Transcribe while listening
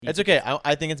It's okay.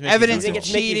 I think it's Mickey's Evidence uncle. of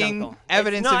cheating. uncle.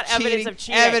 Evidence It's not of cheating. evidence of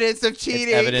cheating. Evidence of cheating.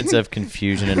 It's evidence of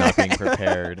confusion and not being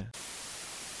prepared.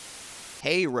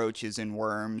 Hey, roaches and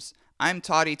worms. I'm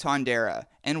Toddy Tondera,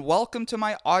 and welcome to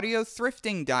my audio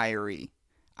thrifting diary.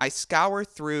 I scour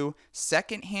through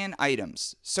secondhand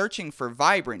items, searching for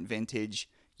vibrant vintage,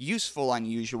 useful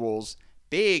unusuals,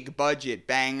 big budget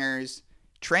bangers,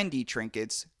 trendy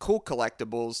trinkets, cool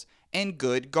collectibles, and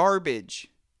good garbage.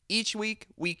 Each week,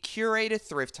 we curate a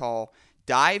thrift haul,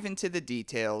 dive into the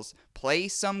details, play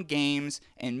some games,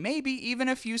 and maybe even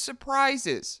a few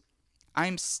surprises.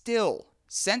 I'm still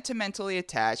sentimentally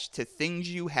attached to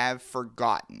things you have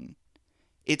forgotten.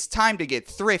 It's time to get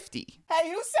thrifty. Hey,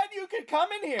 who said you could come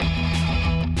in here?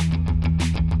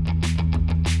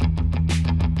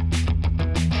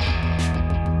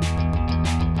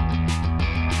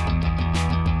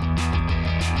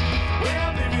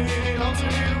 Well, living in an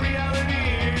alternate reality,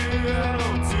 I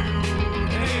don't do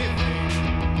anything.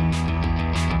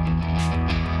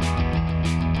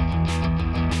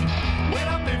 When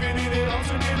I'm living in an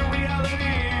alternate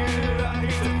reality, I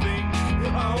hate to think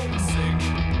I only sing.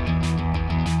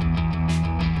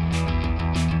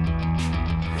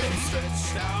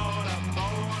 Stretched out, I'm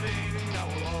mourning, I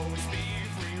will always be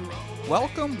free roam.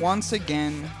 Welcome once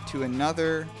again to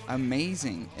another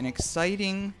amazing and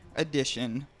exciting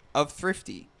edition of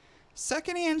Thrifty,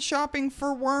 secondhand shopping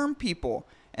for worm people.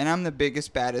 And I'm the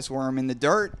biggest, baddest worm in the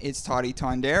dirt. It's Toddy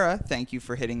Tondera. Thank you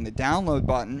for hitting the download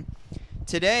button.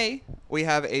 Today, we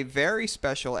have a very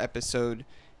special episode,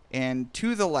 and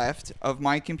to the left of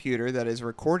my computer that is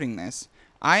recording this,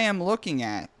 I am looking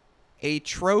at a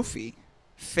trophy.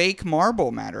 Fake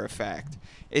marble, matter of fact.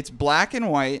 It's black and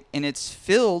white, and it's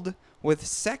filled with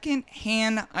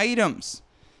second-hand items.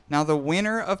 Now, the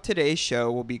winner of today's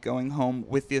show will be going home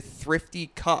with the Thrifty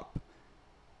Cup.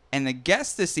 And the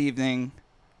guests this evening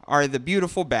are the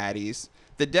beautiful baddies,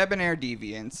 the debonair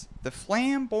deviants, the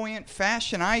flamboyant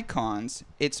fashion icons.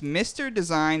 It's Mr.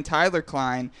 Design Tyler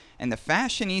Klein and the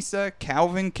fashionista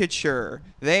Calvin Couture.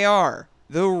 They are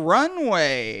the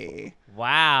Runway.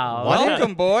 Wow.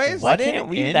 Welcome, boys. What can't an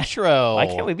we be that- intro. Why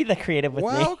can't we be that creative with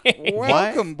me?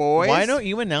 Welcome, boys. Why don't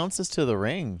you announce us to the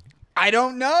ring? I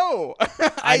don't know.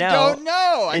 I know. don't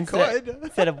know. I Instead, could.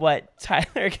 instead of what?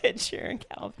 Tyler Couture and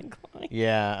Calvin Klein.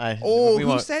 Yeah. Oh, we who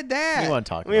won't, said that? We won't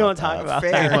talk We about won't talk that. about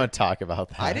Fair. We won't talk about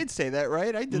that. I did say that,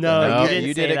 right? I did No, that. No, you Okay. didn't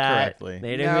you say did it that. correctly.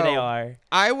 They know who they No. are.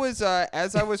 I was,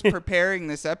 as I was preparing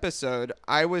this episode,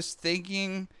 I was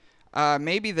thinking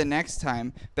maybe the next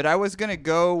time, but I was going to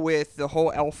go with the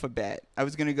whole alphabet. I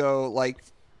was going to go like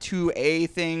 2A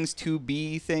things,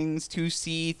 2B things,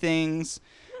 2C things.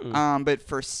 But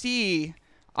for C,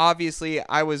 obviously,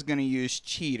 I was going to use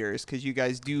cheaters because you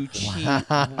guys do cheat.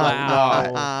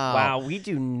 Wow. Wow. We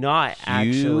do not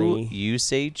actually. You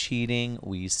say cheating,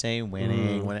 we say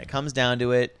winning. When it comes down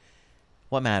to it,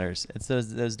 what matters? It's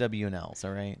those W and L's,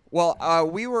 all right? Well, I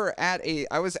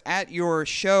was at your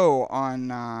show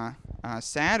on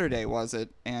Saturday, was it?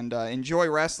 And Enjoy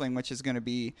Wrestling, which is going to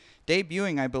be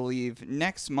debuting, I believe,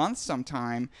 next month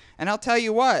sometime. And I'll tell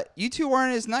you what, you two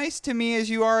aren't as nice to me as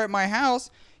you are at my house.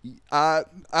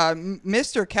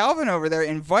 Mr. Calvin over there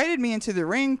invited me into the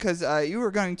ring because you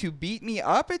were going to beat me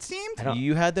up, it seemed.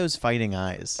 You had those fighting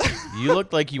eyes. You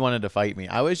looked like you wanted to fight me.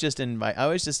 I was just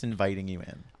inviting you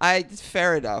in.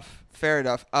 Fair enough.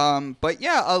 But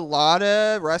yeah, a lot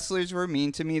of wrestlers were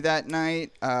mean to me that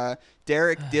night.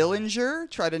 Derek Dillinger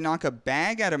tried to knock a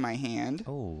bag out of my hand.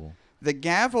 Oh. The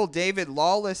gavel David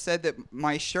Lawless said that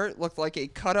my shirt looked like a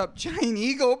cut-up Giant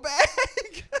Eagle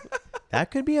bag.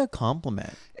 That could be a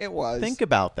compliment. It was. Think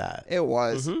about that. It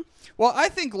was. Well, I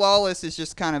think Lawless is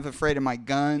just kind of afraid of my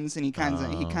guns, and he kind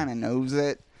of knows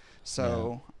it.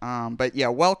 So, but yeah,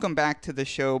 welcome back to the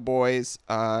show, boys.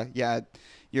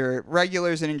 Your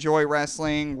regulars and Enjoy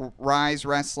Wrestling, Rise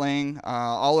Wrestling,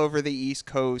 all over the East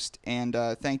Coast, and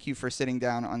thank you for sitting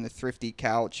down on the Thrifty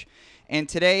couch. And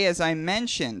today, as I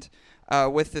mentioned,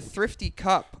 with the Thrifty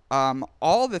Cup,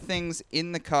 all the things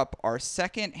in the cup are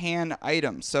second-hand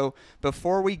items. So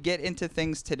before we get into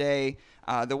things today,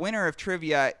 the winner of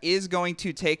trivia is going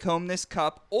to take home this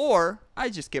cup, or I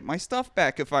just get my stuff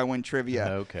back if I win trivia.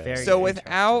 Okay. Very So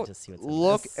interesting to see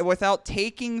what's in this. without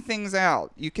taking things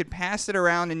out, you could pass it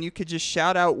around and you could just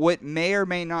shout out what may or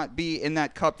may not be in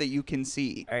that cup that you can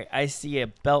see. All right, I see a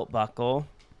belt buckle.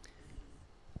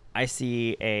 I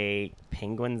see a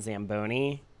penguin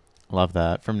Zamboni. Love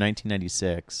that. From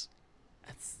 1996.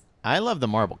 That's I love the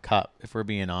marble cup, if we're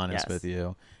being honest Yes. with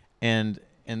you. And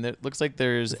it looks like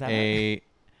there's Is that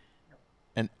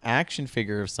an action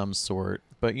figure of some sort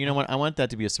But you know what? I want that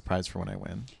to be a surprise for when I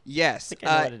win. Yes. think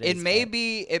I know what it It is, may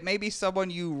but- be someone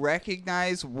you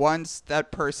recognize once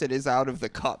that person is out of the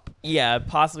cup. Yeah,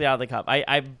 possibly out of the cup.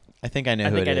 I I think I know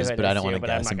who think it I know is, who it but I is don't want too, to but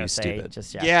I'm guess not and gonna be say stupid.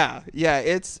 just yet. Yeah.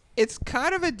 It's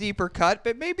kind of a deeper cut,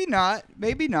 but maybe not.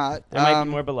 Maybe not. There might be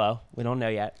more below. We don't know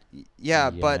yet.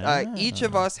 Yeah, but each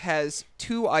of Yeah. us has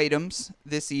 2 items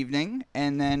this evening,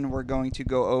 and then we're going to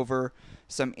go over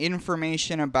some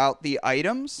information about the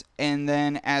items, and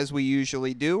then, as we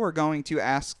usually do, we're going to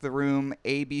ask the room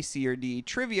A, B, C, or D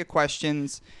trivia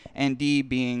questions, and D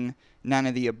being none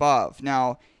of the above.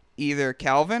 Now, either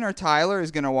Calvin or Tyler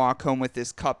is going to walk home with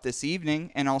this cup this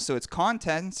evening and also its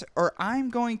contents, or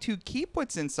I'm going to keep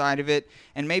what's inside of it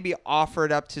and maybe offer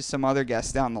it up to some other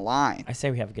guests down the line. I say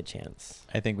we have a good chance.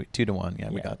 I think 2-1. Yeah,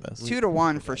 we Yeah. got this.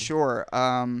 2-1 for sure.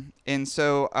 And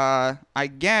so I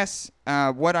guess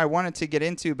what I wanted to get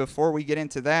into before we get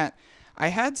into that, I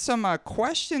had some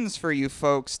questions for you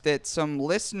folks that some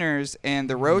listeners and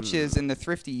the roaches in the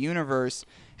Thrifty universe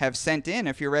have sent in.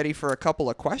 If you're ready for a couple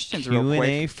of questions real quick.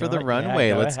 Q&A for the Go- yeah, runway.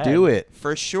 go Let's ahead. do it.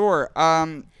 For sure.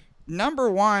 Number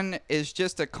one is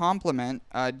just a compliment.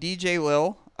 DJ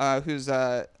Lil, who's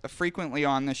frequently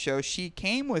on the show, she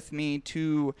came with me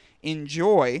to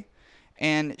Enjoy,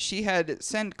 and she had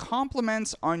sent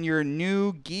compliments on your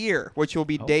new gear, which will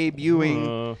be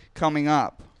debuting coming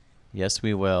up. Yes,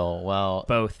 we will. Well,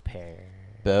 Both pairs.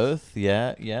 both.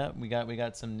 Yeah. We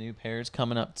got some new pairs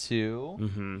coming up too.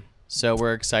 Mm-hmm. So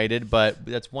we're excited, but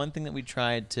that's one thing that we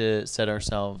tried to set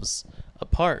ourselves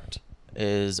apart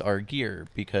is our gear,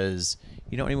 because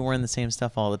you don't want to be wearing the same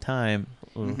stuff all the time,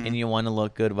 and you want to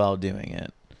look good while doing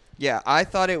it. Yeah, I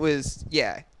thought it was,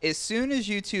 as soon as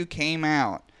you two came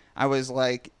out, I was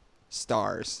like,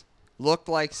 stars. Looked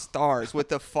like stars with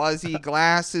the fuzzy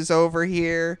glasses over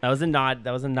here. That was a nod.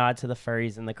 That was a nod to the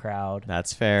furries in the crowd.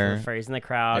 That's To fair. the furries in the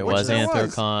crowd. It which was there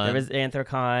was. Anthrocon. There was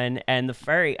Anthrocon and the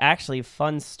furry. Actually,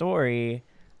 fun story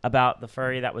about the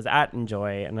furry that was at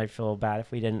Enjoy, and I feel bad if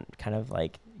we didn't kind of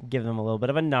like give them a little bit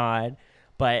of a nod.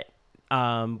 But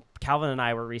Calvin and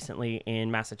I were recently in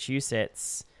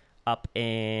Massachusetts, up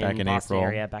in Back in Boston April.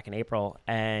 area, back in April,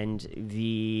 and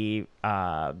we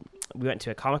went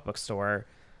to a comic book store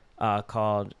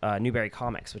called Newberry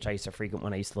Comics, which I used to frequent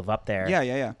when I used to live up there.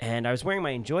 Yeah. And I was wearing my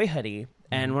Enjoy hoodie,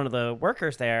 and one of the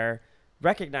workers there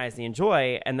recognized the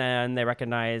Enjoy, and then they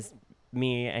recognized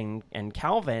me and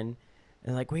Calvin,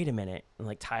 and like, wait a minute, and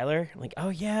like Tyler, I'm like, oh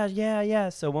yeah.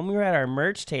 So when we were at our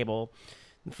merch table,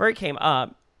 the furry came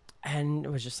up and it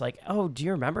was just like, oh, do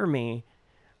you remember me?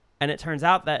 And it turns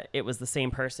out that it was the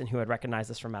same person who had recognized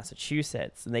us from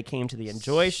Massachusetts, and they came to the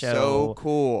Enjoy show So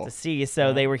cool. to see.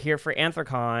 So they were here for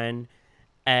Anthrocon,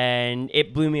 and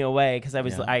it blew me away because I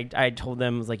was Yeah. I told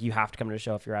them, was like, you have to come to the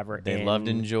show if you're ever They in. loved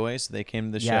Enjoy, so they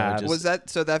came to the Yeah. show. Just Was that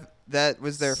so that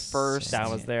was their first? That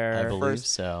was their I believe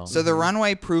first- so. So the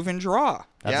runway proven draw.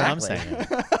 That's yeah? what I'm Exactly.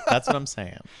 saying. That's what I'm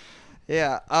saying.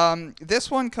 Yeah. This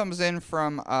one comes in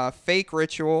from Fake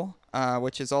Ritual,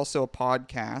 which is also a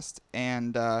podcast,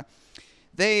 and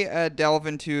they delve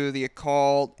into the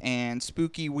occult and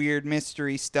spooky, weird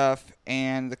mystery stuff.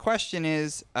 And the question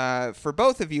is, for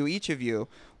both of you, each of you,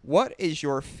 what is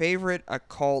your favorite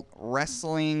occult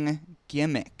wrestling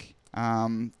gimmick?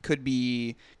 Could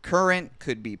be current,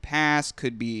 could be past,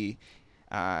 could be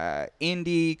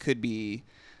indie, could be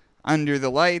under the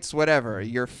lights, whatever.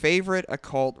 Your favorite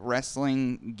occult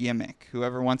wrestling gimmick.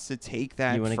 Whoever wants to take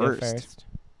that You want to first. go first?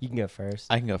 You can go first.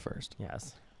 I can go first.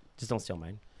 Yes. Just don't steal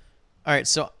mine. All right,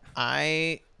 so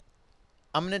I'm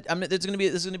gonna this is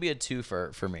gonna be a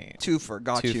twofer for me. Twofer,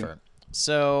 got you. Twofer.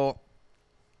 So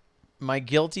my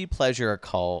guilty pleasure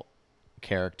occult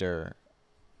character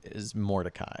is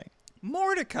Mordecai.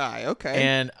 Mordecai, okay.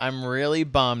 And I'm really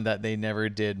bummed that they never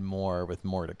did more with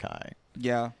Mordecai,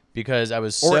 yeah. because I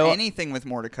was Or so anything with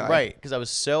Mordecai. right, because I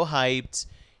was so hyped.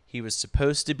 He was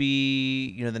supposed to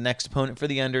be, the next opponent for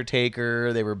the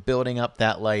Undertaker. They were building up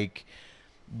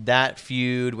that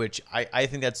feud, which I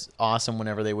think that's awesome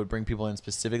whenever they would bring people in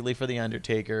specifically for the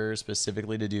Undertaker,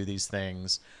 specifically to do these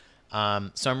things. So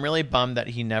I'm really bummed that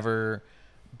he never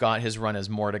got his run as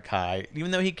Mordecai, even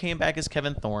though he came back as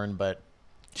Kevin Thorne, but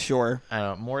Sure. I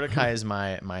don't know. Mordecai is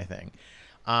my thing.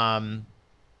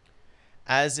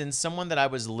 As in someone that I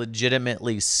was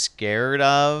legitimately scared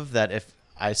of, that if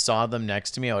I saw them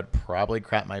next to me, I would probably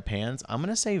crap my pants. I'm going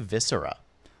to say Viscera.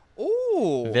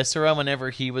 Ooh. Viscera whenever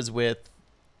he was with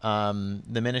the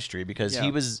Ministry, because Yeah.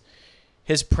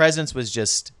 his presence was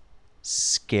just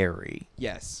scary.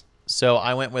 Yes. So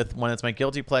I went with one that's my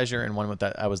guilty pleasure and one with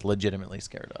that I was legitimately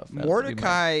scared of. That would be my-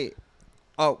 Mordecai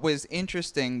was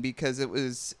interesting because it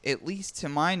was, at least to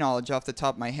my knowledge off the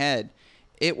top of my head,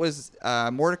 it was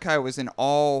Mordecai was in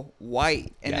all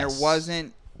white, and Yes. there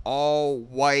wasn't all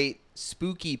white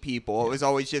spooky people. It was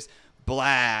always just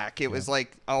black. It was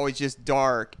like always just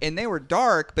dark, and they were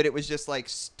dark, but it was just like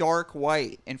stark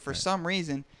white, and for some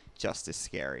reason, just as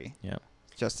scary. Yeah.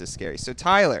 Just as scary. So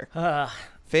Tyler,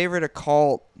 favorite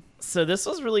occult? So this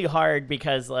was really hard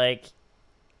because like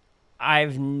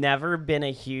I've never been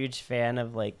a huge fan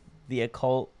of like the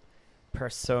occult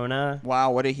persona.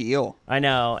 Wow, what a heel! I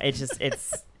know. It just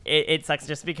it sucks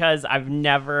just because I've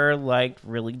never liked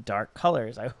really dark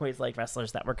colors. I always liked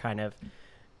wrestlers that were kind of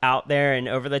out there and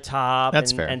over the top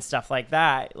That's and, fair. and stuff like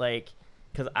that. Like,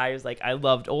 because I was like, I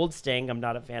loved old Sting. I'm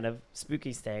not a fan of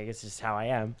spooky Sting. It's just how I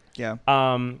am. Yeah.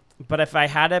 But if I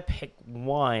had to pick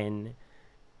one,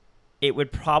 it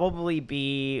would probably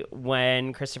be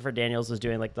when Christopher Daniels was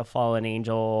doing like the Fallen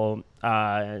Angel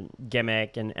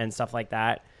gimmick and stuff like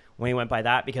that. When he went by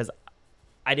that, because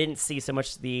I didn't see so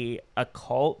much the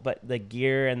occult, but the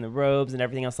gear and the robes and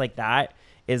everything else like that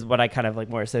is what I kind of like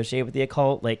more associate with the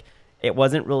occult. Like, it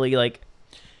wasn't really like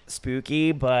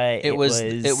spooky, but It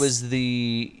was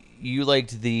the you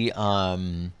liked the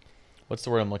what's the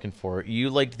word I'm looking for? You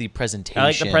liked the presentation. I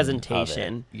like the of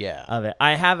presentation it. Yeah. of it.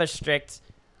 I have a strict,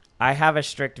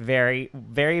 very,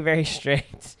 very, very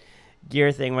strict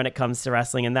gear thing when it comes to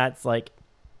wrestling, and that's like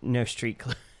no street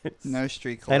clothes. No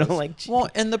street I clothes. don't like jeans. Well,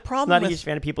 and the I'm problem not a with huge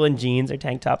fan of people in jeans or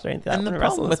tank tops or anything. and the when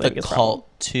problem wrestling. with That's the my biggest problem.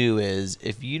 cult too is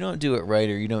if you don't do it right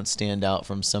or you don't stand out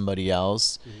from somebody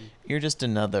else, you're just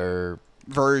another.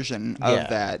 version of Yeah.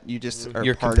 that. You just are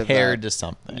You're part compared of that. to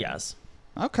something. Yes.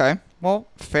 Okay. Well,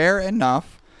 fair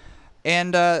enough.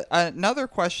 And another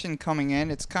question coming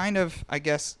in. It's kind of, I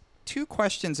guess, two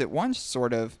questions at once,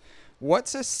 sort of.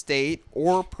 What's a state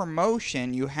or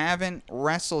promotion you haven't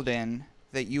wrestled in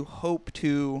that you hope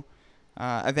to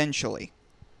eventually?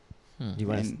 Do you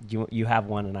want And- you have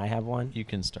one and I have one? You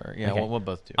can start. Yeah, Okay. we'll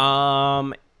both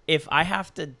do. If I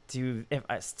have to to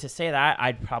say that,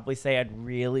 I'd probably say I'd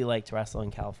really like to wrestle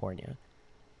in California.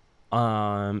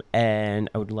 And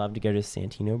I would love to go to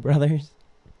Santino Brothers.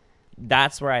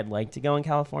 That's where I'd like to go in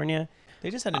California. They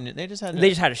just had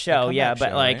a show, yeah. comeback But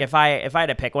show, like, right? if I had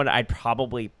to pick one, I'd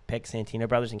probably pick Santino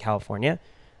Brothers in California,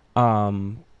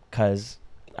 because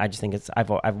I just think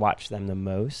I've watched them the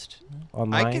most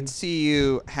online. I could see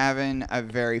you having a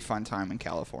very fun time in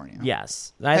California.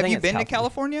 Yes. Have you been to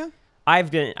California?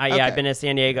 I've been. Yeah, Okay. I've been to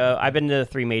San Diego. I've been to the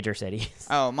 3 major cities.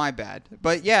 Oh, my bad.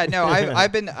 But yeah, no,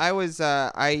 when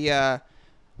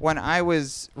I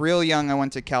was real young, I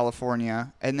went to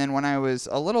California, and then when I was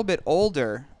a little bit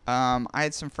older, I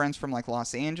had some friends from like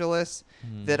Los Angeles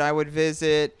that I would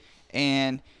visit,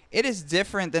 and it is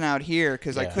different than out here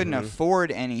because I Yeah. couldn't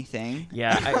afford anything.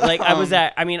 Yeah, I was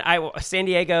at. I mean, San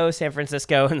Diego, San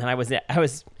Francisco, and then I was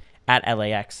at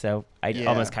LAX. So I Yeah.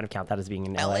 almost kind of count that as being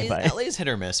in LA. But LA's hit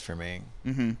or miss for me.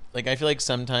 Mm-hmm. Like I feel like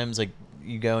sometimes like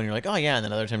you go and you're like, oh yeah, and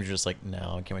then other times you're just like,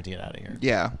 no, I can't wait to get out of here.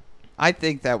 Yeah, I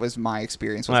think that was my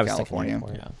experience When I with was stuck in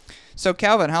California. Yeah. So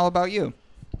Calvin, how about you?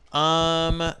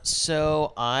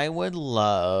 So I would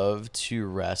love to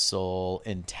wrestle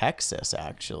in Texas.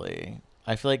 Actually,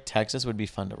 I feel like Texas would be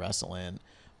fun to wrestle in,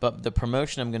 but the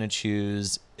promotion I'm going to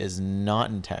choose is not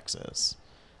in Texas.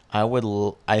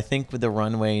 I think the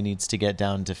runway needs to get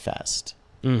down to Fest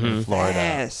in Florida.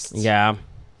 Fest. yeah,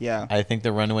 Yeah. I think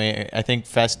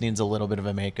Fest needs a little bit of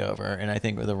a makeover, and I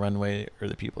think the runway are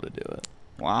the people to do it.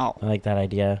 Wow. I like that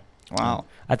idea. Wow.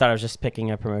 I thought I was just picking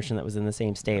a promotion that was in the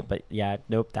same state, but yeah,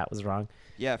 nope, that was wrong.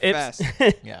 Yeah, It's-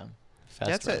 Fest. Yeah,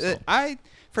 Fest wrestle. That's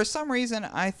for some reason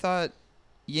I thought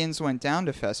Yins went down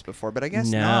to Fest before, but I guess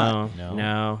not.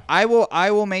 No. I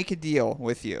will make a deal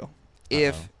with you.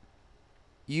 If Uh-oh.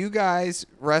 you guys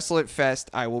wrestle at Fest,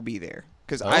 I will be there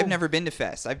because Oh. I've never been to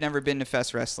Fest. I've never been to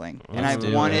Fest wrestling, and Let's I do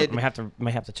it. wanted.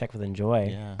 Might have to check with Enjoy.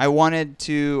 Yeah. I wanted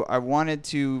to.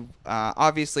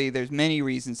 Obviously, there's many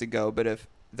reasons to go, but if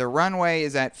the runway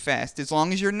is at Fest, as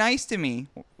long as you're nice to me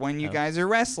when you Oh. guys are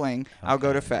wrestling, I'll go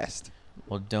Okay. to Fest.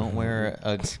 Well, don't wear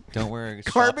a Garbage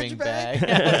shopping bag?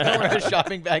 bag. Don't wear a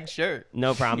shopping bag shirt.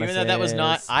 No promises. Even though that was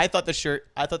not. I thought the shirt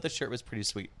was pretty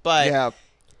sweet, but Yeah.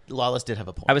 Lawless did have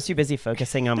a point. I was too busy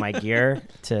focusing on my gear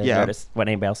to Yeah. notice what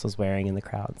anybody else was wearing in the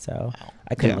crowd, so Wow.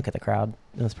 I couldn't Yeah. look at the crowd.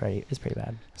 It was pretty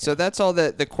bad. So that's all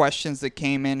the questions that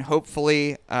came in.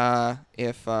 Hopefully,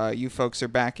 if you folks are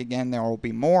back again, there will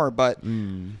be more. But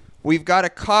we've got a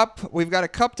cup. We've got a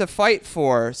cup to fight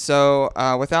for. So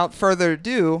without further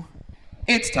ado,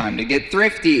 it's time to get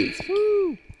thrifty.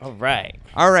 All right.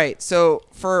 All right, so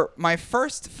for my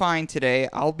first find today,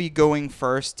 I'll be going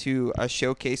first to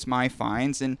showcase my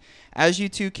finds. And as you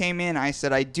two came in, I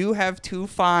said I do have 2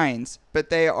 finds,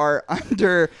 but they are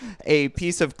under a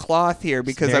piece of cloth here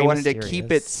because I very wanted to keep it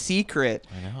mysterious. secret.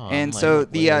 I know, And I'm so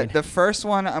like, the first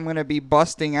one I'm going to be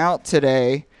busting out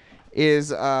today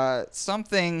is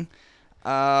something.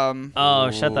 Oh,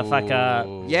 shut the fuck up.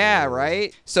 Yeah,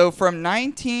 right? So from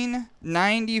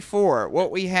 1994,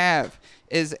 what we have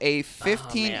is a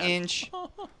 15-inch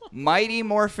Mighty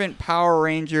Morphin Power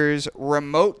Rangers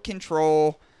remote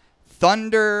control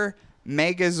Thunder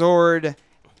Megazord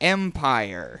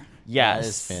Empire. Yes. That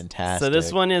is fantastic. So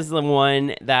this one is the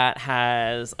one that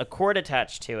has a cord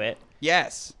attached to it,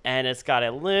 Yes. and it's got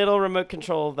a little remote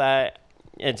control that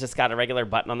it just got a regular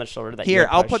button on the shoulder that Here, you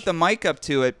I'll push. put the mic up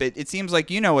to it, but it seems like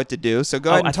you know what to do, so go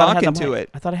Oh, ahead I and thought I talk had the into mic. it.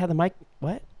 I thought I had the mic.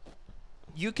 What?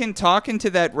 You can talk into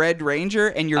that Red Ranger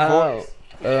and your voice.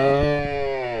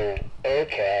 Oh,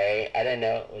 okay. I didn't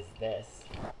know it was this.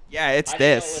 Yeah, it's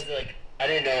this. I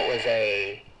didn't know it was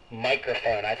a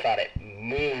microphone. I thought it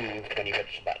moved when you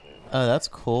push the button. Oh, that's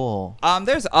cool.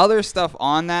 There's other stuff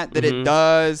on that it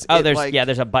does. Oh, It, there's like,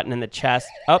 there's a button in the chest.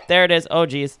 Oh, there it is. Oh,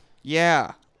 geez.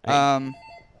 yeah.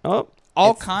 Oh,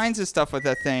 All it's- kinds of stuff with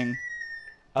that thing.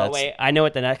 Oh That's- wait, I know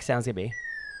what the next sound's gonna be.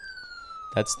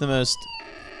 That's the most.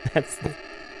 That's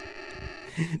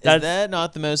Is That's- that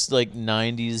not the most like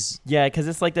 90s? yeah, because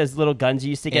it's like those little guns you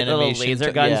used to get, little Animation laser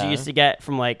to- guns yeah. you used to get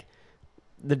from like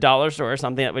the dollar store or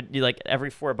something. That would you like every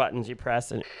 4 buttons you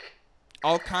press and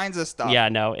All kinds of stuff. yeah,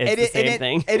 no, it's the same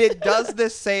thing. And it does the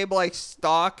same like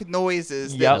stock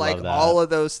noises Yep. that I like love that. all of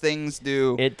those things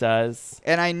do. It does.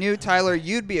 And I knew Tyler,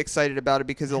 you'd be excited about it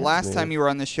because the last smooth. time you were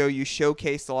on the show, you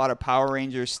showcased a lot of Power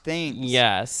Rangers things.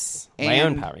 Yes, my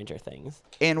own And- Power Ranger things.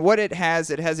 And what it has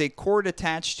a cord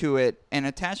attached to it, and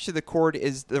attached to the cord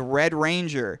is the Red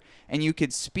Ranger. And you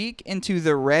could speak into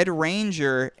the Red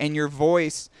Ranger, and your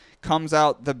voice comes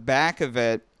out the back of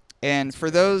it. And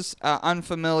for those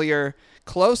unfamiliar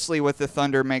closely with the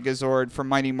Thunder Megazord from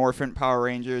Mighty Morphin Power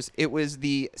Rangers, it was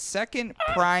the second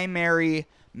primary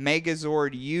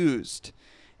Megazord used.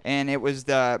 And it was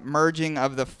the merging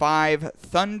of the 5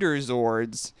 Thunder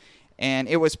Zords. And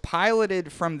it was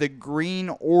piloted from the green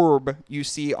orb you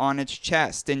see on its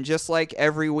chest. And just like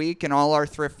every week in all our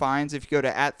thrift finds, if you go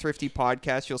to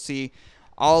 @thriftypodcast, you'll see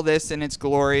all this in its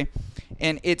glory.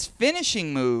 And its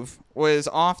finishing move was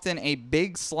often a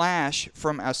big slash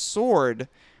from a sword,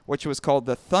 which was called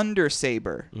the Thunder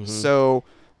Saber. So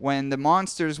when the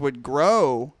monsters would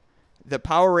grow, the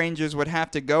Power Rangers would have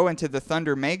to go into the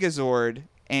Thunder Megazord,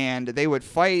 and they would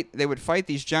fight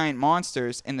these giant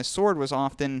monsters, and the sword was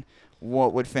often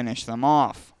what would finish them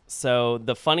off. So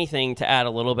the funny thing, to add a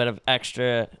little bit of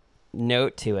extra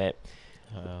note to it,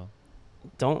 Oh.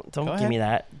 don't Go give ahead. me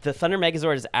that. The Thunder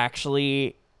Megazord is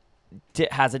actually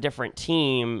has a different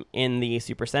team in the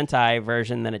Super Sentai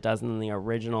version than it does in the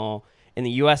original in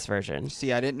the US version.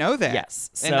 See, I didn't know that. Yes,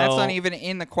 And that's so- not even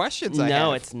in the questions I have.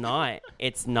 No, it's not.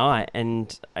 It's not.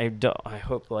 And I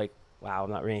hope like wow,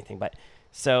 I'm not reading anything, but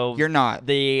so You're not.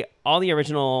 the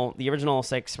original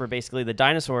 6 were basically the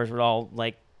dinosaurs were all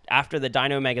like after the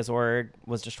Dino Megazord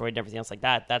was destroyed and everything else like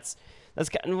that. That's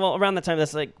well around the time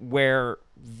that's like where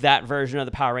that version of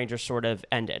the Power Rangers sort of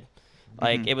ended.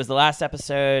 Like it was the last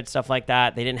episode, stuff like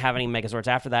that. They didn't have any Megazords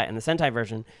after that in the Sentai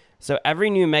version. So every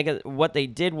new what they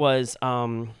did was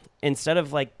instead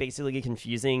of like basically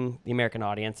confusing the American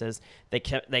audiences, they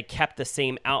kept the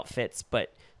same outfits,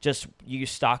 but just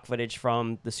used stock footage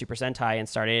from the Super Sentai and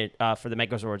started for the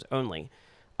Megazords only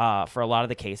for a lot of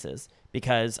the cases,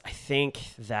 because I think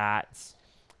that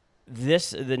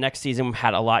the next season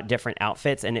had a lot different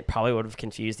outfits, and it probably would have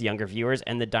confused the younger viewers,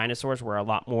 and the dinosaurs were a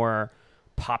lot more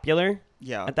popular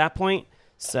Yeah. at that point.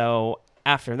 So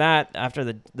after that, after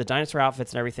the dinosaur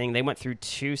outfits and everything, they went through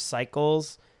 2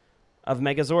 cycles of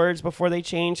Megazords before they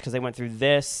changed, because they went through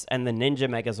this and the Ninja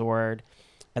Megazord,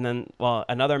 and then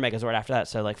another Megazord after that.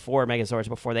 So like 4 Megazords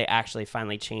before they actually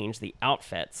finally changed the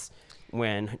outfits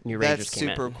when New Rangers That's came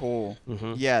super in. cool.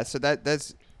 Mhm. Yeah, so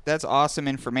that's awesome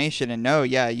information. And no,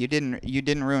 yeah, you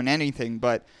didn't ruin anything,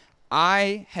 but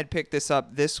I had picked this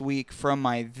up this week from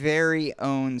my very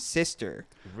own sister,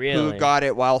 Really? who got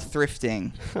it while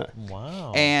thrifting.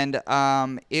 Wow. And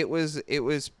it was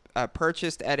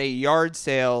purchased at a yard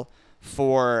sale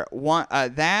for one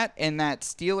that and that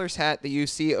Steelers hat that you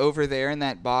see over there in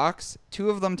that box. 2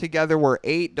 of them together were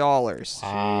 $8.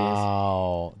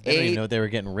 Wow. They didn't even know what they were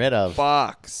getting rid of.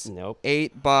 Bucks. Nope.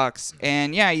 $8.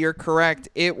 And yeah, you're correct.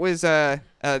 It was the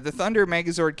Thunder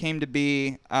Megazord came to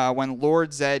be when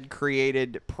Lord Zed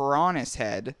created Piranha's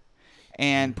Head.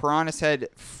 and Piranha's Head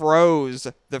froze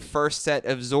the first set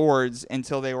of Zords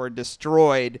until they were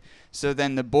destroyed. So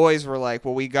then the boys were like,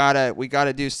 well, we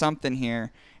gotta do something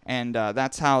here. And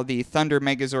that's how the Thunder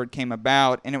Megazord came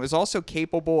about. And it was also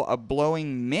capable of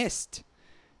blowing mist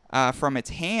from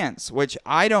its hands, which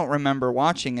I don't remember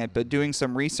watching it, but doing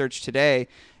some research today,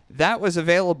 that was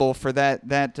available for that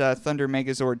Thunder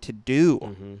Megazord to do.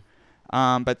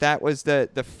 Mm-hmm. But that was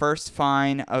the first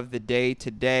find of the day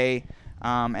today.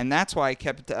 And that's why I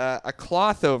kept a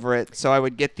cloth over it, so I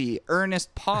would get the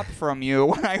earnest pop from you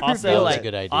when I Also, revealed That's a it.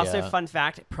 good idea. Also, fun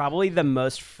fact: probably the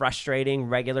most frustrating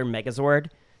regular Megazord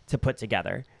to put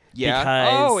together. Yeah.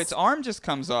 Because, Its arm just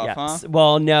comes off, yeah. huh?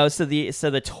 Well, no. So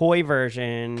the toy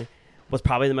version was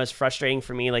probably the most frustrating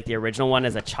for me, like the original one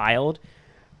as a child,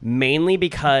 mainly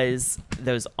because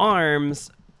those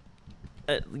arms.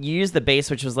 You used the base,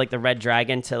 which was like the red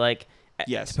dragon, to like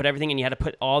Yes. to put everything, and you had to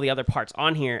put all the other parts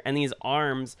on here. And these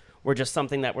arms were just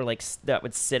something that were like that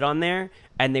would sit on there,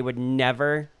 and they would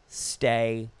never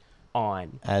stay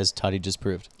on. As Toddy just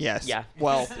proved. Yes. Yeah.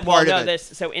 Well, Well, part no, of it.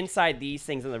 so inside these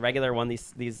things in the regular one,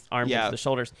 these arms Yeah. and the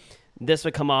shoulders, this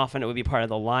would come off and it would be part of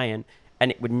the lion, and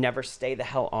it would never stay the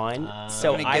hell on.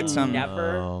 So gonna I get some-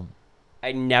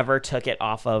 never took it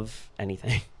off of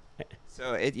anything.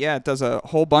 So it does a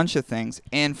whole bunch of things.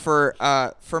 And for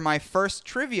my first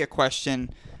trivia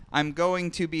question, I'm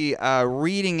going to be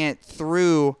reading it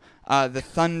through the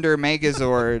Thunder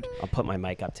Megazord. I'll put my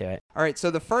mic up to it. All right, so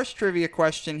the first trivia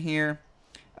question here,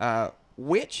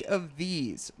 which of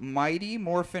these Mighty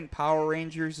Morphin Power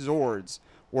Rangers Zords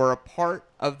were a part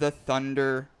of the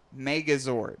Thunder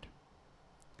Megazord?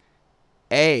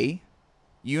 A,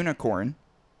 Unicorn.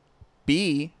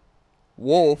 B,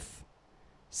 Wolf.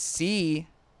 C,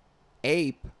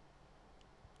 Ape.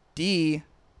 D,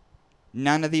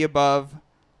 none of the above,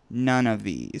 none of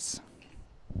these.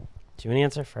 Do you want to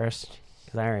answer first?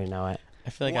 Because I already know it. I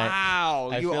feel like Wow,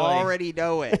 I you feel like- already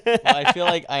know it. I feel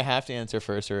like I have to answer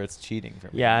first, or it's cheating for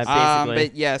me. Yeah, basically.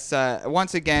 But yes,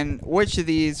 once again, which of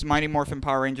these Mighty Morphin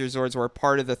Power Ranger Zords were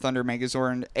part of the Thunder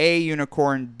Megazord? A,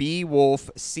 Unicorn. B, Wolf.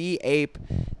 C, Ape.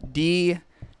 D,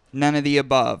 none of the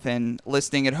above. And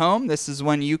listening at home, this is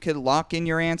when you could lock in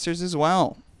your answers as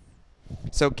well.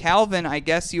 So Calvin, I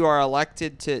guess you are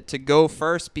elected to go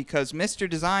first because Mr.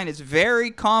 Design is very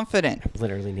confident I've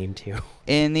literally named two.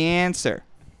 in the answer.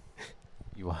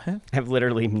 You what? I've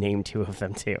literally named two of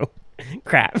them too.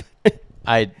 Crap.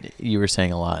 You were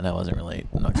saying a lot, and I wasn't really.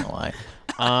 I'm not gonna lie.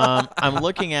 I'm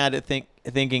looking at it,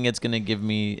 thinking it's gonna give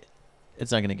me.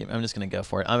 It's not gonna give. I'm just gonna go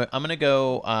for it. I'm gonna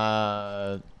go.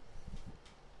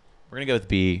 We're gonna go with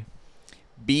B.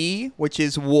 B, which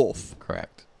is Wolf.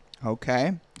 Correct.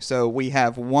 Okay, so we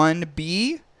have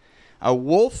 1B. A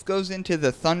wolf goes into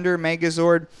the Thunder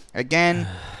Megazord. Again,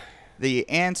 the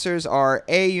answers are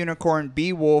A, Unicorn,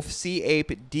 B, Wolf, C,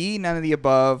 Ape, D, none of the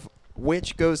above.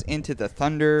 Which goes into the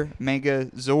Thunder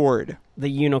Megazord? The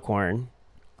unicorn,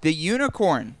 The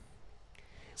Unicorn.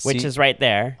 which See, is right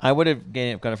there. I would have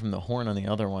got it from the horn on the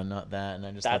other one, not that, and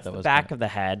I just That's thought that the was back of the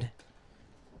head.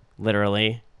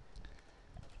 Literally.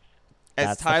 As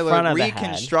That's the Tyler front of the head.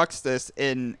 reconstructs this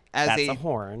in as That's a a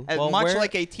horn. as Well, much where-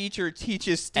 like a teacher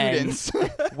teaches And- students.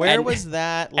 Where and- was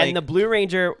that? Like, And the Blue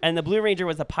Ranger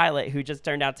was the pilot who just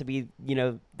turned out to be,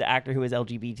 the actor who was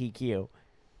LGBTQ.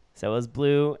 So it was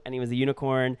Blue, and he was a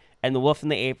unicorn, and the Wolf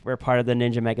and the Ape were part of the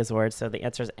Ninja Megazord. So the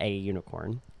answer is A,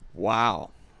 unicorn.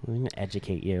 Wow. I'm gonna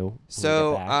educate you. when we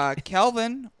So get back.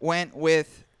 Kelvin went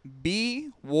with B,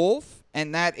 Wolf,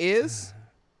 and that is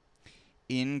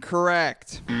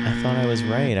incorrect. I thought I was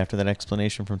right after that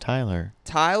explanation from Tyler.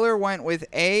 Tyler went with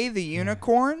A, the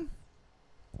unicorn.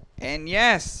 And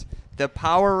yes, the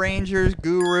Power Rangers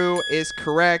guru is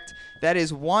correct. That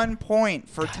is 1 point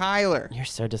for Tyler You're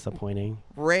so disappointing.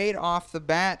 right off the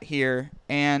bat here.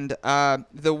 And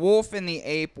the wolf and the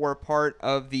ape were part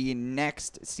of the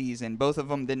next season. Both of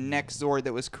them, the next Zord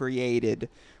that was created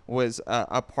was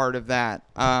a part of that.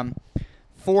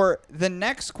 For the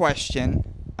next question,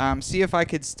 see if I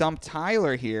could stump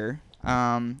Tyler here.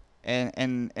 And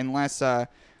unless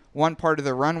one part of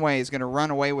the runway is going to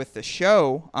run away with the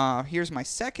show, here's my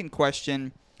second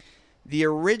question. The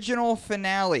original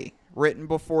finale, written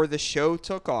before the show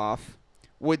took off,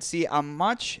 would see a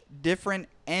much different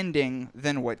ending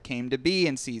than what came to be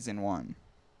in season 1.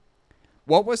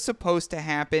 What was supposed to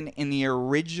happen in the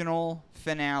original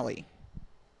finale?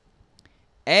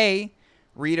 A,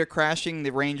 Rita crashing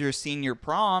the Rangers senior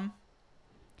prom.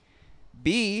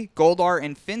 B, Goldar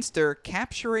and Finster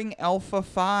capturing Alpha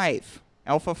 5.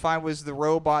 Alpha 5 was the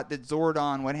robot that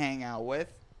Zordon would hang out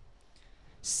with.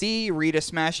 C, Rita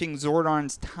smashing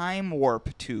Zordon's time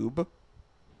warp tube.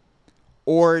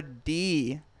 Or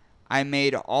D, I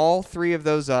made all three of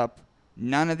those up.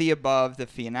 None of the above. The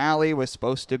finale was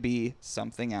supposed to be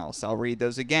something else. I'll read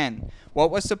those again. What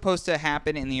was supposed to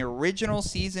happen in the original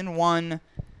season 1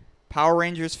 Power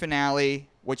Rangers finale,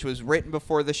 which was written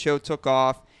before the show took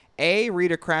off? A,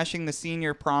 Rita crashing the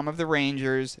senior prom of the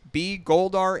Rangers. B,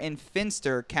 Goldar and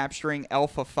Finster capturing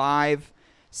Alpha 5.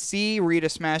 C, Rita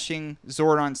smashing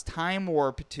Zordon's time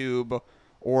warp tube.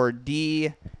 Or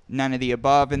D, none of the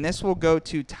above. And this will go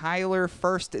to Tyler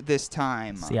first this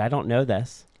time. See, I don't know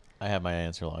this. I have my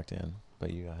answer locked in,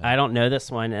 but you go ahead. I don't know this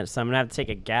one, and so I'm gonna have to take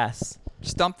a guess.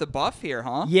 Stump the buff here,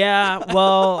 huh? Yeah,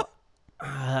 well,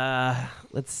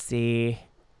 let's see.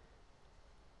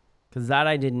 Because that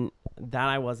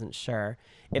I wasn't sure.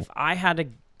 If I had to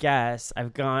guess,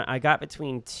 I got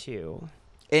between two.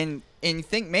 And you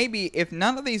think maybe if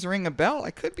none of these ring a bell, I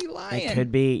could be lying. It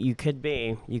could be. You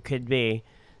could be.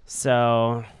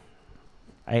 So,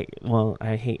 I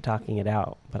hate talking it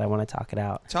out, but I want to talk it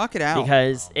out. Talk it out.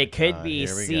 Because it could be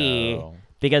here we C. go.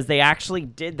 Because they actually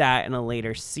did that in a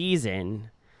later season.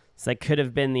 So it could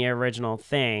have been the original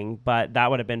thing, but that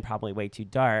would have been probably way too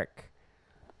dark.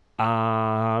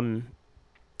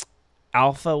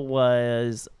 Alpha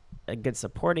was a good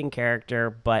supporting character,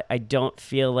 but I don't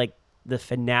feel like the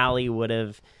finale would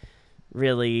have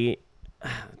really,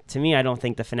 to me, I don't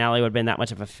think the finale would have been that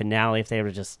much of a finale if they would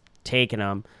have just taken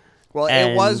them. Well,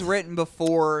 it was written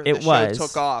before the show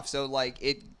took off, so like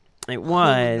it. It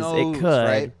was. Knows, it could.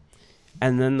 right?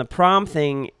 And then the prom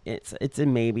thing, it's a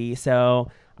maybe. So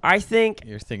I think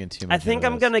You're thinking too much. I think into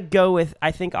I'm this. gonna go with.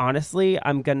 I think honestly,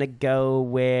 I'm gonna go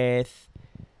with.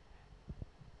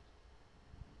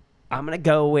 I'm gonna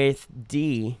go with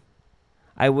D.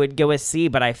 I would go with C,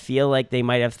 but I feel like they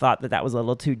might have thought that was a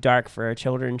little too dark for a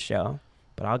children's show.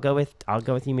 But I'll go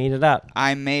with You Made It Up.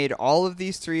 I made all of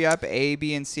these three up. A,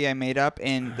 B, and C I made up,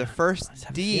 and the first just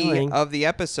have a D feeling. of the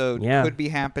episode Yeah. could be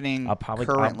happening I'll probably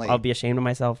currently. I'll be ashamed of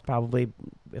myself probably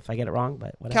if I get it wrong,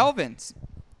 but whatever. Kelvin,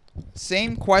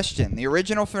 same question. The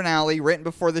original finale, written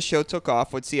before the show took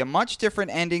off, would see a much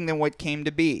different ending than what came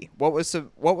to be. What was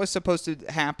supposed to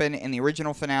happen in the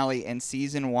original finale in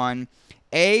season 1?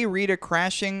 A, Rita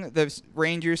crashing the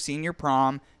Rangers senior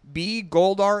prom. B,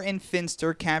 Goldar and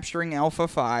Finster capturing Alpha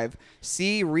 5.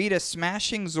 C, Rita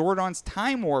smashing Zordon's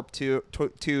time warp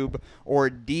tube. Or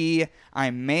D,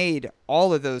 I made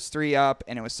all of those three up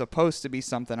and it was supposed to be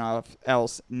something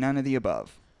else. None of the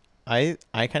above. I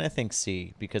kind of think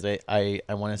C, because I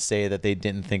want to say that they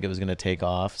didn't think it was going to take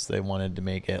off, so they wanted to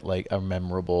make it like a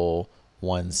memorable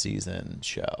one season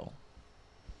show.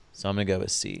 So I'm going to go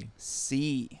with C.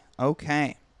 C.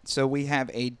 Okay. So we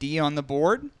have a D on the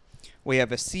board. We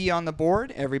have a C on the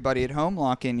board. Everybody at home,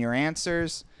 lock in your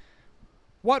answers.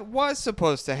 What was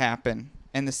supposed to happen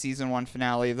in the season 1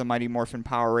 finale of the Mighty Morphin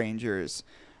Power Rangers?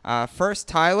 First,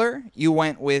 Tyler, you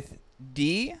went with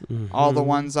D, all the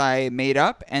ones I made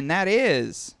up, and that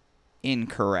is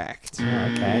incorrect.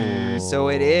 Okay. So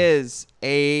it is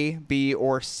A, B,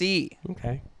 or C.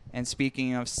 Okay. And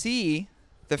speaking of C,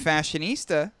 the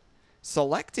fashionista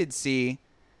selected C,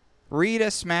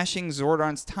 Rita smashing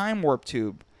Zordon's time warp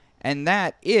tube. And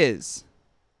that is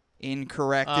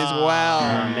incorrect as well.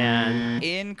 Oh, man.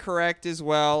 Incorrect as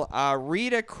well.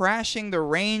 Rita crashing the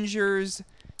Rangers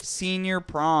senior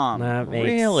prom.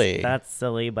 Really? That's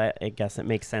silly, but I guess it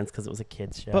makes sense because it was a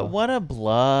kid's show. But what a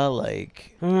blah,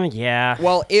 like... Yeah.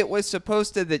 Well, it was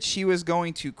supposed to that she was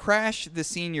going to crash the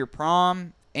senior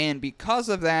prom, and because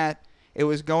of that, it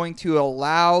was going to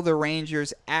allow the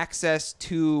Rangers access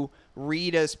to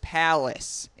Rita's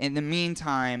palace in the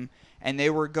meantime, and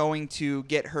they were going to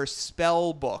get her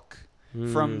spell book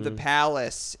from the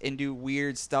palace and do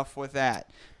weird stuff with that.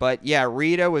 But yeah,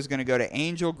 Rita was going to go to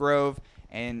Angel Grove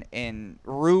and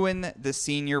ruin the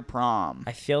senior prom.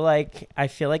 I feel like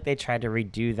they tried to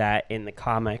redo that in the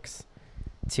comics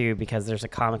too, because there's a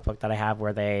comic book that I have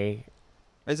where they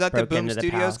Is that the broke Boom into the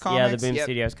Studios palace. comics? Yeah, the Boom Yep.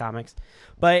 Studios comics.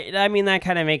 But I mean, that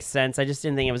kind of makes sense. I just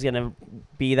didn't think it was gonna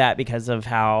be that because of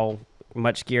how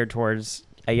much geared towards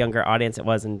a younger audience it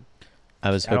was, and I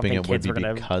was I don't hoping think it would kids be were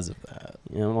gonna- because of that.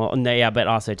 you know, well, no, yeah, but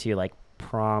also too, like,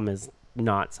 prom is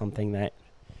not something that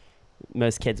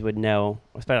most kids would know.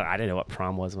 Especially, I didn't know what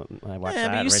prom was when I watched Yeah,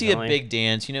 that but you see a originally. big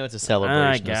dance, you know it's a I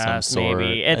celebration of some guess sort.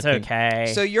 maybe I it's think-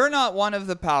 okay. So you're not one of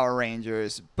the Power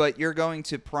Rangers, but you're going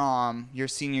to prom your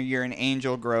senior year in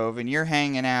Angel Grove, and you're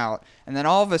hanging out, and then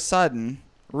all of a sudden,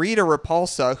 Rita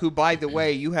Repulsa, who, by the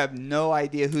way, you have no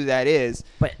idea who that is,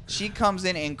 But she comes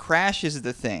in and crashes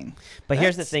the thing. But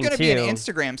here's the thing, It's going to be too. an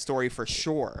Instagram story for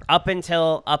sure. up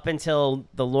until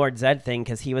the Lord Zed thing,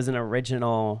 because he was an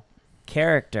original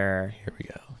character. Here we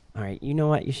go. All right, you know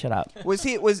what? You shut up.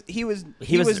 He was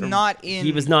not in.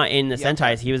 He was not in the Yeah,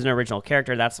 Sentais. okay. He was an original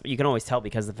character. That's you can always tell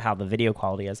because of how the video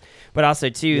quality is. But also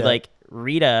too, Yeah. like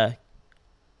Rita.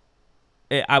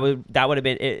 That would have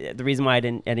been the reason why I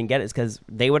didn't get it is because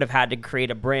they would have had to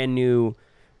create a brand new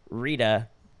Rita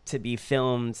to be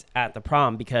filmed at the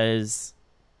prom because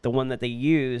the one that they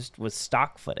used was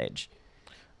stock footage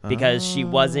because she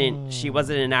wasn't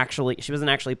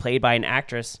actually played by an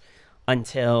actress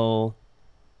until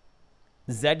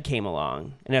Zed came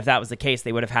along, and if that was the case,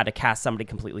 they would have had to cast somebody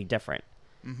completely different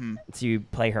to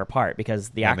play her part because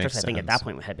the That actress makes I think at sense. that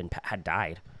point had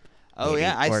died. Oh Maybe.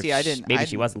 yeah, I Or see. I didn't. Maybe I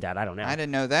she didn't- wasn't dead. I don't know. I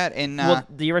didn't know that. And Well,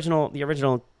 the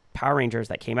original Power Rangers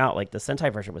that came out, like the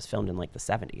Sentai version, was filmed in like the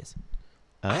 70s.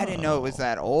 I didn't know it was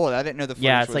that old. I didn't know the footage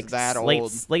Yeah, it's was like that late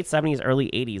old. late 70s, early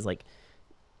 80s, like,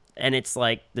 and it's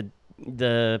like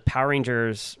the Power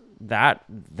Rangers that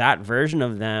version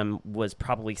of them was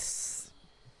probably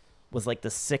was like the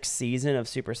 6th season of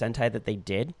Super Sentai that they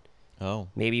did, Oh.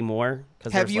 maybe more.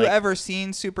 Have you ever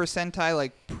seen Super Sentai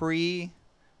like pre?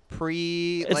 It's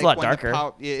like a lot when the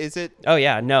darker. Is it? Oh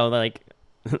yeah, no, like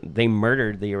they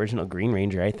murdered the original Green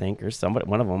Ranger, I think, or somebody,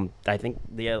 one of them. I think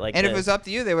And if it was up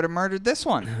to you, they would have murdered this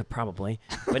one. probably,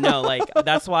 but no, like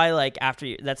that's why, like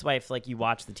that's why if like you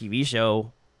watch the TV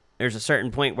show, there's a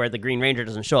certain point where the Green Ranger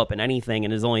doesn't show up in anything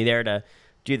and is only there to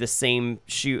do the same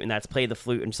shoot, and that's play the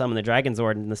flute and summon the Dragon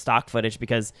Zord in the stock footage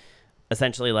because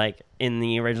essentially, like in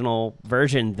the original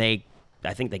version,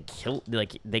 I think they killed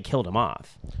him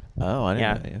off. Oh, I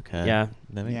Yeah. didn't know. Okay. Yeah.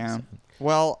 That makes Yeah. sense.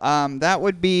 Well, that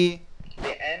would be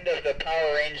the end of the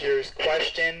Power Rangers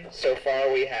question. So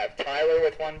far, we have Tyler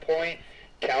with 1 point,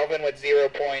 Calvin with 0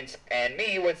 points, and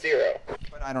me with 0.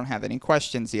 But I don't have any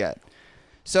questions yet.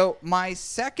 So my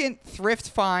second thrift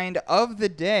find of the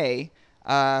day,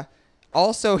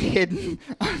 also hidden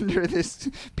under this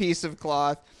piece of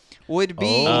cloth, would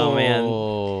be Oh, man.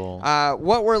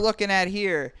 what we're looking at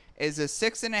here is a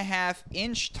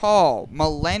 6.5-inch tall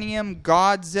Millennium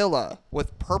Godzilla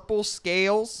with purple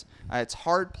scales. It's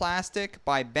hard plastic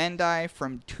by Bandai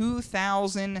from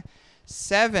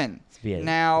 2007.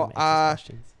 Now,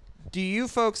 do you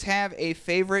folks have a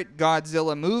favorite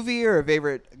Godzilla movie or a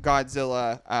favorite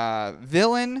Godzilla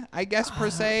villain, I guess per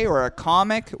se, or a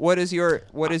comic? What is your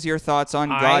thoughts on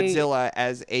Godzilla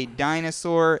as a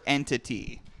dinosaur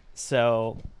entity?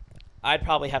 So, I'd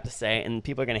probably have to say, and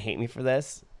people are gonna hate me for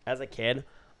this. As a kid,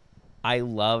 I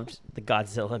loved the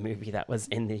Godzilla movie that was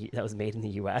made in the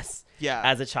U.S. Yeah.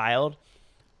 As a child,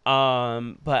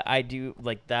 but I do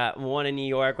like that one in New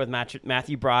York with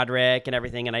Matthew Broderick and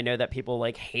everything. And I know that people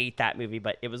like hate that movie,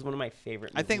 but it was one of my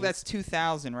favorite movies. I think that's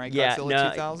 2000, right? Yeah, Godzilla no,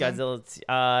 2000. Godzilla.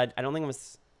 I don't think it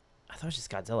was. I thought it was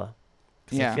just Godzilla.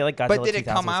 'Cause Yeah. I feel like Godzilla. But did it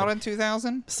 2000 come was out like- in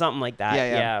 2000? something like that? Yeah,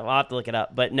 Yeah, yeah. I'll have to look it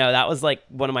up. But no, that was like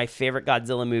one of my favorite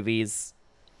Godzilla movies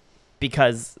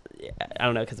because I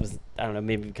don't know,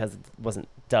 maybe because it wasn't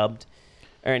dubbed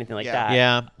or anything like Yeah. that.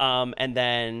 Yeah. And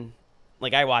then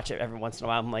like I watch it every once in a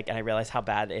while. I'm like, and I realize how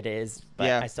bad it is, but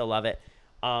Yeah. I still love it.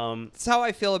 That's how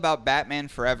I feel about Batman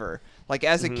Forever. Like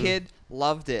as a Mm-hmm. kid,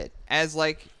 loved it. As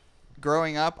like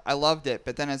growing up, I loved it.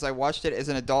 But then as I watched it as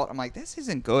an adult, I'm like, this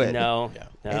isn't good. No, Yeah.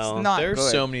 no, It's not There's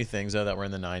good. so many things though that were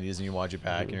in the 90s, and you watch it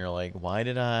back, and you're like, why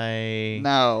did I?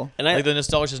 No. And I, Like the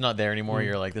nostalgia's not there anymore.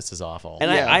 You're like, this is awful.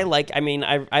 And Yeah. I like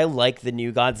the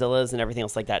new Godzillas and everything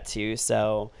else like that too.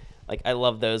 So like I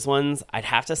love those ones. I'd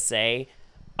have to say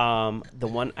the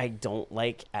one I don't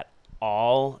like at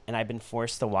all, and I've been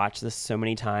forced to watch this so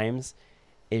many times,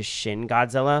 is Shin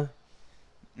Godzilla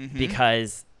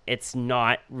because it's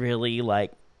not really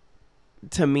like,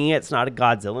 to me, it's not a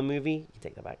Godzilla movie. You can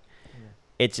take that back.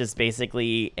 It's just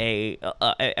basically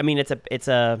I mean, it's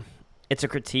a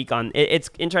critique on. It's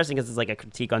interesting because it's like a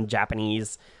critique on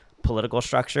Japanese political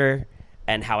structure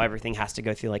and how everything has to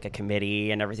go through like a committee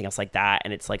and everything else like that,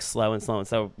 and it's like slow. And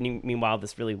so meanwhile,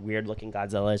 this really weird looking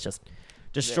Godzilla is just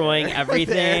destroying There.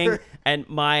 everything. There. And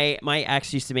my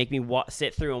ex used to make me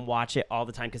sit through and watch it all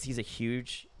the time because he's a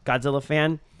huge Godzilla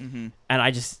fan, and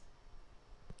I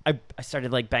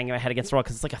started like banging my head against the wall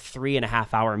because it's like a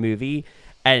 3.5 hour movie,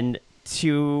 and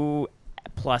 2+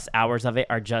 hours of it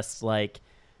are just like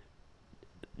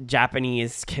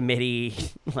Japanese committee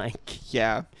like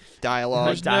Yeah. Dialogue.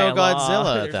 There's no dialogue.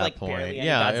 Godzilla at There's, that like, point. barely any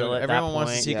Yeah, Godzilla at everyone that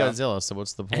wants to point. see Yeah. Godzilla, so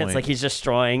what's the point? and it's like he's just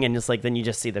destroying, and just like then you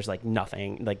just see there's like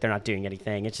nothing, like they're not doing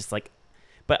anything. It's just like,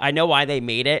 but I know why they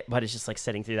made it, but it's just like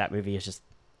sitting through that movie is just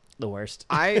the worst.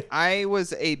 I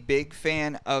was a big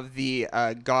fan of the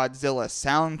Godzilla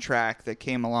soundtrack that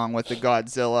came along with the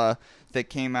Godzilla that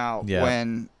came out Yeah.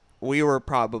 when we were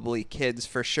probably kids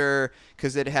for sure,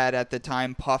 because it had at the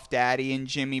time Puff Daddy and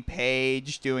Jimmy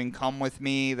Page doing "Come With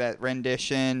Me," that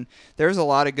rendition. There's a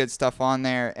lot of good stuff on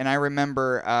there, and I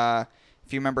remember.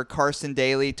 If you remember Carson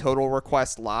Daly, Total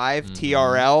Request Live,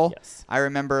 TRL, Yes. I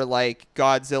remember like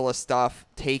Godzilla stuff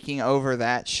taking over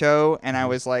that show, and I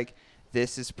was like,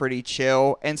 this is pretty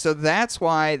chill. And so that's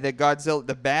why the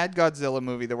bad Godzilla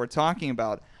movie that we're talking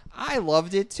about, I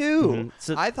loved it too. Mhm.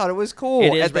 So I thought it was cool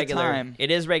It is at the regular. time.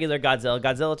 It is regular Godzilla.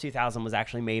 Godzilla 2000 was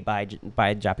actually made by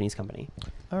a Japanese company.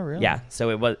 Oh, really? Yeah,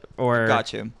 so it was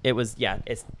Gotcha. It was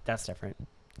that's different.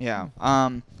 Yeah.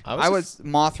 I was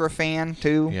Mothra fan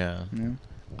too. Yeah. Yeah.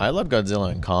 I love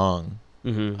Godzilla and Kong.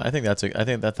 Mm-hmm. I think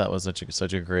that was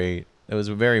such a great. It was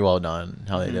very well done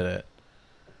how they did it.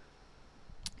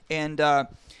 And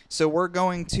so we're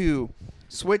going to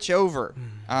switch over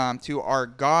to our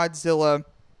Godzilla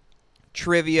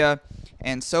trivia.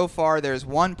 And so far, there's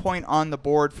 1 point on the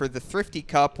board for the Thrifty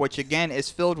Cup, which again is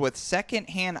filled with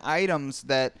secondhand items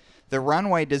that the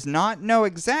runway does not know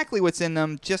exactly what's in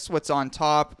them, just what's on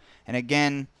top. And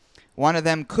again, one of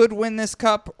them could win this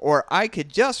cup, or I could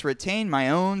just retain my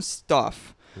own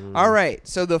stuff. All right,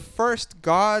 so the first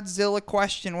Godzilla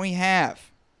question we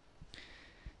have.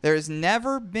 There's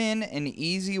never been an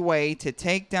easy way to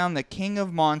take down the king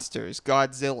of monsters,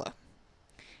 Godzilla.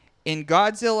 In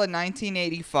Godzilla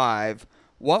 1985,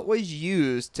 what was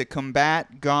used to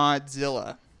combat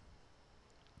Godzilla?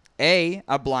 A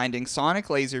blinding sonic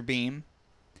laser beam.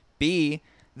 B,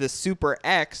 the Super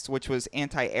X, which was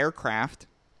anti-aircraft.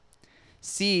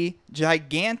 C,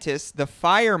 Gigantus, the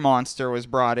fire monster, was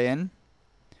brought in.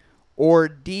 Or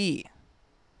D,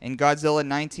 in Godzilla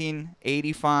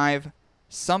 1985,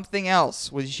 something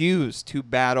else was used to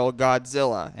battle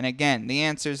Godzilla. And again, the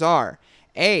answers are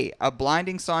A, a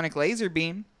blinding sonic laser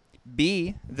beam.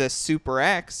 B, the Super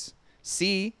X.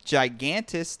 C,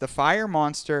 Gigantus, the fire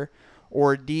monster.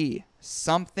 Or D,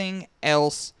 something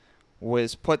else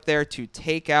was put there to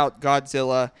take out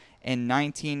Godzilla in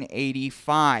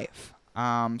 1985.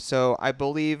 So I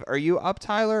believe, are you up,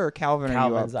 Tyler, or Calvin?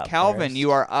 Calvin's are you up? up Calvin, first. you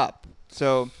are up.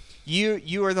 So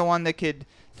you are the one that could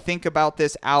think about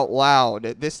this out loud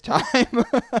at this time.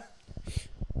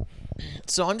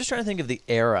 So I'm just trying to think of the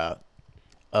era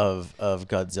of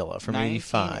Godzilla from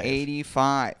 85.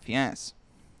 1985, yes.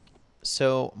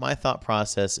 So my thought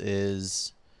process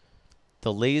is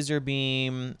the laser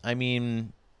beam. I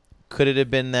mean, could it have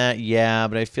been that? Yeah,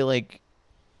 but I feel like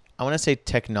I want to say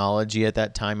technology at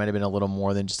that time might have been a little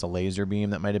more than just a laser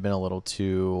beam. That might have been a little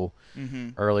too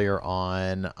earlier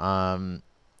on.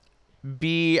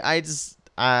 B, I just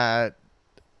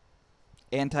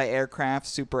Anti-aircraft,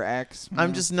 Super X.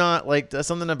 I'm just not like there's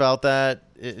something about that.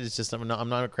 It's just I'm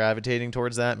not gravitating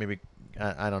towards that. Maybe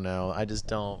I don't know. I just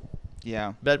don't.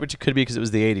 Yeah. Bet which it could be because it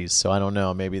was the 80s, so I don't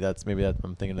know. Maybe that's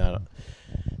I'm thinking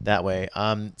that way.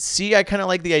 C, I kind of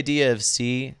like the idea of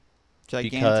C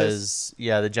Gigantus. because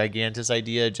the Gigantus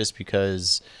idea, just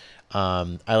because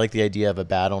I like the idea of a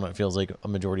battle, and it feels like a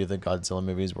majority of the Godzilla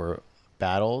movies were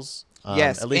battles.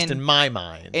 Yes, at least and- in my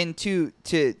mind. And to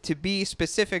be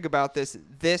specific about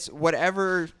this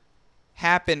whatever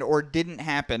happened or didn't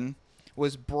happen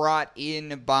was brought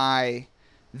in by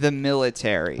the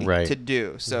military Right. to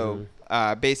do. So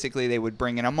basically they would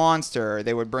bring in a monster, or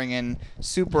they would bring in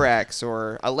Super X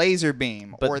or a laser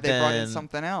beam, But or they brought in then-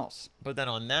 something else. But then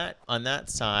on that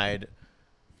side,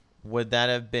 would that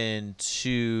have been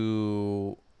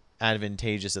too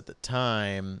advantageous at the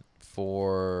time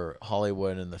for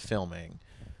Hollywood and the filming?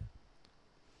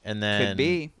 And then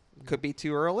Could be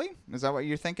too early. Is that what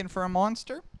you're thinking for a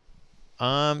monster?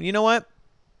 you know what?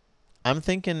 I'm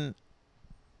thinking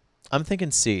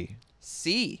C.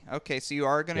 C. Okay, so you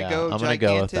are going to Yeah, go I'm gonna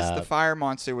go with Gigantus the that. fire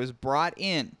monster was brought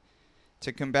in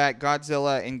to combat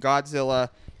Godzilla in Godzilla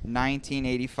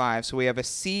 1985. So we have a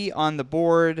C on the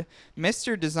board.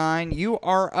 Mr. Design, you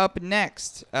are up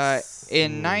next.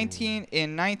 In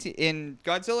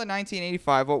Godzilla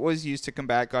 1985, what was used to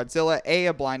combat Godzilla? A,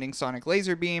 a blinding sonic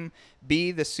laser beam.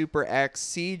 B, the Super X.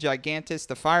 C, Gigantus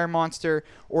the fire monster.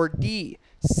 Or D,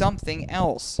 something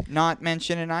else not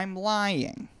mentioned, and I'm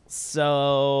lying.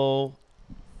 So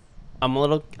I'm a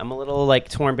little like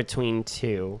torn between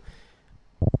two,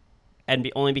 and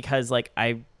only because like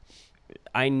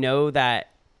I know that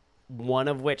one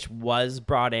of which was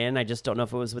brought in. I just don't know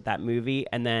if it was with that movie.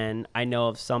 And then I know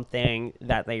of something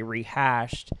that they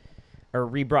rehashed or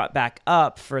re-brought back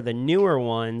up for the newer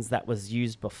ones that was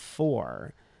used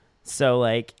before. So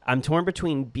like I'm torn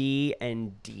between B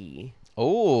and D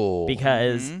Oh,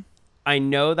 because I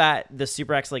know that the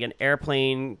Super X, like an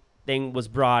airplane thing, was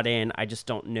brought in. I just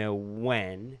don't know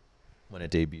when. when it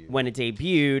debuted. when it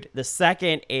debuted. The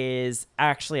second is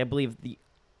actually, I believe,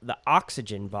 the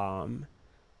oxygen bomb,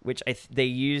 which they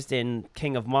used in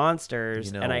King of Monsters.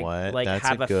 You know and I what? like That's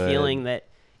have a a good- feeling that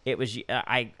it was.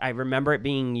 I remember it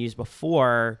being used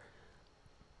before,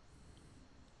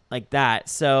 like that.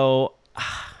 So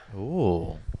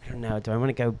Ooh. I don't know. Do I want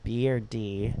to go B or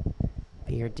D?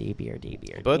 B or D? B or D?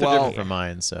 B or D? Both are Well, different from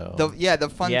mine, so. The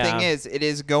fun Yeah. thing is, it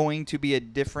is going to be a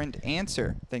different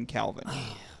answer than Calvin.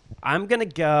 I'm gonna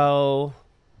go.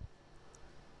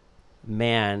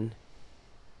 Man,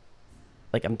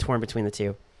 like I'm torn between the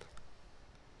two.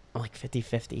 I'm like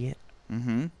 50-50.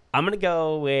 Mm-hmm. I'm gonna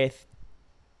go with.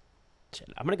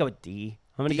 I'm gonna go with D.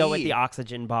 I'm gonna go with D. the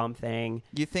oxygen bomb thing.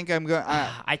 You think I'm going?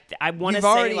 I want to You've say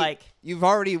already- like You've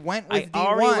already went with I D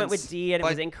already once, went with D and it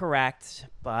was but incorrect,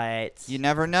 but you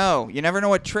never know. You never know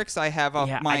what tricks I have off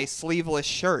Yeah, my sleeveless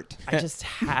shirt. I just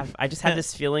have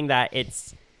this feeling that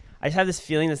it's. I just have this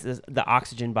feeling this is the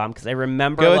oxygen bomb because I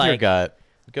remember Go with like your gut.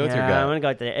 Go with your I'm gut. gonna go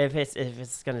with the if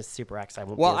it's gonna Super X, I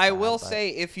won't. Well, be as I bad, will but- say,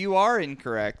 if you are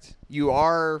incorrect, you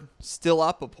are still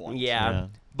up a point. yeah.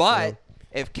 But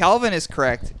if Calvin is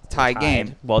correct, tie game.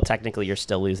 Tied. Well, technically, you're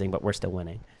still losing, but we're still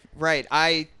winning. Right.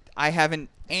 I haven't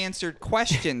answered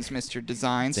questions, Mr.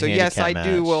 Design. It's a So yes, I handicap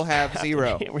do match. will have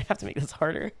 0. We have to make this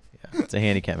harder. Yeah, it's a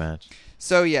handicap match.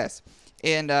 So yes.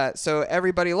 And so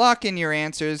everybody lock in your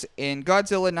answers. In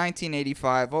Godzilla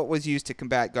 1985, what was used to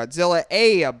combat Godzilla?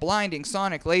 A blinding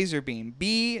sonic laser beam.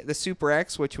 B, the Super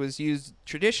X, which was used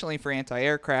traditionally for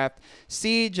anti-aircraft.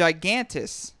 C,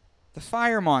 Gigantus, the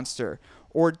fire monster.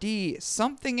 Or D,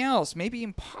 something else, maybe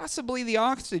impossibly the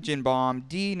oxygen bomb.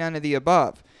 D, none of the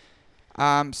above.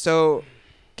 So,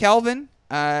 Kelvin,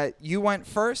 you went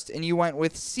first, and you went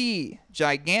with C,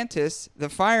 Gigantus, the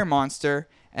fire monster,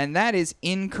 and that is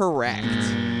incorrect.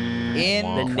 The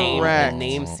Incorrect.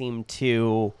 name seemed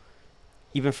too.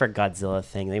 Even for Godzilla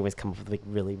thing, they always come up with like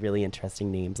really, really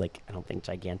interesting names. Like I don't think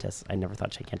Gigantus. I never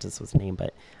thought Gigantus was a name,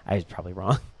 but I was probably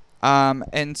wrong.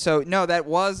 And so no, that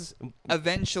was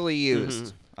eventually used.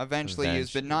 Mm-hmm. Eventually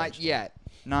used, but not Eventually. yet.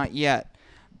 Not yet.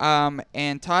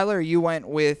 And Tyler, you went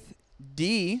with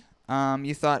D.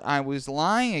 You thought I was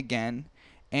lying again,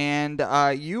 and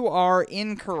you are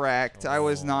incorrect. I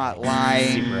was not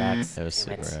lying. Super X. That was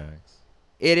Damn Super it. X.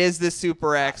 It is the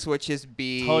Super X, which is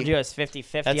B. Told you it was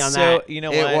 50-50 That's on so. that. You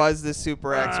know It what? was the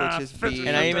Super X, which is B.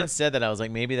 And I even said that I was like,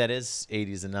 maybe that is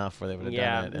 80s enough where they would have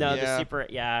Yeah. done it. No, Yeah. the Super.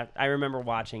 Yeah, I remember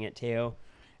watching it too.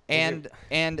 And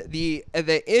the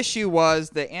issue was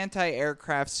the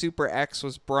anti-aircraft Super X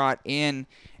was brought in,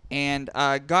 and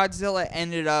Godzilla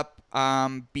ended up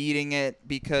beating it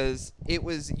because it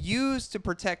was used to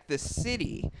protect the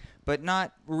city, but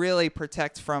not really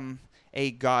protect from a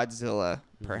Godzilla,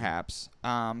 perhaps.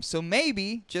 So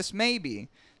maybe, just maybe,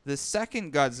 the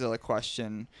second Godzilla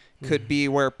question could be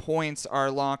where points are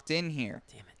locked in here.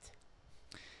 Damn it.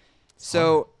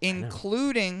 So, I know.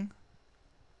 including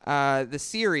the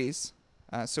series,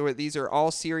 so these are all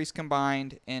series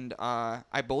combined, and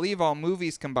I believe all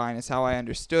movies combined is how I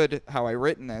understood how I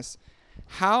written this.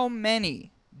 How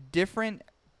many different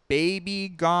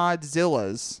baby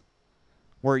Godzillas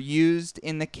were used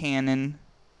in the canon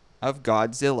of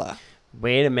Godzilla?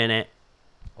 Wait a minute.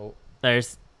 Oh.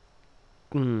 There's.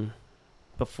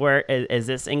 Before is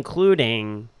this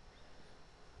including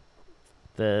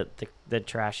the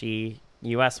trashy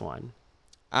U.S. one?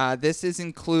 This is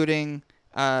including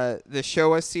the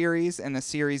Showa series and the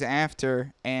series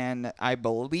after, and I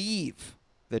believe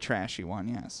the trashy one.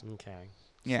 Yes. Okay.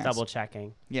 Yes. Double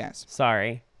checking. Yes.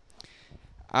 Sorry.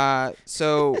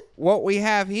 So what we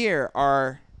have here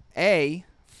are A,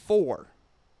 4,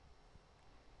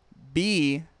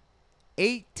 B,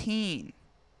 18,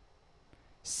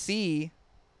 C,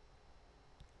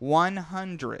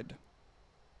 100,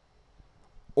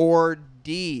 or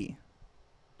D,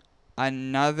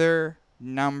 another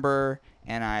number,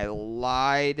 and I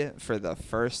lied for the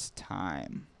first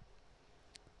time.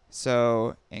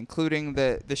 So, including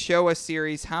the Showa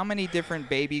series, how many different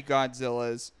baby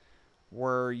Godzillas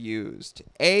were used?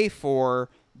 A4,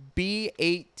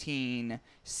 B18,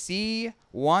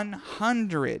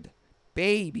 C100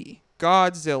 baby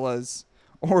Godzillas,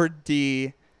 or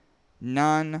D,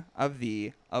 none of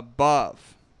the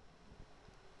above.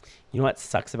 You know what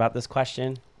sucks about this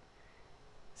question?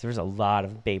 There's a lot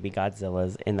of baby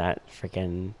Godzillas in that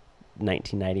freaking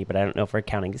 1990, but I don't know if we're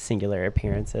counting singular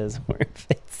appearances or if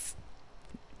it's.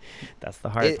 That's the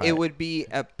hard part. It would be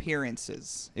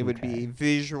appearances. It would be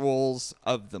visuals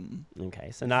of them. Okay,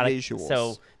 so not visuals.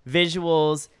 So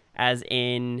visuals, as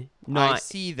in I not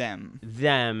see them.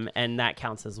 them, and that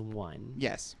counts as one.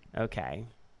 Yes. Okay,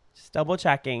 Just double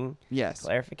checking. Yes.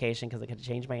 Clarification, because I could have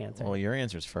changed my answer. Well, your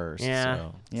answer's first. Yeah.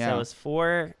 So. Yeah. So it was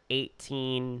 4,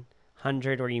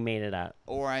 1800, or you made it up.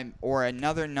 Or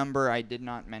another number I did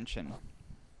not mention.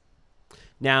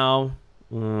 Now,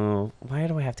 why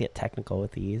do I have to get technical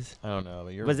with these? I don't know,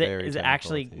 but you're Is very it technical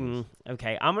actually with these.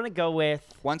 okay? I'm gonna go with.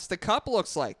 Once the cup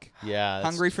looks like. Yeah. that's-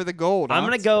 Hungry for the gold. I'm huh?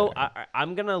 gonna go. fair.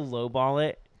 I'm gonna lowball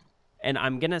it, and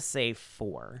I'm gonna say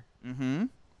 4, Mm-hmm.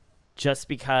 just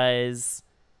because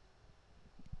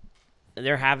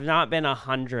there have not been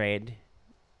 100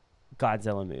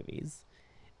 Godzilla movies,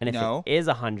 and if No. it is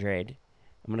 100,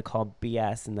 I'm gonna call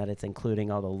BS in that it's including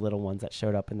all the little ones that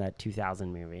showed up in that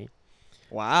 2000 movie.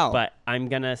 Wow. But I'm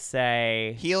gonna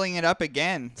say, Healing it up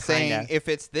again, saying if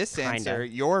it's this Kinda. answer,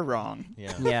 you're wrong.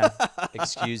 Yeah. yeah,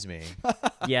 Excuse me.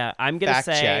 yeah. I'm gonna Fact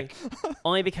say check.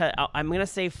 only because I'm gonna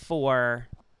say 4.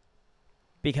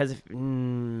 Because if,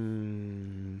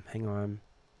 hang on.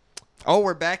 Oh,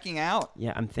 we're backing out.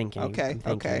 Yeah, I'm thinking. Okay,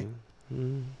 okay.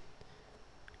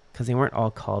 Because they weren't all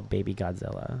called Baby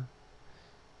Godzilla.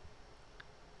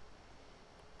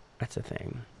 That's a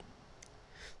thing.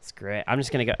 Screw it. I'm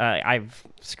just gonna go. I've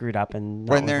screwed up and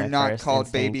When they're not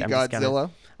called Baby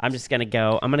Godzilla. I'm just gonna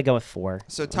go. I'm gonna go with 4.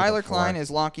 So I'm gonna Tyler go 4. Klein is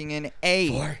locking in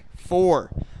A. 4.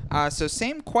 So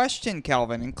same question,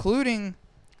 Calvin, including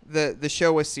the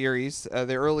Showa series,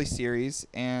 the early series,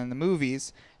 and the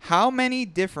movies. How many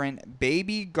different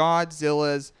Baby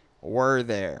Godzillas were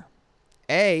there?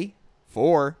 A.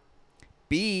 4.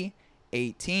 B.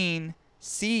 18.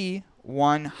 C.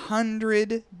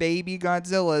 100 Baby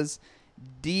Godzillas.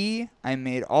 D. I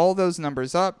made all those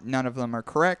numbers up. None of them are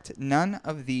correct. None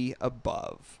of the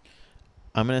above.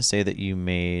 I'm going to say that you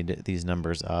made these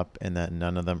numbers up and that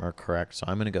none of them are correct. So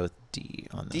I'm going to go with D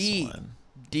on this D. one.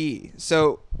 D.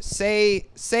 So say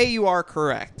you are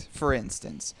correct, for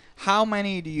instance. How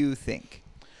many do you think?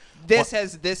 This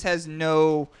has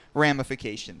no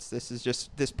ramifications.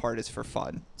 This part is for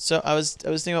fun. So I was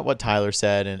thinking about what Tyler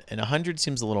said, and 100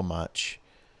 seems a little much.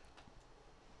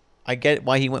 I get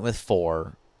why he went with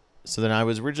 4. So then I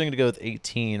was originally going to go with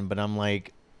 18, but I'm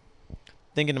like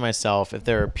thinking to myself, if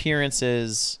there are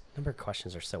appearances, Number of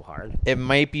questions are so hard. it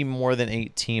might be more than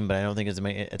 18, but I don't think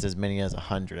it's as many as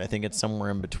 100. I think it's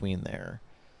somewhere in between there.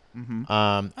 Mm-hmm.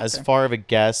 As Okay. far of a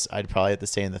guess, I'd probably have to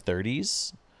say in the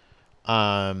 30s.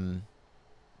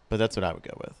 But that's what I would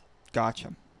go with.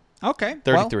 Gotcha. Okay.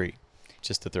 well, 33,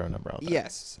 just to throw a number out there.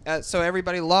 yes. So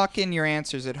everybody lock in your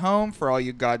answers at home for all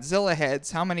you Godzilla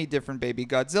heads. How many different Baby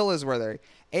Godzillas were there?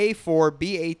 A. 4,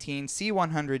 B. 18, C.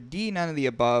 100, D. None of the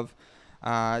above.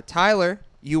 Tyler,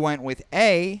 you went with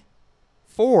A.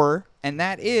 4, and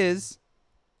that is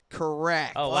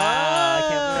correct. Oh wow! I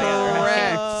can't believe I got it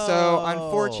right. Correct. So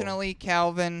unfortunately,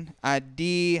 Calvin,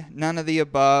 D. None of the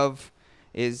above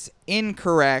is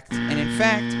incorrect. And in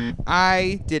fact,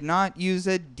 I did not use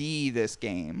a D this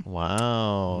game.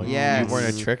 Wow. Yes. You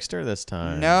weren't a trickster this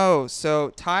time. No.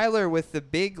 So Tyler with the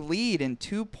big lead in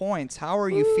 2 points. How are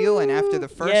you feeling after the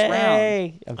first round?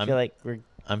 Yay! I I'm- feel like we're.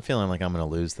 I'm feeling like I'm going to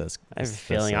lose this. I have a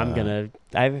feeling I'm gonna.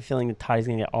 I have a feeling that Toddy's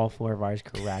gonna get all 4 of ours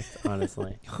correct.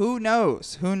 Honestly. Who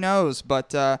knows? Who knows?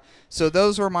 But so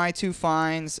those were my 2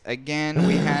 finds. Again,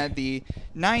 we had the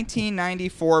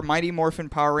 1994 Mighty Morphin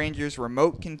Power Rangers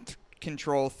remote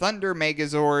control Thunder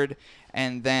Megazord,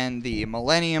 and then the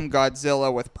Millennium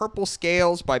Godzilla with purple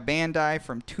scales by Bandai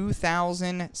from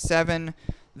 2007.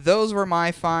 Those were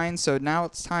my finds, so now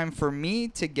it's time for me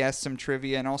to guess some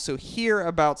trivia and also hear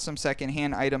about some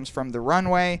secondhand items from the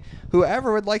runway.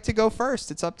 Whoever would like to go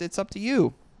first, it's up to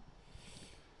you.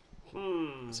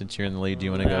 Since you're in the lead, do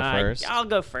you want to go first? I'll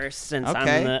go first since Okay,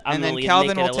 I'm the. I'm and the then lead, Calvin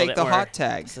make it will a little take bit the more hot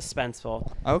tag.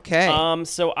 Suspenseful. Okay,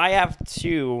 So I have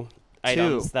 2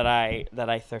 items that I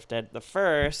thrifted. The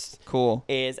first cool.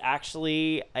 is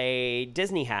actually a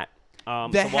Disney hat. The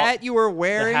it's a hat you were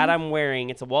wearing? The hat I'm wearing.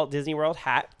 It's a Walt Disney World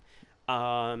hat.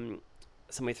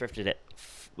 Somebody thrifted it.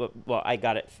 Well, I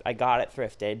got it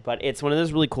thrifted, but it's one of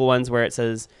those really cool ones where it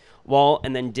says Walt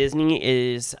and then Disney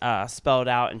is spelled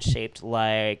out and shaped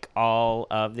like all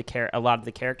of a lot of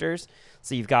the characters.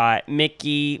 So you've got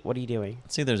Mickey. What are you doing?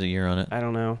 Let's see if there's a year on it. I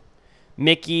don't know.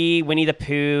 Mickey, Winnie the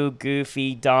Pooh,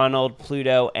 Goofy, Donald,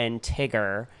 Pluto, and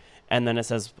Tigger, and then it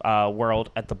says World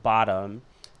at the bottom.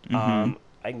 Mm-hmm.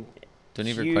 I Do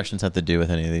any of your huge- questions have to do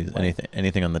with any of these? What?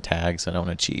 Anything on the tags? I don't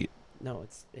want to cheat. No,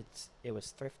 it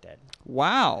was thrifted.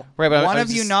 Wow. Right, but one I of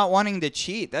was you just- not wanting to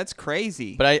cheat. That's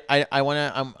crazy. But I want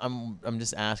to. I'm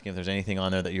just asking if there's anything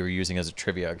on there that you were using as a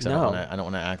trivia because No. I don't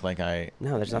want to act like I.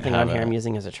 No, there's nothing have on here a- I'm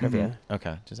using as a trivia.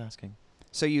 Okay, just asking.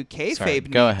 So you Sorry,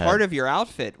 kayfabed go me. ahead. Part of your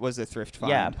outfit was a thrift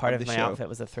find. Yeah, part of the my show. outfit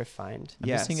was a thrift find. I'm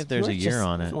Yes. just seeing if there's You a are year just-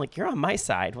 on it. I'm like, you're on my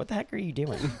side. What the heck are you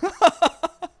doing?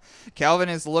 Calvin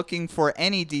is looking for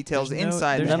any details There's no-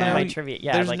 inside there's the None of no- my hat. trivia.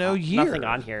 Yeah, there's like, no nothing year.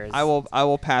 on here. Is, I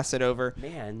will pass it over.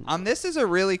 Man. This is a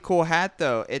really cool hat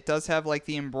though. It does have like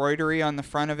the embroidery on the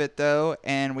front of it though,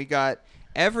 and we got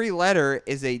every letter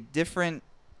is a different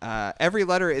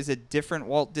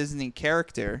Walt Disney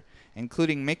character,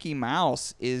 including Mickey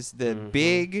Mouse is the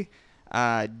big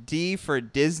D for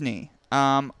Disney.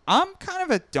 I'm kind of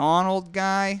a Donald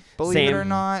guy, believe it or Same.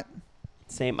 not.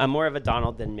 Same. I'm more of a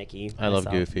Donald than Mickey. I love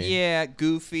myself. Goofy. Yeah,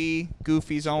 Goofy.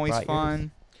 Goofy's always brought yours?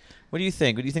 fun. What do you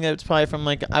think? Do you think that's probably from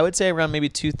like, I would say around maybe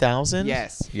 2000?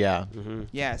 Yes. Yeah. Mm-hmm.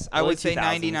 Yes, I Early would say 2000s.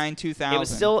 99,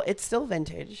 2000. It's still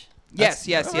vintage. Yes,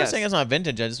 I'm not yes. saying it's not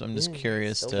vintage. I'm just Yeah,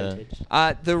 curious still to.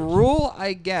 vintage. The rule,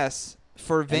 I guess,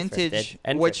 for vintage, thrifted.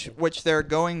 And which thrifted. which they're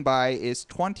going by, is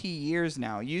 20 years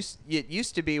now. It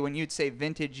used to be when you'd say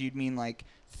vintage, you'd mean like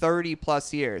 30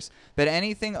 plus years. But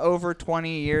anything over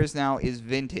 20 years now is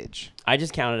vintage. I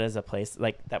just counted as a place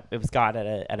like that. It was got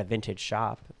at a vintage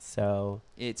shop. So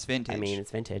It's vintage. I mean, it's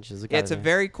vintage. Yeah, it's a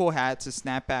very cool hat. It's a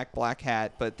snapback black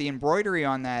hat, but the embroidery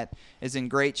on that is in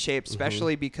great shape,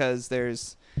 especially because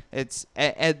it's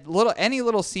any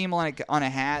little seam on a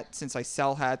hat. Since I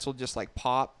sell hats, will just like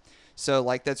pop. So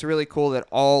like that's really cool that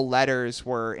all letters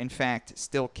were in fact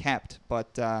still kept.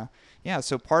 But yeah,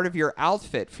 so part of your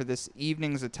outfit for this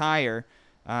evening's attire,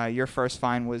 your first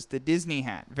find was the Disney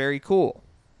hat. Very cool.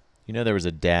 You know, there was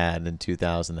a dad in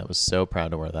 2000 that was so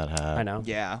proud to wear that hat. I know.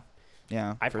 Yeah,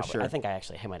 for sure. I think I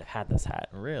actually might have had this hat.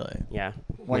 Really? Yeah.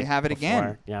 Well, you have it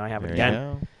again. Yeah, I have it There again. you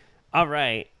go. All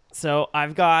right. So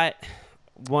I've got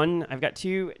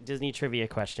two Disney trivia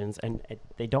questions, and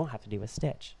they don't have to do with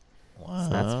Stitch. Wow.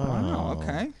 that's fine. Wow.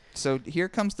 Okay. So here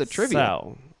comes the trivia.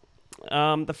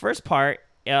 So,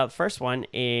 the first one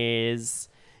is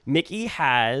Mickey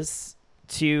has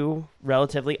two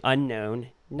relatively unknown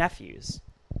nephews.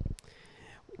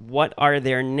 What are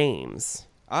their names?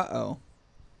 Uh-oh.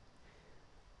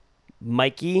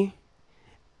 Mikey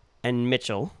and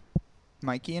Mitchell,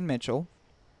 Mikey and Mitchell,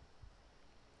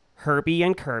 Herbie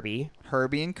and Kirby,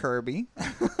 Herbie and Kirby,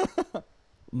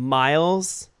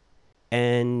 Miles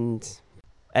and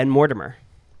Mortimer.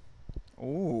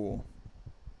 Ooh.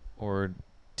 Or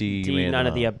D. D, none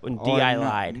of the D. I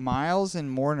lied. Miles and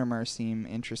Mortimer seem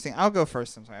interesting. I'll go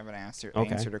first since I haven't answered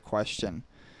a question.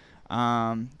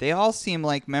 They all seem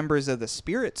like members of the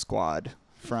Spirit Squad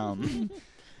from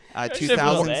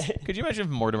 2000s. Could you imagine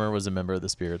if Mortimer was a member of the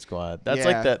Spirit Squad? That's Yeah.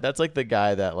 like that. That's like the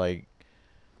guy that like.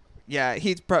 Yeah,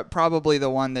 he's probably the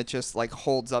one that just like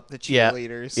holds up the Yeah.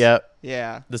 cheerleaders. Yep.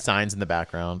 Yeah. The signs in the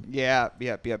background. Yeah.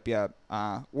 Yep.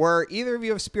 Were either of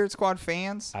you of Spirit Squad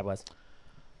fans? I was.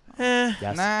 Eh,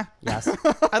 Yes. Nah. Yes. I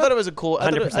thought it was a cool. I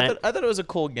thought 100%. I thought it was a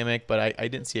cool gimmick, but I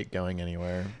didn't see it going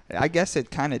anywhere. I guess it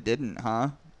kind of didn't, huh?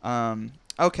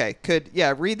 Okay.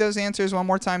 Read those answers one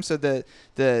more time. So the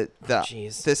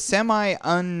Jeez. the semi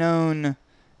unknown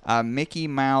Mickey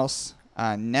Mouse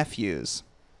nephews,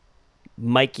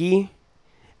 Mikey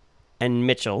and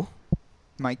Mitchell,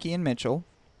 Mikey and Mitchell,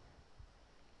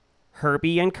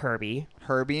 Herbie and Kirby,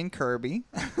 Herbie and Kirby,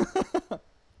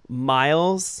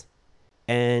 Miles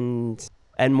and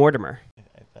Mortimer. I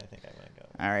think I'm gonna go.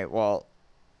 All right. Well,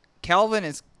 Calvin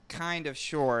is kind of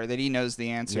sure that he knows the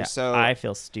answer. Yeah, So I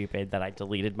feel stupid that I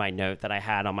deleted my note that I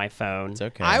had on my phone. It's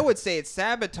okay. I would say it's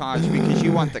sabotage because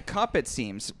you want the cup. It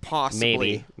seems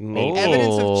possibly Maybe.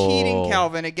 evidence of Oh. cheating,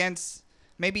 Calvin, against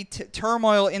maybe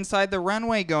turmoil inside the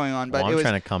runway going on. But Well, I'm it was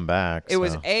trying to come back. it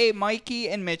was so. A, Mikey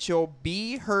and Mitchell,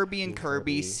 B, Herbie and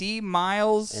Kirby, Kirby. C,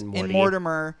 Miles And and Morty.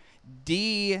 Mortimer,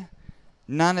 D,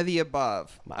 none of the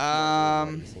above.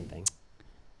 Same thing.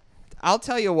 I'll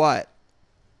tell you what,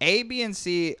 A, B, and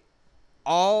C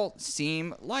all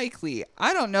seem likely.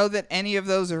 I don't know that any of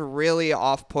those are really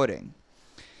off-putting.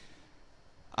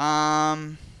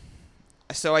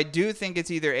 So I do think it's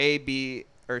either A, B,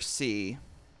 or C.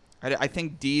 I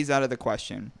think D's out of the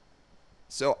question.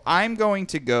 So I'm going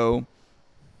to go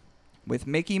with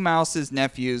Mickey Mouse's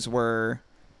nephews were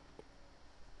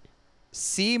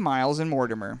C, Miles and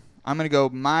Mortimer. I'm going to go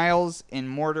Miles and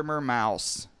Mortimer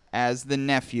Mouse as the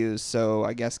nephews. So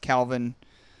I guess, Calvin,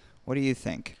 what do you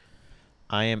think?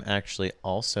 I am actually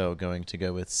also going to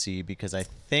go with C because I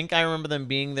think I remember them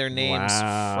being their names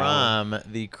Wow.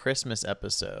 from the Christmas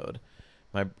episode.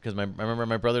 I remember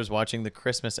my brother's watching the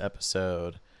Christmas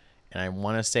episode, and I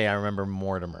want to say I remember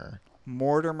Mortimer.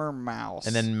 Mortimer Mouse.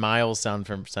 And then Miles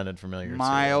sounded familiar too.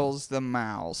 Miles the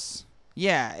Mouse.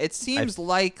 Yeah, it seems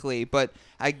likely, but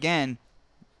again,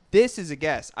 This is a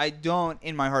guess. I don't,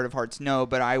 in my heart of hearts, know,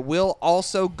 but I will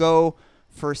also go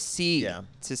for C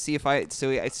to see if I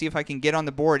see if I can get on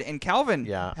the board. And Calvin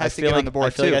has to get on the board I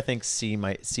feel too. like I think C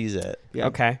sees it. Yeah.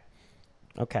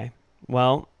 Okay.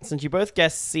 Well, since you both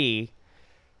guessed C,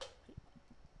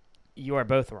 you are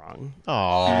both wrong.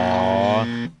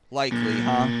 Aww. Likely,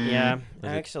 huh? Yeah. Was it-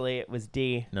 Actually, it was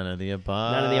D. None of the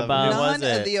above. None of the above. Who was None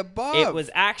it? of the above. It was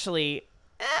actually,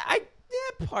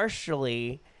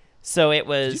 partially. So it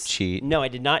was. Did you cheat? No, I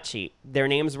did not cheat. Their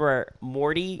names were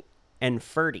Morty and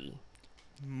Ferdy.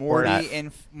 Morty That-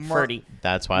 and Ferdy.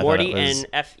 That's why Morty I thought it was.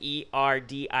 and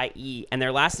Ferdie, and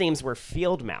their last names were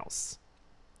Field Mouse.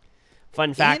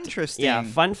 Fun fact. Interesting. Yeah,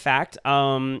 fun fact.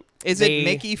 Is it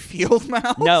Mickey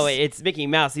Fieldmouse? No, it's Mickey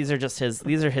Mouse. These are just his.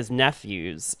 These are his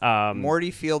nephews.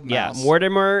 Morty Fieldmouse. Yeah,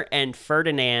 Mortimer and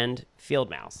Ferdinand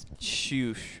Fieldmouse.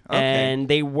 Shoosh. Okay. And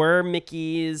they were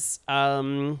Mickey's.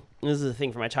 This is the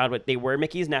thing from my childhood. They were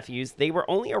Mickey's nephews. They were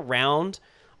only around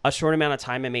a short amount of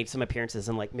time and made some appearances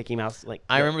in like Mickey Mouse. Like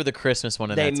I remember the Christmas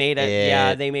one. And they that's made it. it.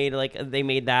 Yeah, they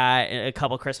made that a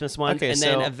couple Christmas ones, Okay, and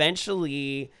then so-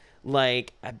 eventually,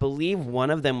 like I believe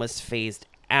one of them was phased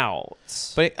out.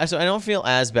 But so I don't feel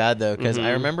as bad though because Mm-hmm.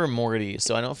 I remember Morty,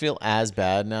 so I don't feel as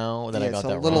bad now that Yeah, I got it's a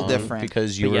that little wrong different.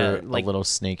 because you But yeah, were like- a little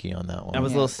snaky on that one. I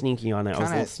was a Yeah. little sneaky on it. I was a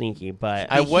Kinda- little sneaky, but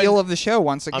the I would- heel of the show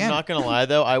once again. I'm not gonna lie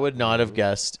though, I would not have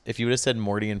guessed if you would have said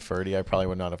Morty and Ferdy. I probably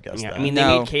would not have guessed yeah, that. I mean, No.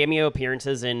 they made cameo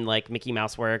appearances in like Mickey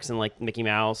Mouse Works and like Mickey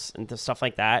Mouse and stuff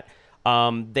like that.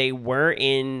 They were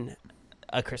in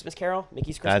A Christmas Carol,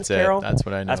 Mickey's Christmas That's it. Carol. That's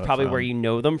what I know That's it probably from. where you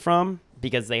know them from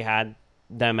because they had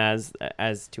them as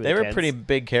two of they the were kids. pretty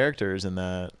big characters in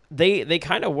that. They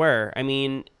kind of were. I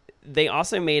mean, they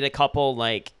also made a couple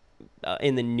like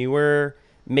in the newer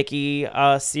Mickey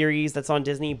series that's on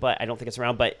Disney, but I don't think it's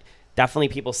around. But definitely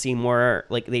people see more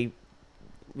like they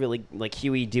really like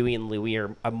Huey, Dewey, and Louie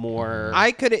are a more.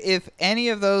 I could, if any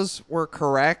of those were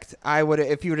correct, I would.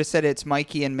 If you would have said it's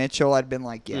Mikey and Mitchell, I'd been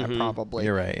like, yeah, Mhm. probably.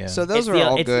 You're right. Yeah. So those it's are the,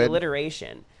 all it's the good.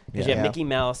 alliteration because you Yeah. have Mickey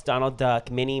Mouse, Donald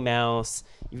Duck, Minnie Mouse.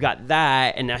 You've got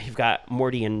that, and now you've got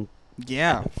Morty and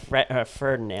Yeah.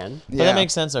 Ferdinand. But that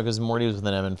makes sense though because Morty was with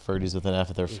an M and Ferdy's with an F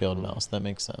at their field mouse. That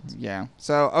makes sense. Yeah.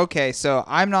 So okay. So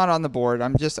I'm not on the board.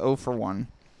 I'm just 0 for 1.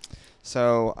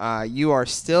 So you are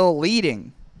still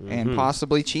leading and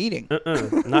possibly cheating.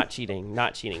 Not cheating.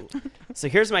 Not cheating. So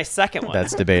here's my second one.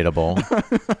 That's debatable.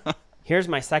 Here's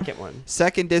my second one.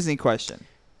 Second Disney question.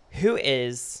 Who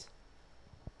is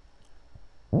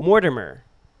Mortimer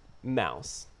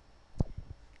Mouse?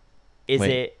 Is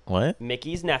Wait, it what?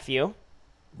 Mickey's nephew,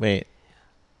 Wait,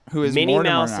 Who is Minnie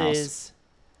Mortimer Mouse's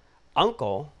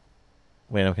uncle,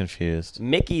 wait, I'm confused.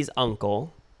 Mickey's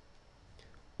uncle,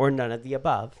 or none of the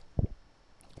above?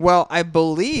 Well, I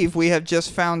believe we have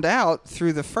just found out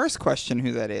through the first question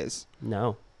who that is.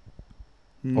 No.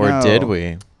 Or No. did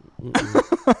we?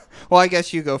 Well, I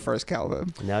guess you go first,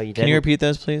 Calvin. No, you Can didn't. you repeat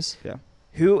those, please? Yeah.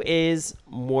 Who is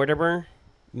Mortimer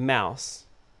Mouse?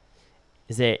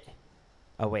 Is it?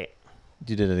 Oh wait.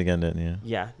 You did it again, didn't you?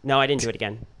 Yeah. No, I didn't do it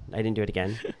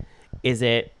again. Is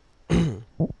it?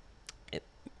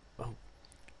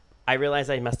 I realized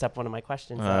I messed up one of my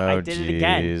questions. I did it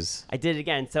again. jeez. I did it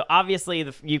again. So obviously,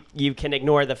 you can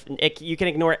ignore you can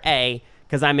ignore A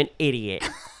because I'm an idiot.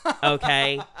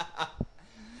 Okay.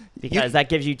 Because that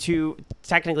gives you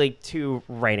technically two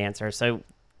right answers. So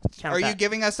count Are you that.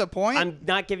 giving us a point? I'm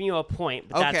not giving you a point,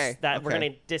 but Okay, we're okay. gonna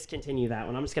discontinue that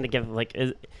one. I'm just gonna give like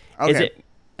is Okay.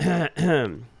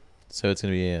 it? So it's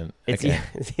gonna be in. It's, Okay.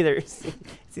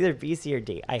 it's either B, C, or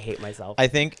D. I hate myself. I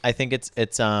think it's it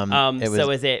was, So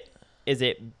is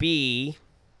it B,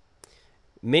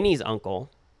 Minnie's uncle,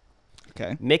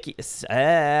 okay.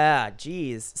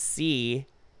 C,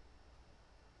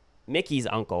 Mickey's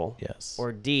uncle, yes.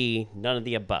 or D, none of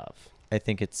the above? I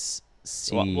think it's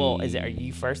C. Well, is it? Are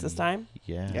you first this time?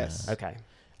 Yeah. Yes. Okay.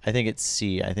 I think it's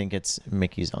C. I think it's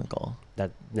Mickey's uncle.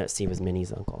 No, C was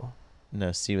Minnie's uncle.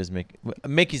 No, C was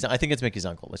Mickey's. I think it's Mickey's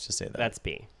uncle. Let's just say that. That's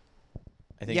B.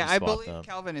 I think Yeah, you I swapped believe them.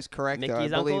 Calvin is correct.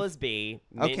 Mickey's though. I uncle believe. is B.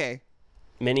 Okay.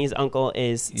 Minnie's uncle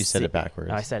is. You said C. it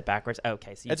backwards. Oh, I said it backwards.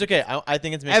 Okay, so It's okay. I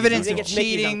think it's Mickey's Evidence think of uncle. it's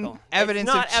Mickey's cheating. uncle. Evidence It's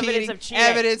of not cheating. evidence of cheating.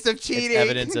 Evidence of It's cheating.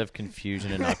 evidence of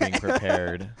confusion and not being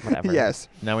prepared. Whatever. Yes.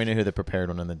 Now we know who the prepared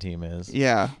one on the team is.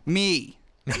 Yeah. Me.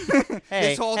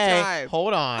 Hey, whole hey, time.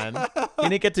 hold on. You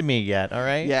didn't get to me yet. All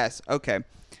right. Yes. Okay.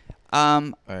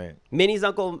 All right. Minnie's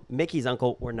uncle, Mickey's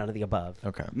uncle, or none of the above.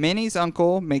 Okay. Minnie's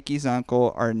uncle, Mickey's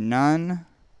uncle are none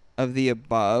of the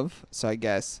above. So I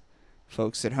guess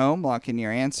folks at home, lock in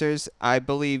your answers. I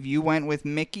believe you went with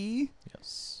Mickey.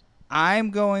 Yes.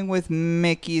 I'm going with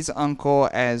Mickey's uncle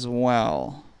as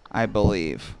well, I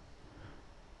believe.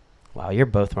 Wow, you're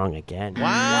both wrong again.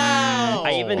 Wow.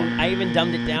 I even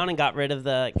dumbed it down and got rid of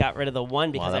the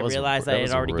one because that I was realized I had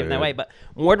was already given that rude. away. But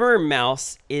Mortimer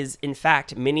Mouse is in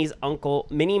fact Minnie's uncle,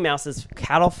 Minnie Mouse's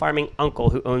cattle farming uncle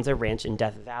who owns a ranch in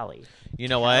Death Valley, You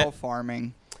know Cattle what?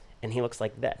 farming. and he looks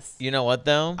like this. You know what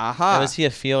though? Aha. Was he a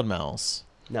field mouse?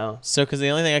 No, So, because the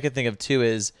only thing I could think of too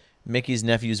is Mickey's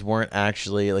nephews weren't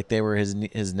actually like they were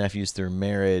his nephews through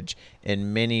marriage,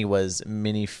 and Minnie was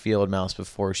Minnie Field Mouse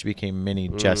before she became Minnie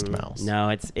Jest Mouse. no,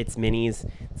 it's Minnie's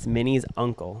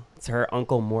uncle. It's her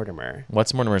uncle Mortimer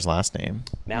What's Mortimer's last name?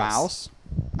 Mouse,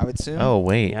 I would assume. Oh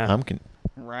wait, Yeah.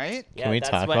 Right? Yeah, Can we that's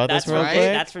talk what- about this that's real from-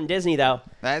 quick? That's from Disney though.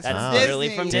 That's That's Disney.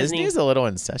 literally from Disney. Disney's a little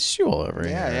incestual over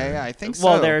here. Yeah. I think so.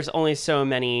 Well, there's only so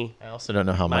many. I also don't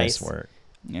know how mice Mice. work.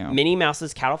 Yeah. Minnie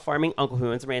Mouse's cattle farming uncle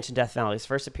who owns a ranch in Death Valley. His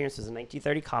first appearance was a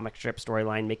 1930 comic strip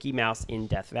storyline, Mickey Mouse in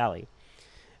Death Valley.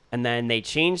 And then they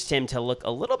changed him to look a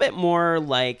little bit more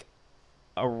like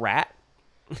a rat.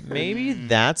 Maybe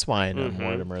that's why I know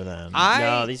Mortimer then.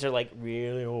 No, these are like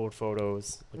really old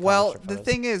photos. like Well, comic strip the photos.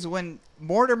 thing is, when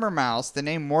Mortimer Mouse, the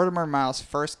name Mortimer Mouse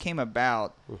first came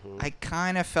about, I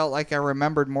kind of felt like I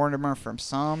remembered Mortimer from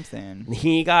something.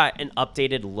 He got an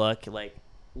updated look like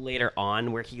later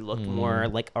on where he looked more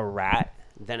like a rat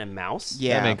than a mouse.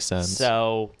 Yeah. That makes sense.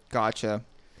 So Gotcha.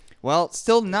 Well,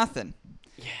 still nothing.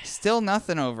 Still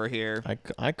nothing over here.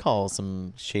 I call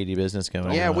some shady business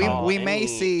going Yeah, on. we may any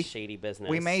see- shady business.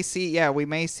 We may see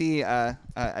a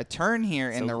turn here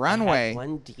in So the I had runway.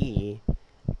 one D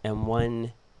and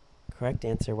one correct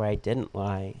answer where I didn't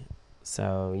lie.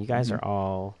 So you guys are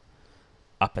all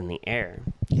up in the air.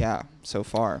 Yeah, so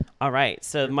far. All right.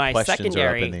 So my questions are up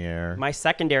secondary in the air. my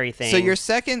secondary thing So your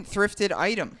second thrifted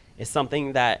item. is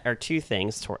something that are two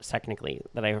things technically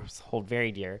that I hold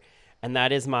very dear, and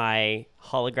that is my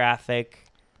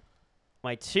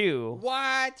two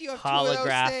What? You have two of those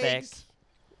holographic things?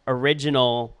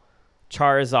 original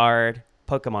Charizard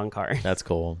Pokemon card. That's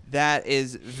cool. That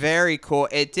is very cool.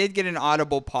 It did get an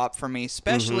audible pop for me,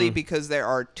 especially because there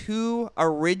are two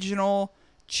original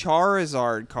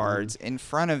Charizard cards in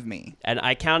front of me. And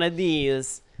I counted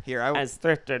these Here, as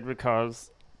thrifted because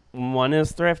one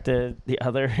is thrifted, the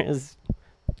other is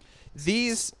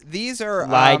these are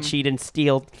lied, cheat, and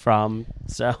steal from.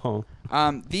 So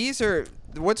these are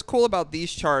what's cool about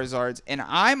these Charizards, and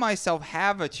I myself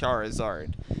have a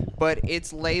Charizard, but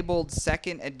it's labeled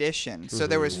second edition. So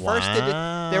there was first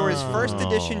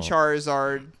edition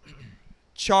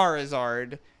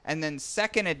Charizard, and then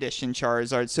second edition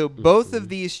Charizard. So both of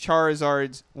these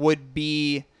Charizards would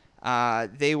be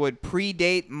they would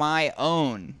predate my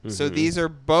own. So these are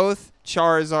both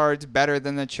Charizards better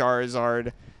than the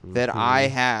Charizard that I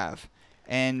have.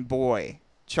 And boy,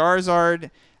 Charizard.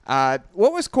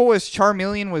 What was cool is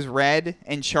Charmeleon was red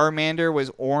and Charmander was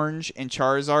orange and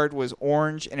Charizard was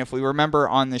orange. And if we remember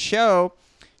on the show,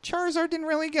 Charizard didn't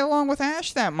really get along with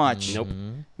Ash that much. nope.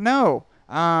 No.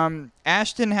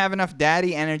 Ash didn't have enough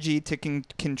daddy energy to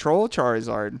control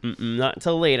Charizard. Not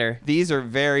until later. These are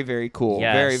very, very cool.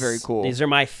 Yes. Very, very cool. These are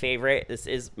my favorite. This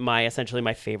is essentially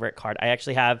my favorite card. I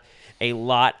actually have a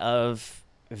lot of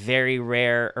very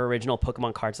rare original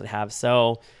Pokemon cards that I have.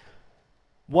 So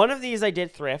one of these I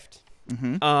did thrift.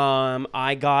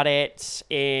 I got it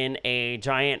in a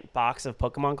giant box of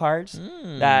Pokemon cards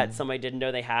that somebody didn't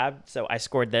know they had. So I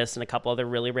scored this and a couple other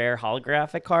really rare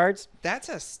holographic cards. That's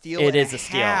a steal. It and is a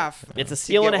steal. half It's a to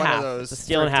steal get and a one of half. those It's a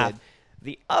steal and a half. thrifted.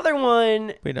 The other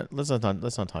one, Wait, no, let's not talk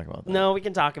about that. no, we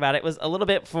can talk about it. It was a little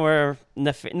bit for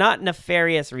not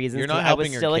nefarious reasons. You're not 'cause I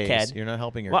helping was still your a case. kid. You're not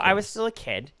helping your Well, case. I was still a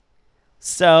kid,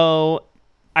 so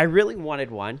I really wanted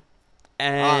one,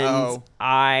 and Uh-oh.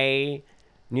 I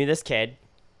knew this kid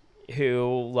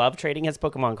who loved trading his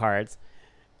Pokemon cards,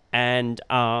 and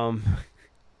I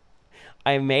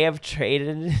may have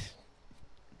traded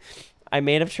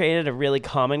a really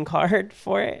common card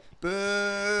for it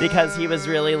because he was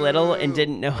really little and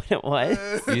didn't know what it was.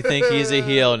 You think he's a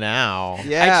heel now?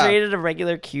 Yeah. I traded a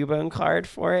regular Cubone card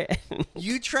for it.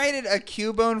 You traded a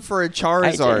Cubone for a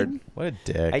Charizard. What a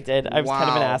dick. I did. I was kind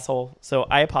of an Wow. asshole, so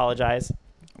I apologize.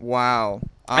 Wow.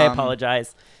 I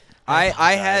apologize.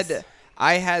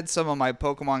 I had some of my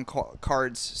Pokemon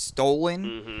cards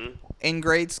stolen in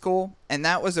grade school, and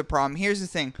that was a problem. Here's the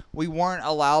thing: we weren't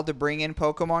allowed to bring in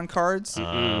Pokemon cards,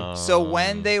 so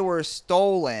when they were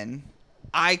stolen,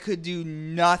 I could do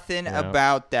nothing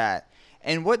about that.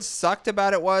 And what sucked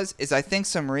about it is I think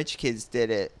some rich kids did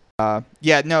it.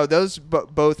 Those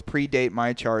both predate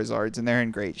my Charizards, and they're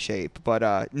in great shape.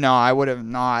 But no, I would have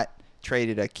not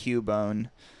traded a Cubone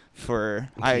for.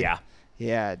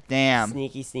 Yeah, damn.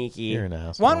 Sneaky. You're an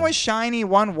asshole. One was shiny,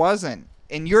 one wasn't.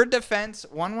 in your defense,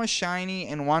 one was shiny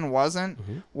and one wasn't.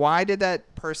 Why did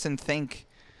that person think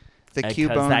the Because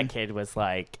Cubone? that kid was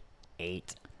like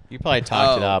 8. You probably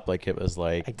talked it Oh. up like it was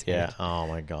like, I did. yeah. Oh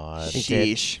my god. He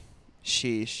did.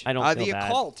 Sheesh. I don't feel the bad.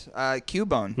 occult.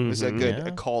 Cubone was a Mhm. good Yeah.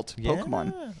 occult Yeah.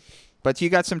 Pokemon. But you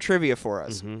got some trivia for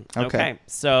us. Okay.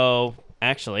 So,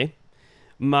 actually,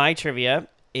 my trivia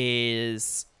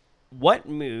is what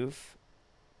move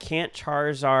can't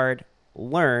Charizard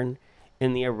learn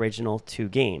in the original 2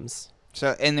 games?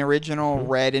 So in the original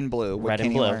Red and Blue, what Red can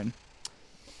and he Blue. learn?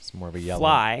 It's more of a yellow.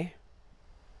 Fly,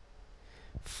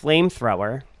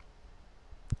 Flamethrower,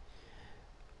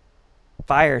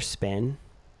 Fire Spin,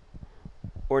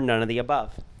 or none of the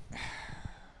above?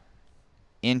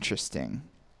 Interesting.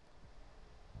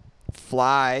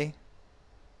 Fly,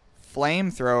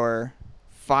 Flamethrower,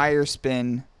 Fire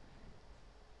Spin,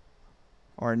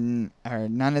 or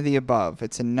none of the above.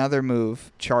 It's another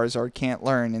move Charizard can't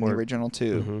learn in the Or- original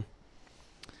 2. Mhm.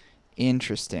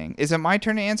 Interesting. Is it my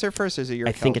turn to answer first, or is it your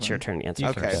I think it's Kelvin? your turn to answer You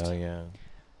Okay. can first. go, yeah.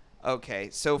 Okay,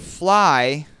 so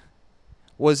Fly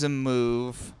was a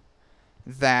move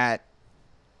that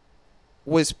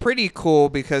was pretty cool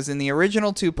because in the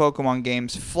original 2 Pokemon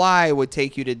games, Fly would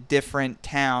take you to different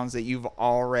towns that you've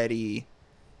already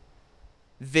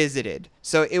visited.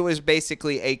 So it was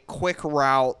basically a quick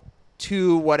route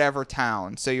to whatever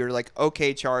town. So you're like,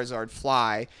 okay, Charizard,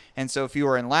 fly. And so if you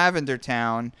were in Lavender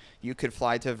Town, you could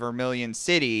fly to Vermilion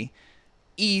City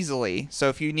easily. So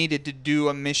if you needed to do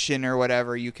a mission or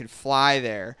whatever, you could fly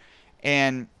there.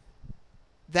 And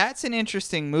that's an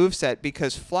interesting moveset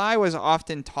because fly was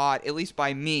often taught, at least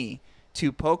by me,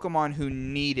 to Pokemon who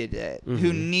needed it,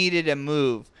 who needed a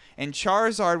move. And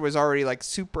Charizard was already like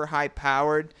super high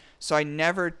powered, so I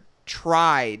never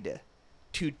tried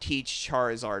to teach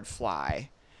Charizard fly.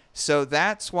 So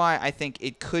that's why I think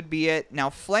it could be it. Now,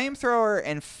 Flamethrower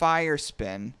and Fire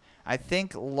Spin, I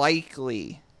think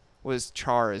likely was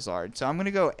Charizard. So I'm going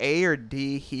to go A or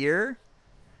D here.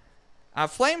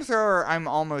 Flamethrower, I'm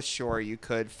almost sure you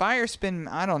could. Fire Spin,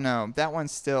 I don't know. That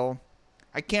one's still...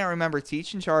 I can't remember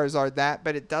teaching Charizard that,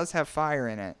 but it does have fire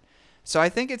in it. So I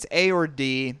think it's A or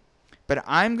D, but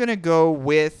I'm going to go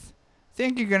with... I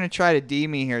think you're going to try to D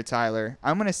me here, Tyler.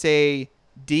 I'm going to say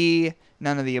D,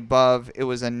 none of the above. It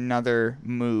was another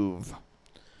move,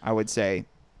 I would say.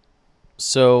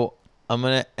 So I'm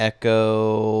gonna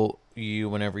echo you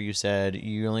whenever you said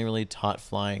you only really taught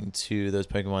flying to those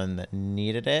Pokemon that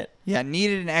needed it. Yeah,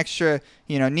 needed an extra,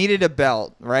 needed a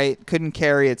belt, right? Couldn't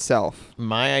carry itself.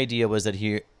 My idea was that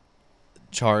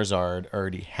Charizard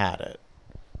already had it,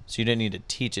 so you didn't need to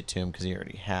teach it to him because he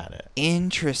already had it.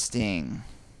 Interesting.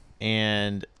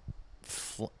 And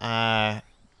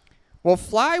Well,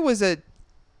 Fly was a...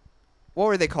 What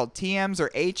were they called? TMs or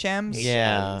HMs?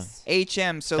 yeah,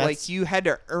 HM, so That's- you had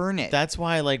to earn it. that's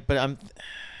why. But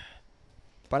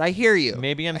But I hear you.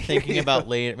 maybe I'm thinking about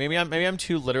later. Maybe I'm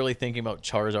too literally thinking about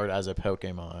Charizard as a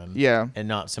Pokemon. Yeah. and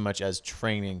not so much as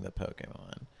training the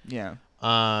Pokemon. Yeah.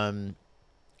 I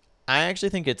actually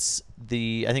think it's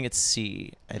C. I think it's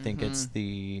Mm-hmm.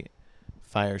 the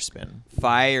Fire Spin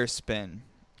Fire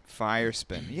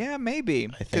Spin. Yeah, maybe.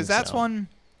 think Because that's so. one...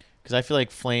 because I feel like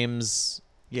Flames.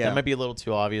 Yeah. that might be a little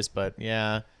too obvious, but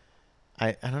yeah,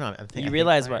 I don't know. You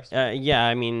realize what? Yeah,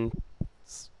 I mean,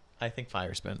 I think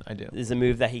Fire Spin. I do. is a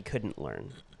move that he couldn't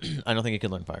learn. I don't think he could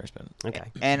learn Fire Spin.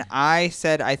 Okay. And I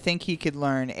said I think he could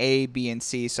learn A, B, and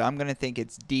C, so I'm going to think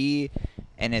it's D,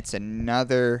 and it's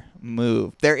another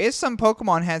move. There is some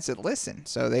Pokemon heads that listen,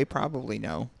 so they probably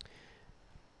know.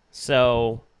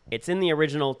 So it's in the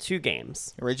original 2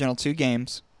 games, Original 2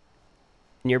 games.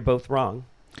 and you're both wrong.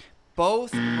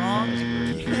 Both wrong.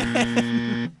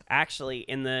 Actually,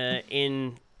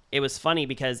 it was funny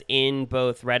because in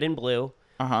both Red and Blue,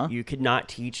 Uh-huh. you could not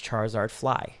teach Charizard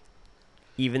fly,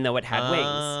 even though it had wings.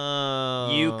 Oh,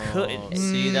 You could.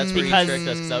 see. That's where Because- you tricked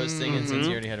us. Because I was thinking since Mhm.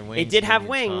 he already had wings, It did have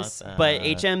maybe you taught wings, that. but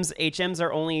HMs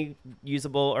are only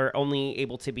usable or only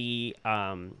able to be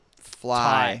Fly.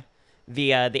 taught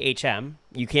via the HM.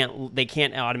 They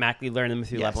can't automatically learn them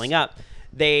through Yes. leveling up.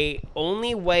 The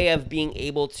only way of being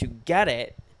able to get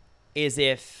it is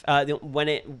if when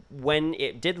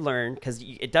it did learn, because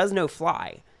it does know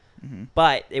fly,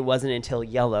 but it wasn't until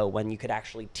yellow when you could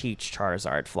actually teach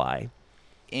Charizard fly.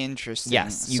 Interesting.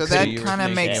 Yes, you so could- that you were kind of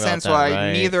thinking makes about sense that, why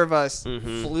right? neither of us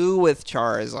flew with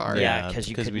Charizard. Yeah, 'cause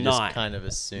you could we not. just kind of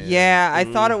assumed. Yeah, I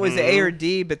thought it was A or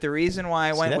D, but the reason why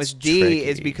I See, went that's with D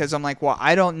is tricky. because I'm like, well,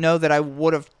 I don't know that I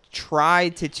would have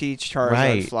tried to teach Charizard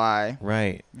Right. fly.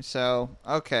 Right. So,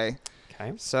 okay.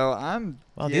 Okay. So I'm...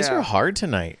 Wow, these yeah. are hard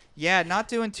tonight. Yeah, not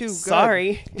doing too good.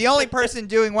 Sorry. The only person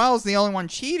doing well is the only one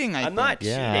cheating, I I'm think. not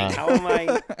Yeah. cheating. How am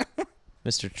I?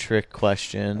 Mr. Trick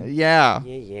question. Yeah.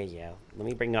 Yeah. Let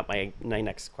me bring up my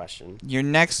next question. Your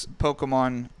next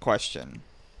Pokemon question.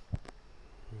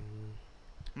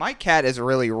 My cat has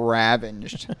really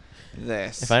ravaged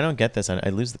this. If I don't get this, I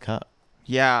lose the cup.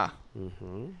 Yeah.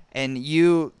 Mm-hmm. And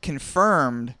you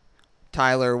confirmed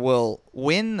Tyler will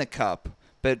win the cup,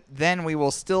 but then we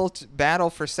will still battle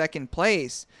for second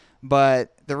place.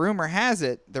 But the rumor has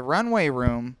it, the runway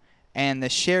room and the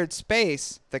shared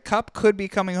space, the cup could be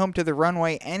coming home to the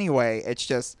runway anyway. It's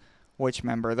just which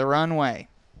member of the runway.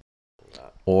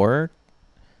 Or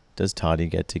does Toddy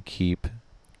get to keep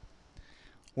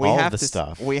all of the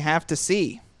stuff? We have to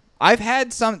see. I've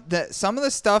had some of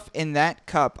the stuff in that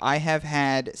cup I have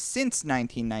had since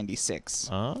 1996.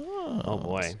 Oh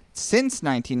boy. Since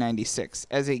 1996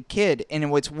 as a kid.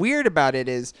 And what's weird about it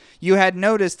is you had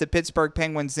noticed the Pittsburgh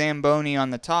Penguins Zamboni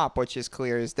on the top, which is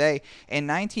clear as day. In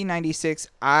 1996,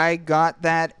 I got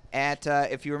that at,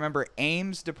 if you remember,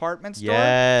 Ames department store.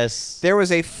 Yes. There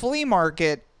was a flea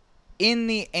market in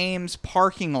the Ames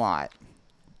parking lot.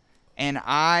 And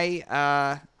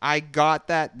I got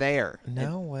that there.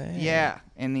 No way. Yeah,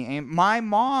 in the Ames. My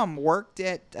mom worked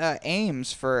at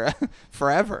Ames for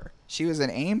forever. She was an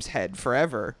Ames head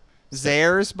forever.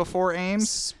 Zayres before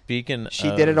Ames. Speaking She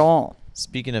did it all.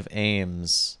 Speaking of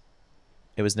Ames,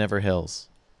 it was never Hills.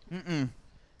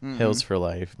 Hills for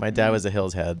life. My dad was a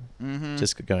Hills head.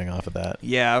 Just going off of that.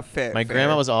 Yeah, fair. My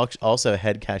grandma was also a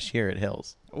head cashier at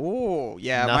Hills. Oh,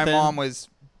 yeah. Nothing? My mom was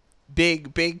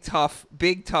big tough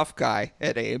guy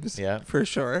at Ames. Yeah. For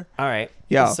sure. All right.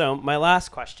 Yeah. So my last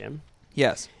question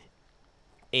Yes.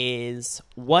 is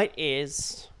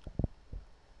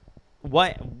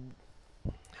how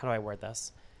do I word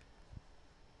this?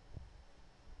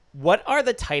 What are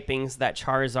the typings that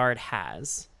Charizard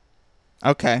has?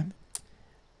 Okay.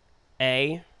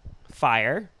 A,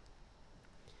 fire.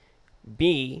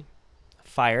 B,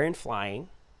 fire and flying.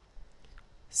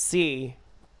 C,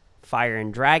 fire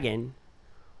and dragon.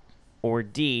 Or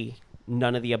D,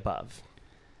 none of the above.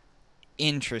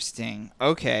 Interesting.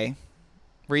 Okay.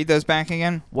 Read those back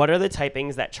again. What are the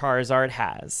typings that Charizard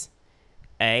has?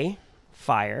 A,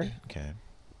 fire. Okay.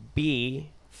 B,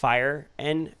 fire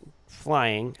and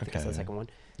flying. I think that's the Okay. second one.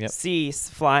 Yep. C,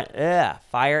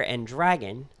 fire and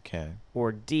dragon. Okay.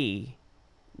 Or D,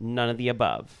 none of the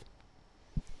above.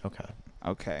 Okay.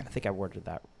 Okay. I think I worded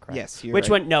that correct. Yes, you're Which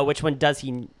right. one? No, which one does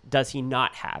he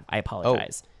not have? I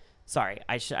apologize. Sorry,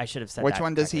 I should have said Which that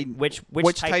one does he? correctly.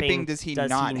 Which typing does he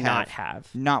not have?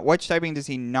 Not which typing does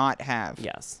he not have?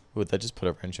 Yes. Would that just put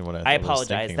a wrench in what I I was apologize.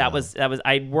 thinking That of? was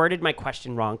I worded my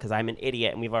question wrong because I'm an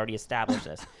idiot and we've already established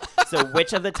this. So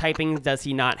which of the typings does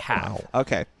he not have?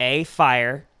 Okay. A,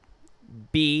 fire.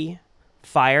 B,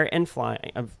 fire and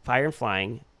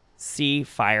flying. C,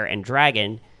 fire and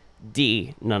dragon.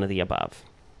 D, none of the above.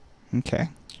 Okay.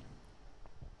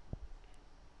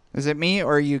 Is it me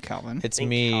or you, Calvin? It's think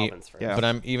me, Calvin's first. Yeah. but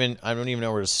I don't even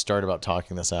know where to start about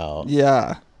talking this out.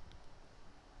 Yeah.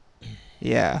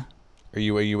 Yeah. Are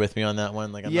you with me on that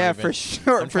one? Like, I'm Yeah, not even, for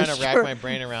sure. I'm for trying to sure. rack my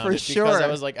brain around For it because sure. I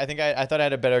was like, I thought I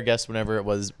had a better guess whenever it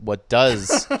was what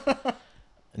does.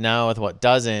 Now with what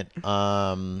doesn't.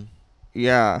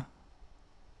 Yeah.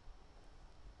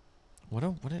 What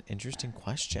an interesting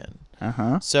question.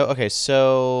 Uh-huh.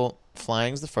 So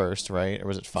flying's the first, right? Or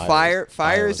was it fire?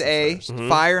 Fire was is the A. first. Mhm.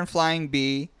 Fire and flying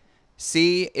B.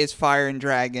 C is fire and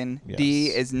dragon. D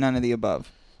Yes. is none of the above.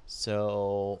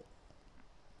 So,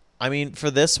 I mean,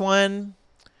 for this one,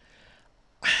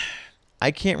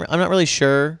 I'm not really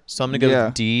sure. So I'm gonna go Yeah.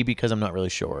 with D because I'm not really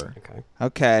sure. Okay.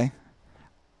 Okay.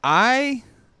 I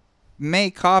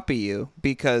may copy you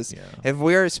because Yeah. if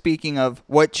we are speaking of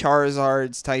what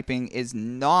Charizard's typing is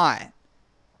not,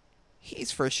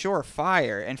 he's for sure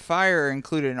fire, and fire are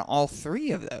included in all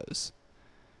three of those.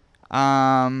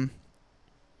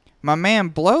 My man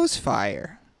blows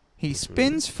fire. He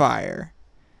spins fire.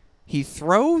 He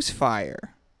throws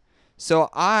fire. So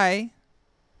I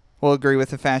will agree with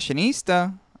the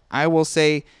fashionista. I will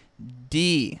say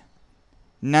D.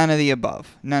 None of the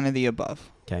above. None of the above.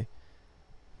 Okay.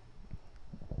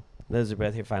 Those are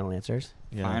both your final answers.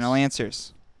 Yes. Final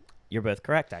answers. You're both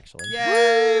correct, actually.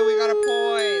 Yay, we got a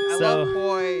point. I So- love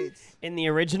points. In the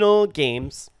original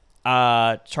games,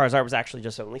 Charizard was actually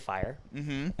just only fire.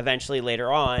 Mm-hmm. Eventually,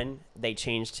 later on, they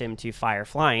changed him to fire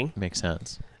flying. Makes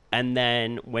sense. And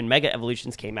then when Mega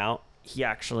Evolutions came out, he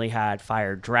actually had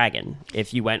Fire Dragon.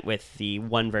 If you went with the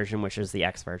one version, which is the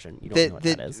X version, you don't know what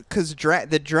that is. Because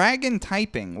the dragon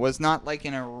typing was not like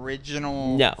an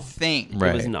original No. thing.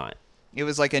 Right. It was not. It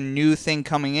was like a new thing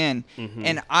coming in. Mhm.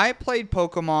 And I played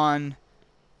Pokemon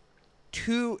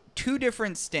two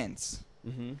different stints.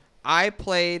 Mm-hmm. I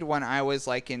played when I was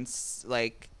like in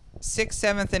like 6th,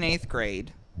 7th, and 8th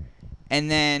grade,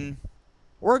 and then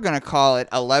we're gonna call it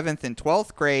 11th and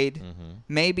 12th grade,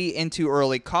 maybe into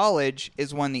early college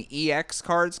is when the EX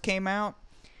cards came out,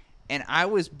 and I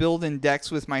was building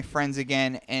decks with my friends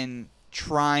again and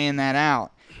trying that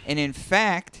out. And in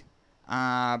fact,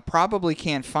 probably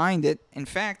can't find it. In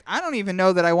fact, I don't even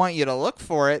know that I want you to look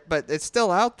for it, but it's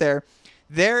still out there.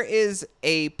 There is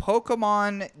a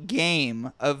Pokemon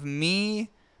game of me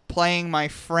playing my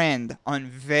friend on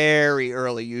very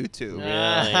early YouTube.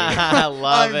 I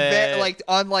love it.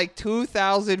 On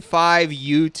 2005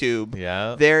 YouTube.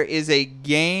 Yeah. There is a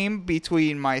game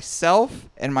between myself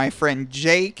and my friend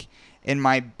Jake in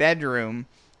my bedroom,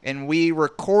 and we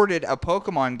recorded a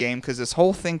Pokemon game because this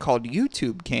whole thing called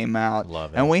YouTube came out.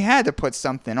 Love it. And we had to put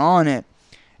something on it.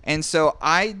 And so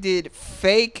I did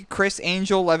fake Chris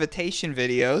Angel levitation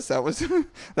videos.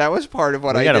 That was part of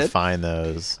what I We gotta did. find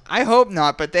those. I hope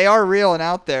not, but they are real and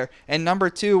out there. And number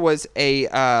 2 was a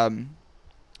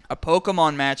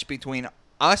Pokemon match between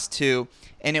us two,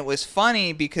 and it was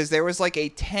funny because there was like a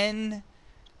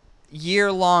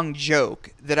 10-year-long joke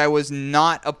that I was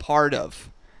not a part of.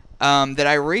 That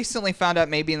I recently found out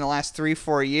maybe in the last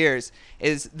 3-4 years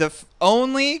is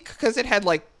only because it had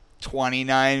like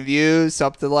 29 views,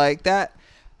 something like that.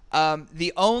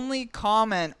 The only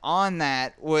comment on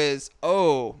that was,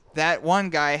 "Oh, that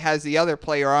one guy has the other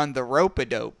player on the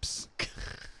rope-a-dopes."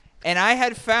 And I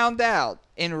had found out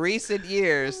in recent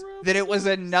years that it was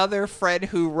another friend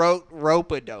who wrote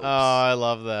rope-a-dopes. Oh, I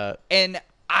love that. And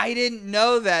I didn't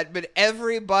know that, but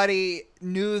everybody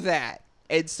knew that.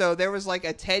 And so there was like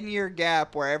a 10-year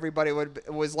gap where everybody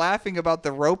was laughing about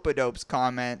the rope-a-dopes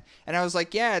comment. And I was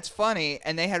like, yeah, it's funny.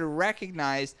 And they had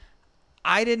recognized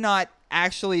I did not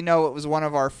actually know it was one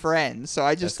of our friends. So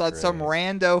I just That's thought some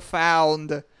great. rando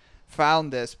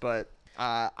found this. But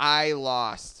I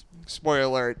lost. Spoiler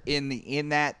alert. In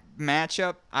that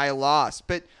matchup, I lost.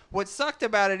 But what sucked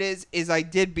about it is I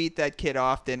did beat that kid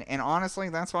often. And honestly,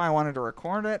 that's why I wanted to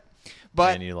record it.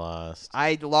 But And you lost.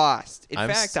 I lost. In I'm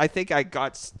fact, I think I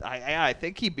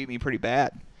think he beat me pretty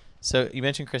bad. So you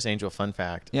mentioned Chris Angel. Fun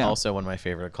fact. Yeah. Also one of my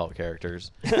favorite occult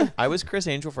characters. I was Chris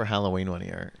Angel for Halloween one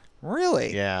year.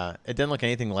 Really? Yeah. It didn't look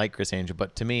anything like Chris Angel,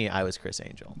 but to me, I was Chris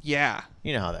Angel. Yeah.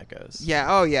 You know how that goes. Yeah.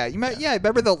 Oh, yeah.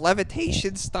 Remember the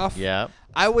levitation stuff? Yeah.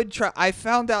 I would try. I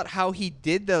found out how he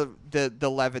did the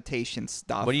levitation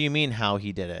stuff. What do you mean how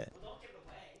he did it?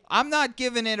 I'm not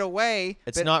giving it away.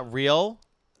 It's but- not real?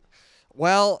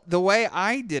 Well, the way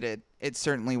I did it, it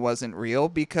certainly wasn't real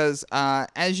because,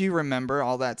 as you remember,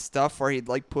 all that stuff where he'd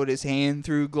like put his hand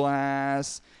through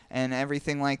glass and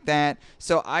everything like that.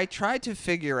 So I tried to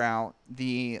figure out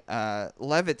the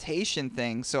levitation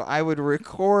thing. So I would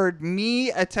record me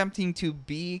attempting to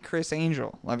be Chris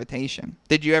Angel levitation.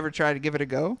 Did you ever try to give it a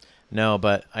go? No,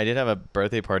 but I did have a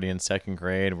birthday party in 2nd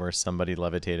grade where somebody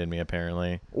levitated me,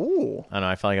 apparently. Ooh. I don't know.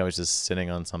 I felt like I was just sitting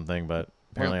on something, but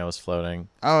apparently I was floating.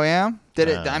 Oh yeah. Did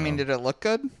it? I I mean, know. did it look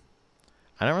good?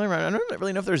 I don't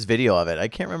really know if there's video of it. I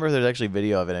can't remember if there's actually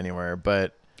video of it anywhere,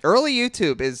 but Early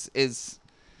YouTube is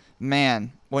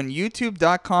man, when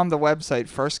youtube.com, the website,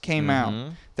 first came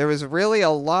out, there was really a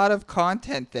lot of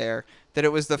content there that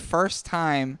it was the first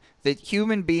time that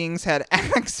human beings had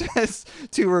access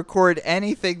to record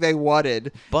anything they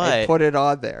wanted But- and put it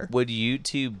on there. would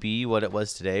YouTube be what it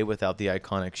was today without the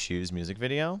iconic Shoes music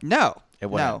video? No. It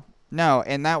wouldn't. No.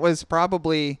 And that was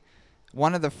probably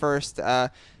one of the first.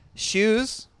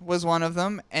 Shoes was one of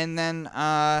them. And then,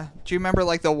 do you remember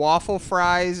like the waffle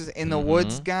fries in the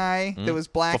woods guy that was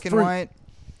black and free. white?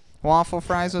 Waffle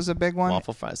fries was a big one.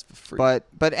 Waffle fries for free.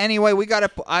 But anyway, we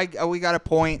got we got a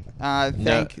point. no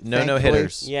Thankfully.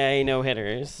 hitters. Yay, no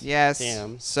hitters. Yes.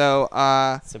 Damn. So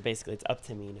So basically, it's up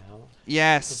to me now.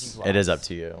 yes. It is up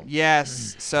to you.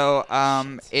 Yes. So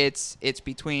it's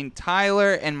between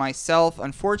Tyler and myself.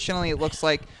 Unfortunately, it looks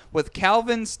like with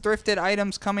Calvin's thrifted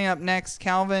items coming up next,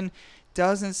 Calvin,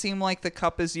 doesn't seem like the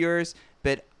cup is yours,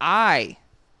 but I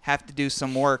have to do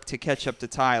some work to catch up to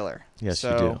Tyler. Yes, you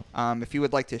so, if you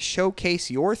would like to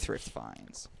showcase your thrift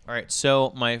finds. All right.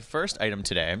 So my first item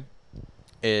today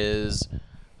is,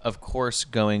 of course,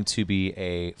 going to be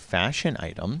a fashion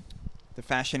item. The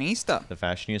fashionista. The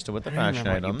fashionista with the I don't fashion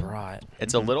remember what item. you brought.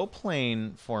 It's a little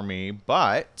plain for me,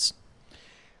 but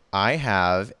I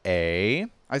have a.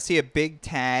 I see a big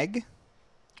tag.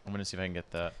 I'm gonna see if I can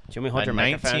get the. Do you want me to hold your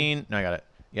microphone? No, I got it.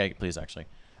 Yeah, please, actually.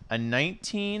 A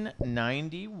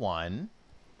 1991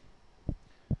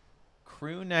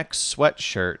 crew neck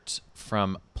sweatshirt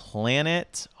from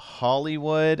Planet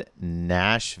Hollywood,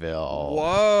 Nashville.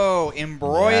 Whoa,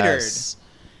 embroidered. Yes.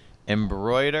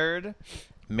 Embroidered.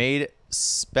 made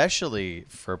specially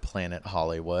for Planet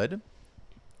Hollywood.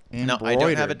 Now, I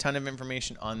don't have a ton of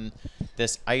information on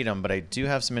this item, but I do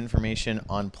have some information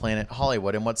on Planet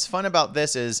Hollywood. And what's fun about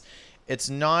this is it's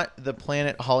not the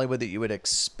Planet Hollywood that you would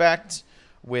expect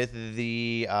with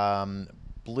the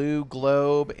blue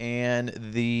globe and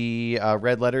the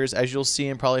red letters, as you'll see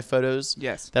in probably photos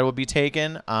Yes. that will be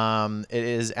taken. It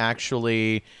is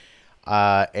actually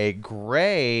a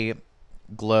gray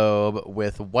globe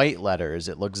with white letters.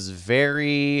 It looks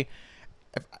very,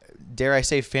 dare I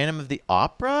say, Phantom of the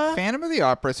Opera? Phantom of the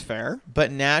Opera is fair.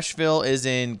 But Nashville is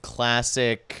in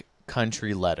classic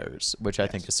country letters, which I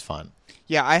think is fun.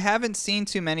 Yeah, I haven't seen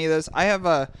too many of those. I have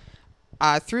a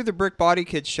through the Brick Body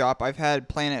Kids shop, I've had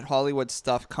Planet Hollywood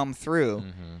stuff come through.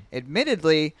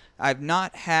 Admittedly, I've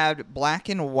not had black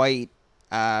and white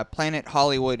Planet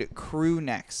Hollywood crew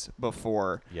necks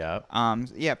before. Yep.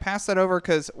 Yeah, pass that over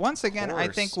because once again, I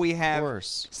think we have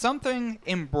something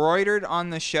embroidered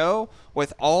on the show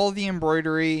with all the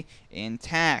embroidery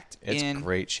intact. It's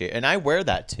great shape, and I wear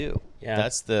that too. Yeah.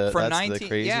 That's the From that's the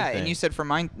crazy yeah, thing. and you said from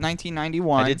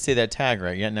 1991. I did say that tag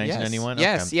right. Yeah, 1991.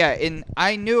 Yes, Okay. yeah, and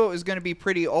I knew it was going to be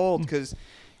pretty old because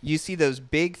you see those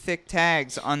big, thick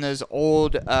tags on those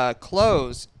old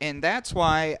clothes, and that's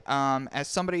why, as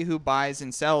somebody who buys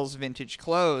and sells vintage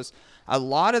clothes, a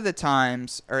lot of the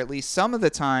times, or at least some of the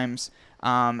times,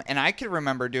 and I can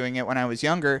remember doing it when I was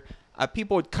younger,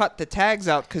 people would cut the tags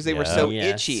out because they were Yeah. so Yeah,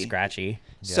 itchy. scratchy.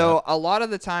 So a lot of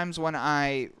the times when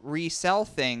I resell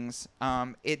things,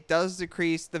 it does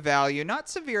decrease the value, not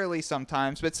severely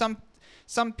sometimes, but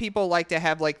some people like to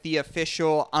have like the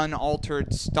official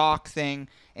unaltered stock thing,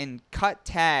 and cut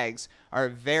tags are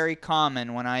very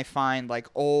common when I find like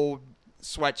old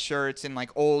sweatshirts and like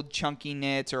old chunky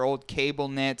knits or old cable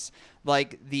knits.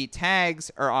 Like the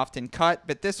tags are often cut,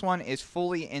 but this one is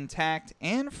fully intact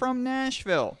and from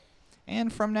Nashville.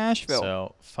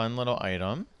 So fun little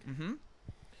item.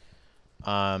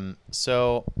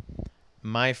 So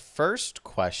my first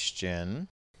question: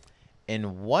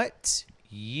 in what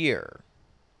year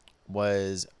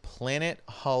was Planet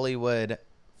Hollywood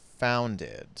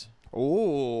founded?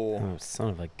 Oh, son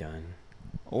of a gun.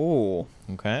 Oh.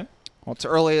 Okay. Well, it's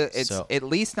early. It's So- at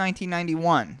least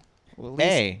 1991. Well, at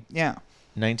least, A. Yeah.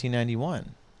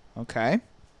 1991. Okay.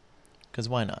 Because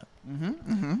why not?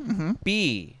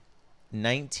 B.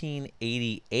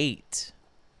 1988.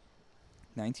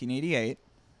 1988.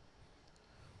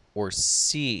 Or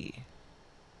C.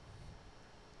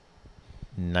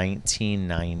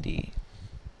 1990.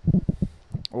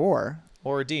 Or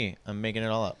Or D. I'm making it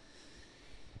all up.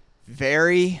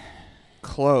 very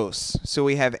close. So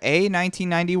we have A,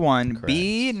 1991,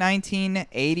 B,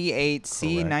 1988,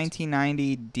 C, Correct.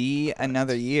 1990, D,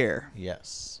 another year.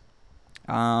 Yes.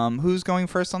 Who's going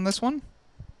first on this one?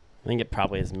 I think it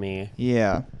probably is me.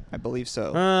 Yeah, I believe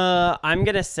so. I'm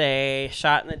gonna say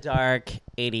shot in the dark,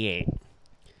 88.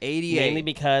 88. Mainly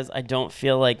because I don't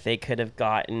feel like they could have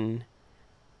gotten.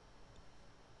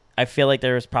 I feel like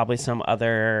there was probably some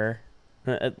other,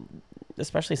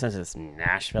 especially since it's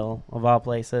Nashville of all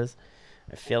places.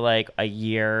 I feel like a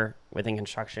year within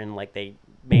construction, like they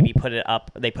maybe put it up.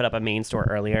 They put up a main store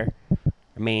earlier,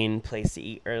 a main place to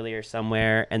eat earlier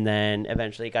somewhere, and then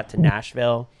eventually got to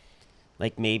Nashville.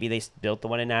 Like maybe they built the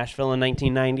one in Nashville in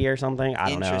 1990 or something. I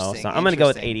don't know. Interesting, So I'm gonna go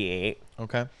with interesting. 88.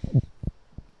 Okay.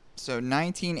 So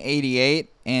 1988,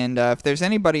 and if there's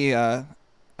anybody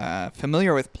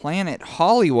familiar with Planet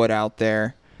Hollywood out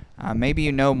there, maybe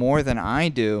you know more than I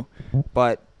do,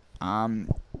 but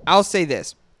I'll say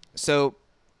this. So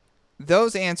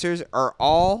those answers are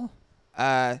all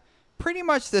pretty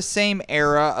much the same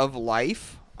era of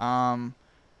life.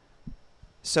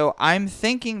 So I'm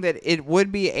thinking that it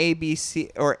would be A, B, C,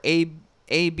 or A,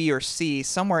 B, or C,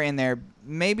 somewhere in there.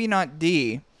 Maybe not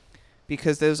D,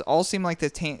 because those all seem like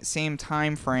the same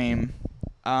time frame.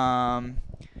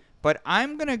 But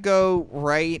I'm going to go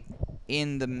right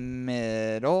in the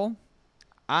middle.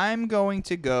 I'm going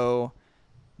to go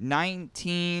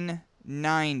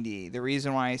 1990. The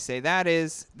reason why I say that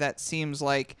is that seems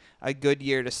like a good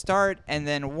year to start. And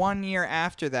then 1 year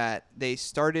after that, they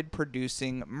started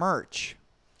producing merch.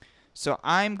 So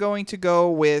I'm going to go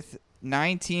with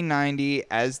 1990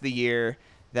 as the year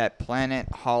that Planet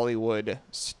Hollywood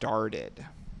started.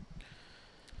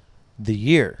 The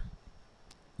year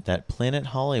that Planet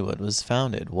Hollywood was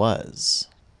founded was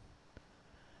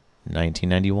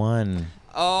 1991.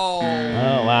 Oh.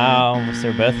 Oh wow, so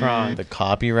we're both wrong. The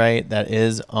copyright that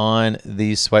is on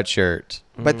the sweatshirt.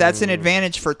 But that's an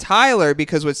advantage for Tyler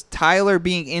because with Tyler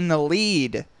being in the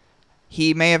lead,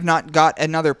 he may have not got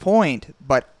another point,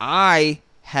 but I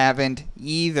haven't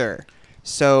either.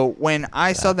 So when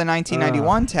I saw the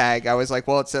 1991 tag, I was like,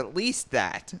 well, it's at least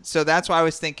that. So that's why I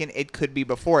was thinking it could be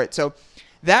before it. So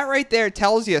that right there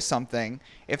tells you something.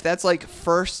 If that's like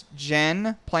first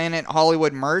gen Planet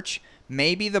Hollywood merch,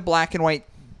 maybe the black and white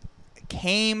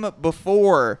came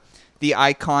before the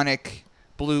iconic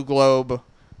blue globe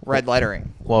red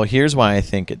lettering. Well, here's why I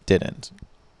think it didn't.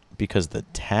 Because the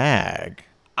tag.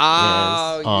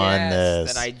 Oh, on yes,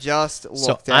 this. that I just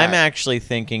looked So at. I'm actually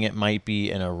thinking it might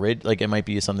be it might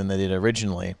be something they did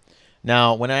originally.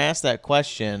 Now, when I asked that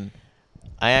question,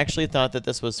 I actually thought that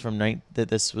this was from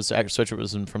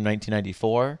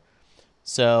 1994.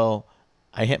 So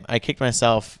I kicked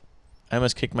myself. I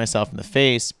almost kicked myself in the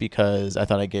face because I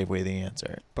thought I gave away the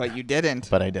answer, But you didn't.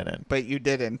 but I didn't. But you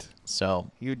didn't. So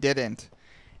You didn't.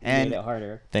 Made And it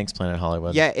harder. thanks, Planet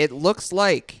Hollywood. yeah, it looks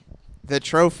like the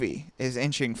trophy is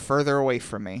inching further away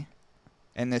from me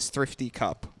in this thrifty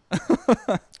cup.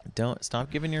 Don't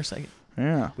stop giving your second.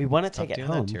 Yeah. We want to Stop take it doing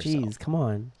that home. to yourself. Jeez, come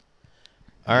on.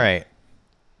 All right.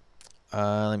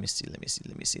 Let me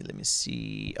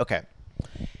see. Okay.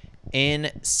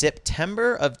 In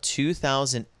September of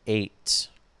 2008,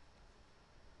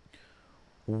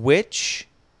 which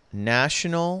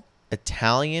national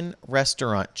Italian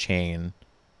restaurant chain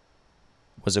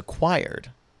was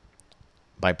acquired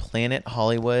by Planet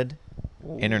Hollywood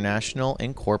International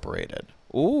Incorporated?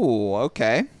 Ooh,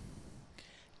 okay.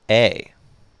 A.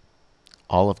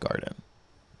 Olive Garden.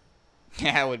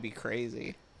 Yeah, that would be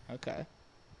crazy. Okay.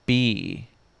 B.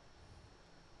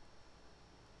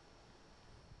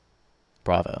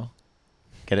 Bravo.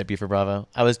 Get it? B for Bravo?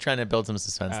 I was trying to build some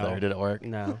suspense Oh. there. Did it work?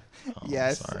 No. Oh,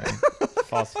 Yes. Sorry.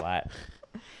 False flat.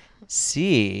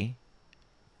 C.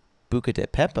 Buca de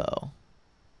Beppo.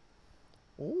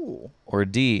 Ooh. Or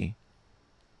D.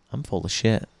 I'm full of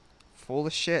shit. Full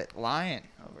of shit. Lying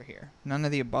over here. None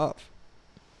of the above.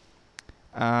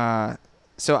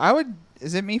 So I would...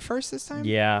 Is it me first this time?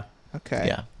 Yeah. Okay.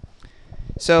 Yeah.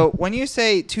 So when you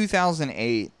say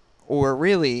 2008, or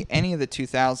really any of the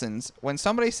 2000s, when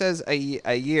somebody says a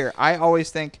year, I always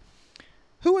think,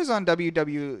 who was on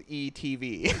WWE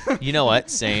TV? You know what?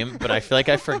 Same, but I feel like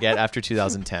I forget after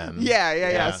 2010.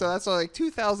 yeah. So that's like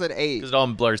 2008. Because it all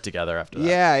blurs together after that.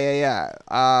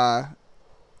 Yeah.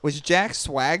 Was Jack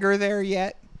Swagger there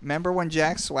yet? Remember when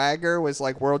Jack Swagger was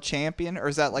like world champion? Or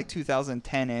is that like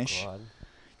 2010-ish? God.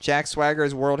 Jack Swagger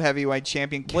is world heavyweight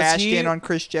champion. Was Cashed he- in on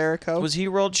Chris Jericho. Was he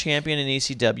world champion in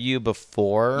ECW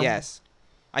before? Yes,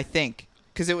 I think.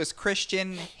 Because it was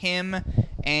Christian, him,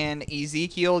 and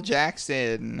Ezekiel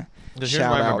Jackson. Because here's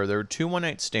Shout what I out. remember. There were 2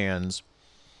 one-night stands.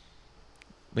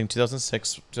 I think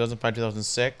 2006, 2005,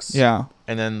 2006. Yeah.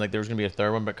 And then like there was going to be a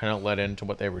third one, but kind of led into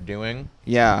what they were doing.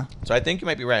 Yeah. So I think you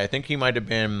might be right. I think he might have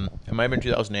been, it might have been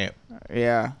 2008.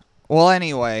 Yeah. Well,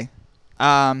 anyway.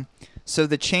 So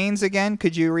the chains again.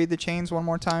 Could you read the chains one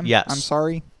more time? Yes. I'm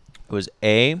sorry. It was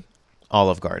A,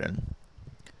 Olive Garden.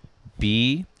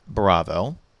 B,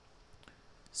 Bravo.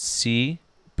 C,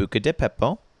 Buca de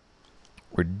Beppo.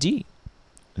 Or D,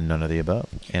 none of the above.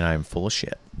 And I'm full of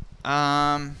shit.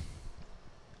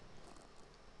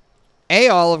 A,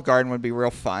 Olive Garden would be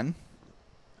real fun.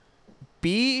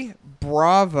 B,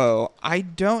 Bravo. I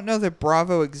don't know that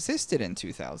Bravo existed in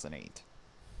 2008.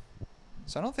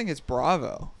 So I don't think it's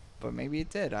Bravo. But maybe it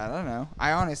did. I don't know.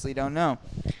 I honestly don't know.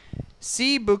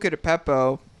 C, Buca de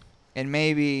Beppo. And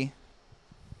maybe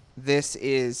this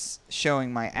is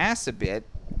showing my ass a bit.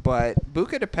 But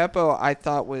Buca de Beppo I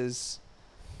thought was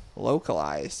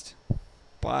localized.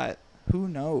 But who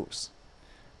knows?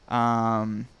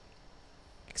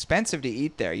 Expensive to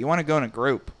eat there. You want to go in a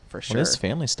group for sure. What is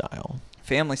family style?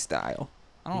 Family style.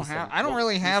 I You don't said- have. I don't what-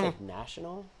 really you have. said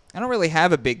national. I don't really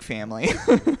have a big family.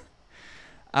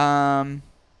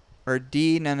 Or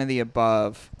D, none of the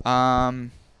above. Or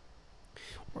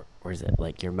is it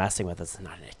like you're messing with us?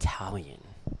 Not an Italian.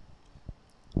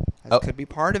 That Oh. could be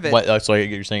part of it. What? So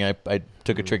you're saying I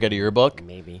took a trick out of your book?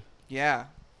 Maybe. Yeah.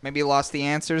 Maybe you lost the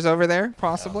answers over there,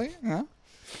 possibly. Yeah.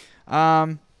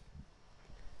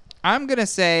 I'm gonna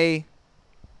say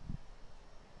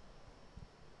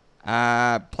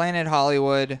Planet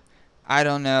Hollywood. I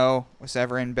don't know. Was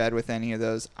ever in bed with any of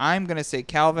those. I'm gonna say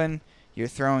Calvin. You're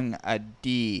throwing a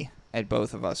D at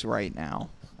both of us right now.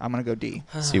 I'm gonna go D.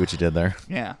 See what you did there.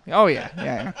 Yeah. Oh yeah.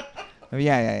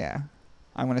 Yeah.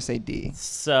 I'm gonna say D.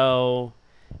 So,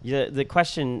 the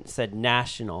question said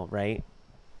national, right?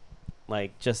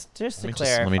 Like just to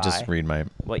clarify. Let me just read my.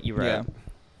 what you wrote. Yeah.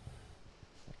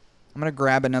 I'm gonna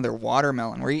grab another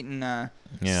watermelon. We're eating Yeah.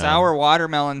 sour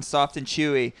watermelon, soft and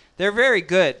chewy. They're very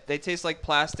good. They taste like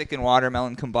plastic and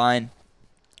watermelon combined.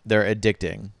 They're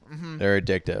addicting. They're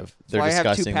addictive. They're why I have 2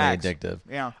 disgustingly packs. addictive.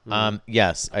 Yeah.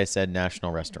 Yes, I said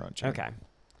national restaurant chain. Okay.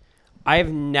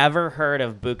 I've never heard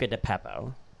of Buca de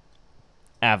Beppo.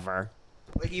 Ever.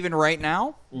 Like even right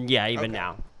now? Yeah, even Okay.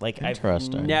 now. Like, I've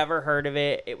Interesting. never heard of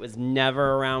it. It was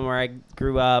never around where I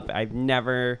grew up. I've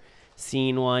never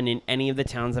seen one in any of the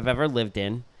towns I've ever lived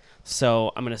in.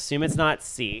 So I'm going to assume it's not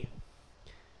C.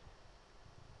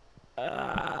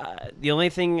 The only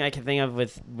thing I can think of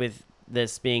with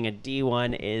this being a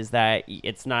D1 is that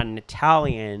it's not an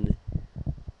Italian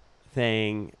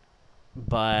thing,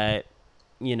 but,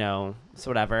 you know, it's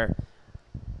whatever.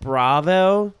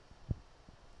 Bravo.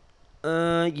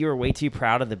 You were way too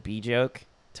proud of the B joke,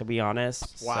 to be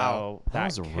honest. Wow. So That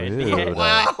was could rude. be it.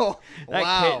 Wow.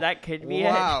 That could be it.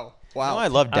 Wow. Wow. Oh, I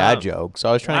love dad Um, jokes. So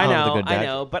I was trying to come up with a good dad. I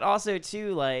know, but also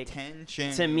too, like,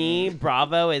 Tension. to me,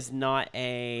 Bravo is not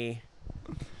a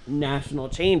national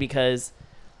chain because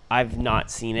I've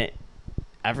not seen it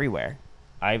everywhere.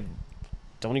 I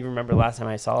don't even remember the last time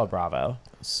I saw a Bravo.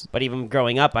 But even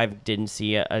growing up, I didn't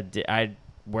see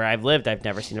where I've lived, I've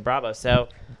never seen a Bravo. So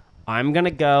I'm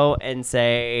gonna go and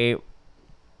say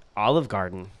Olive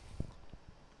Garden.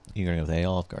 You're going to go with A,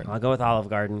 Olive Garden. I'll go with Olive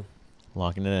Garden.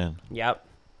 Locking it in. Yep,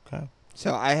 Okay.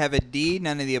 So I have a D,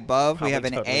 none of the above. Probably we have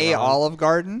an totally A, wrong. Olive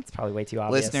Garden. it's probably way too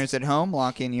obvious. Listeners at home,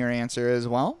 lock in your answer as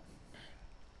well.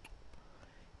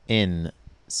 In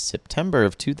September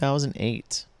of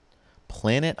 2008,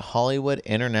 Planet Hollywood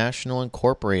International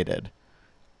Incorporated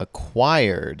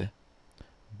acquired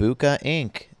Buca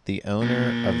Inc., the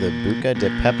owner of the Buca de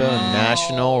Beppo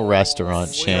National Restaurant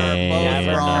we are chain. both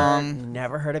Never, wrong.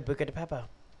 never heard of Buca de Beppo.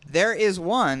 There is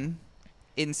one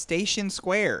in Station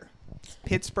Square,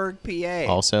 Pittsburgh, PA.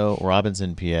 Also,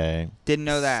 Robinson, PA. Didn't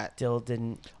know that. Still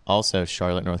didn't. Also,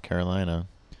 Charlotte, North Carolina.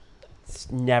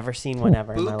 Never seen one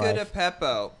ever in my Buca de life.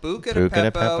 Beppo. Buca de Buca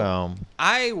de Beppo. Beppo.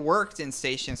 I worked in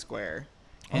Station Square.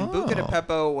 And Buca de Oh.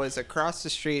 Beppo was across the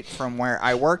street from where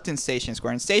I worked in Station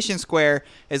Square. And Station Square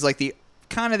is like the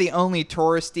kind of the only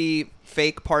touristy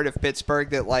fake part of Pittsburgh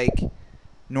that like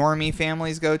normie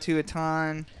families go to a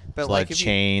ton. But There's a lot like of if you,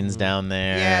 chains down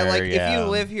there. yeah, like if yeah. you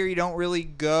live here, you don't really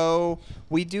go.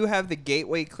 We do have the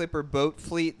Gateway Clipper boat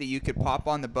fleet that you could pop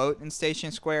on the boat in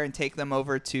Station Square and take them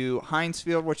over to Heinz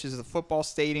Field, which is the football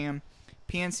stadium,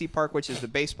 PNC Park, which is the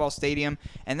baseball stadium,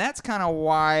 and that's kind of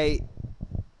why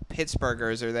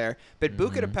Pittsburghers are there. But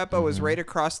Buca de Beppo is right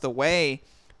across the way.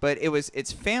 But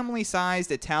it's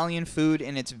family-sized Italian food,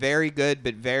 and it's very good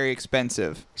but very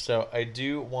expensive. So I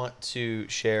do want to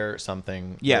share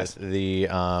something Yes. with the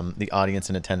audience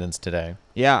in attendance today.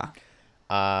 Yeah.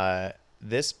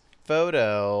 This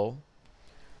photo,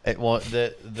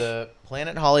 the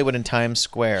Planet Hollywood in Times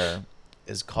Square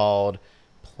is called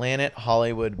Planet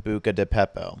Hollywood Buca de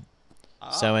Beppo.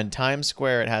 So in Times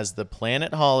Square, it has the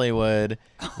Planet Hollywood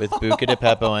with Buca de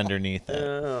Beppo underneath it.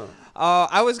 Oh.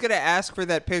 I was gonna ask for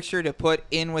that picture to put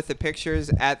in with the pictures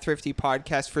at Thrifty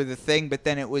Podcast for the thing, but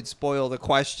then it would spoil the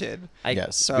question.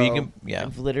 Yes, so- yeah.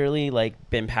 I've literally like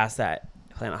been past that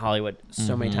Planet Hollywood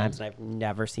so many Mhm. times, and I've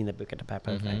never seen the Buca de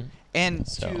Beppo thing. And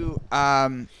So-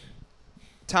 to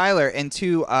Tyler and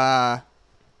to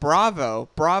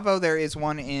Bravo, there is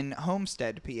one in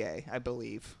Homestead, PA, I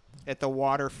believe, at the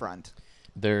waterfront.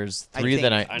 There's I three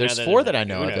that think- I know there's that four it- that I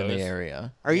know who of in the knows?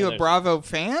 area. Are you Yeah, a there's- Bravo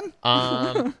fan?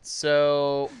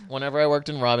 So whenever I worked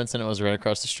in Robinson, it was right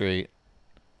across the street.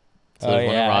 So Oh, there's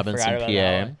one in yeah, I Robinson, forgot about PA.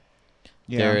 that one.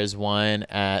 There is one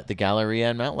at the Galleria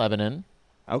in Mount Lebanon.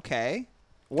 Okay.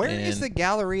 Where is And- the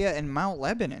Galleria in Mount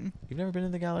Lebanon? You've never been to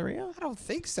the Galleria? I don't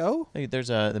think so. Hey, there's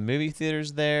the movie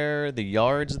theaters there, the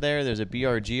yards there. There's a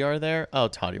BRGR there. Oh,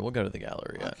 Toddy, we'll go to the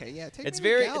Galleria. Okay, yeah. Take It's me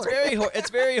to very, the it's Galleria. very, it's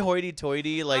very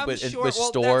hoity-toity, like I'm with sure- with well,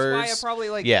 stores. That's why I probably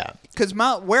like. Yeah, Because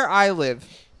where I live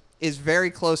is very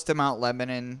close to Mount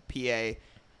Lebanon, PA,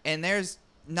 and there's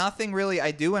nothing really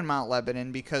I do in Mount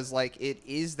Lebanon because like it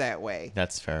is that way.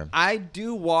 that's fair. I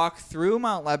do walk through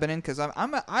Mount Lebanon because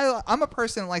I'm a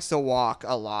person that likes to walk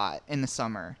a lot in the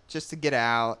summer just to get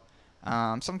out.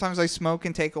 Sometimes I smoke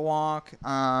and take a walk.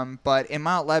 But in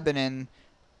Mount Lebanon,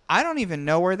 I don't even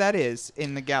know where that is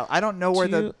in the I don't know where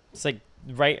the. It's like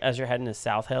right as you're heading to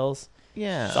South Hills.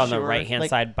 Yeah, It's on the Sure. right hand Like-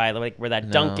 side by the like where that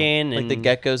No. Dunkin' like and the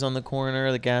Gecko's on the corner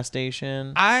of the gas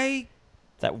station.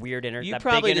 that weird You that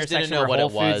probably big just intersection didn't know where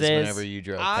what Whole it Foods was is. whenever you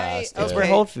drove past okay. That's it. where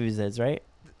Whole Foods is, right?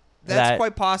 That's that-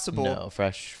 quite possible. No,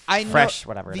 fresh. I know Fresh,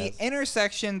 whatever it the is.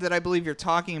 intersection that I believe you're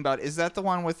talking about is that the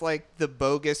one with like the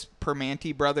bogus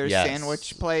Permanti Brothers Yes.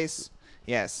 sandwich place.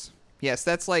 Yes,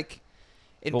 that's like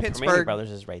in Well, Permane Pittsburgh. Brothers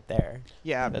is right there.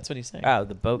 Yeah, That's what he's saying. Oh,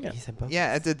 the boat. Yeah. He said boat.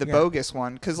 yeah, the Yeah. bogus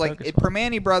one, because like Bogus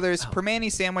Permane Brothers, Oh.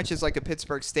 Permane sandwich is like a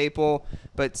Pittsburgh staple,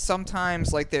 but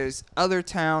sometimes like there's other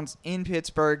towns in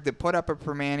Pittsburgh that put up a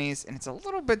Permane's, and it's a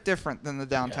little bit different than the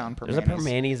downtown There's a Permane's.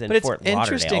 Permane's in But it's Fort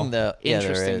interesting Lauderdale. though. Yeah, there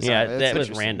Interesting. is. Yeah, It's that was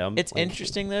interesting. random. It's Like,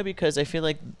 interesting though because I feel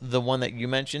like the one that you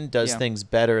mentioned does Yeah. things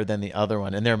better than the other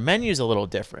one, and their menu's a little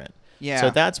different. Yeah.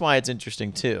 So that's why it's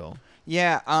interesting too.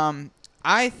 Yeah,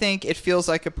 I think it feels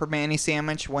like a Permane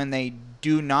sandwich when they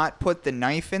do not put the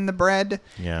knife in the bread.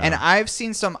 Yeah. And I've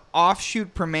seen some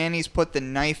offshoot Permanes put the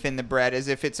knife in the bread as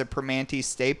if it's a Permane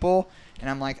staple, and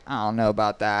I'm like, I don't know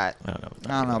about that. I don't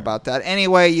know. I don't know about that.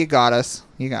 Anyway, you got us.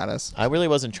 You got us. I really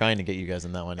wasn't trying to get you guys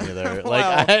in that one either.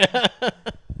 Well, like,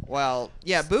 Well,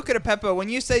 yeah, Buca de Beppo. When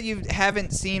you said you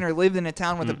haven't seen or lived in a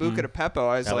town with a Buca de Beppo,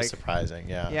 I was that like, was surprising.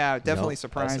 Yeah. yeah, definitely Nope, I was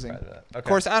surprising. surprised at that. Of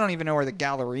course, I don't even know where the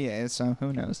Galleria is, so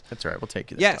who knows? That's all right. We'll take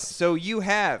you. This Yes, so you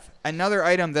have another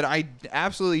item that I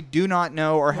absolutely do not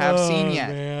know or have seen yet.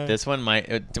 time. This one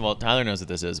might. Well, Tyler knows what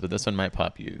this is, but this one might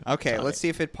pop you. Okay, Tommy. let's see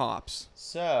if it pops.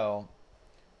 So,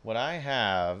 what I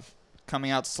have.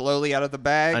 Coming out slowly out of the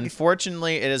bag.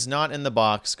 Unfortunately, it is not in the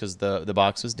box because the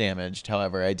box was damaged.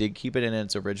 However, I did keep it in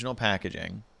its original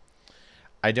packaging.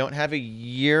 I don't have a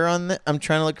year on the. I'm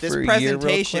trying to look This for a year real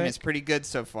presentation quick. is pretty good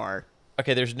so far.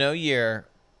 Okay, there's no year,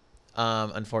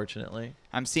 unfortunately.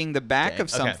 I'm seeing the back Dang, of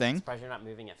okay. something. surprised you're not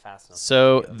moving it fast enough.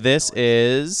 So this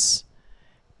is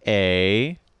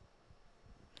a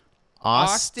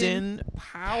Austin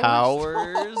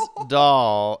Powers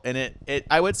doll, and it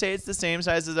I would say it's the same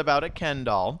size as about a Ken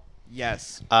doll.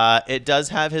 Yes. It does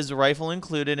have his rifle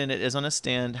included, and it is on a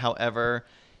stand. However,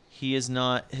 he is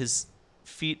not. His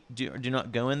feet do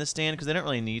not go in the stand because they don't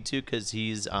really need to because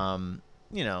he's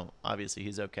obviously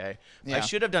he's okay. Yeah. I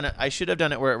should have done it. I should have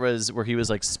done it where he was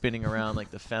like spinning around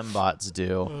like the fembots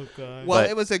do. Well, But-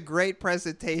 it was a great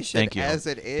presentation Thank you. as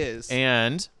it is.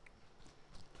 And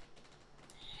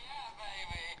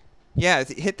Yeah,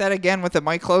 hit that again with the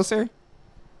mic closer.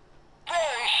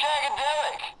 Very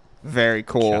shagadelic. Very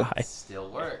cool. God. still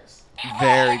works.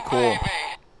 Very cool.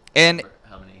 And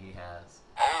How many he has?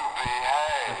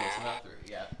 Behave. Okay, so about 3.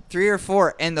 Yeah. 3 or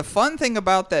 4. And the fun thing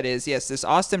about that is, yes, this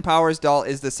Austin Powers doll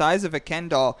is the size of a Ken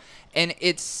doll, and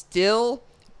it's still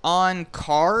on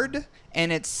card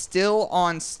and it's still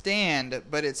on stand,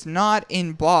 but it's not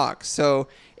in box. So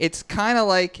it's kind of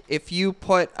like if you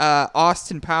put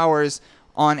Austin Powers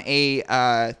on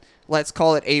a let's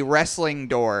call it a wrestling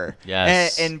door.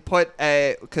 Yes. And put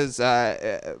because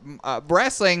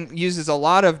wrestling uses a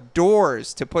lot of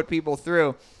doors to put people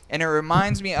through. And it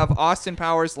reminds me of Austin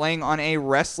Powers laying on a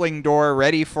wrestling door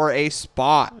ready for a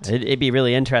spot. It'd be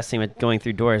really interesting with going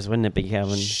through doors, wouldn't it be,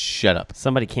 Kevin? Shut up.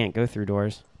 Somebody can't go through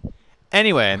doors.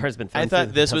 Anyway, Hers been I thrown thought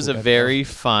through this was a doesn't go very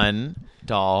fun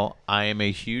doll. I am a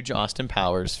huge Austin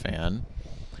Powers fan.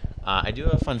 I do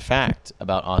have a fun fact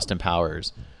about Austin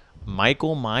Powers.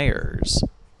 Michael Myers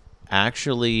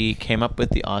actually came up with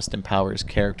the Austin Powers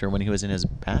character when he was in his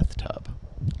bathtub.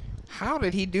 How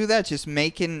did he do that? Just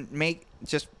making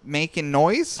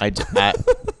noise?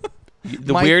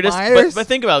 The Mike weirdest, Myers? but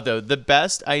think about it, though, the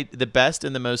best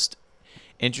and the most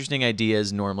interesting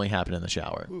ideas normally happen in the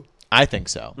shower. I think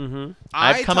so. Mm-hmm.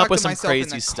 I've come talk up with to some myself crazy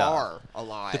in the stuff. car a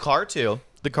lot. The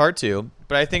car too.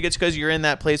 But I think it's because you're in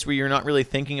that place where you're not really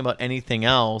thinking about anything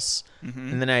else,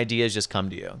 and then ideas just come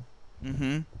to you.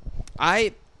 Mm-hmm.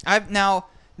 I've now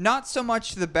not so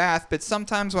much the bath, but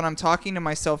sometimes when I'm talking to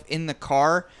myself in the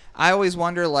car, I always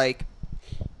wonder like,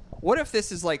 what if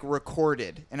this is like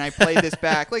recorded and I play this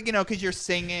back, like because you're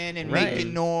singing and Right.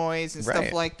 making noise and stuff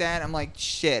Right. like that. I'm like,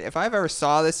 shit. If I've ever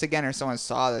saw this again or someone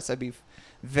saw this, I'd be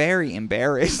very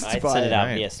embarrassed. I by send it out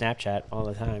Right. via Snapchat all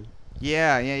the time.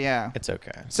 Yeah. It's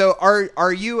okay. So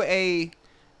are you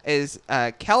is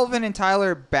Kelvin and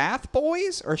Tyler bath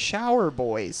boys or shower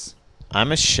boys?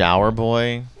 I'm a shower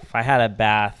boy. If I had a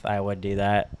bath, I would do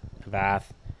that. A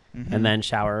bath. Mm-hmm. And then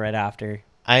shower right after.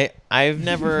 I've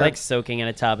never Like soaking in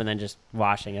a tub and then just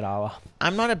washing it all off.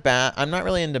 I'm not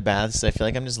really into baths. I feel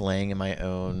like I'm just laying in my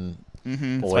own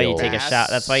Mm-hmm. That's why you oil. take a shower.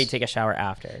 That's why you Baths. take a shower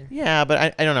after. Yeah,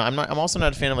 but I don't know. I'm also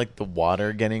not a fan of like the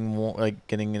water getting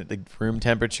getting at the room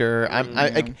temperature.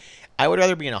 I would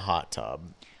rather be in a hot tub.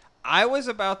 I was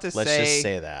about to Let's say, just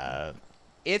say that.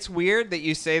 it's weird that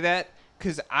you say that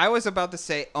because I was about to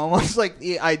say almost like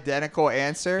the identical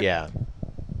answer. Yeah.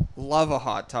 Love a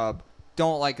hot tub.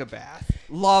 Don't like a bath.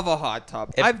 Love a hot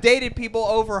tub. If- I've dated people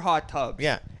over hot tubs.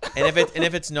 Yeah. And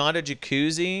if it's not a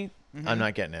jacuzzi, I'm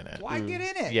not getting in it. Why get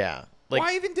in it? Yeah. Like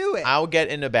Why even do it? I'll get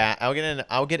in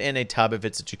a tub if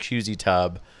it's a jacuzzi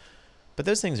tub. But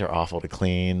those things are awful to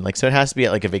clean. Like, so it has to be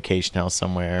at like a vacation house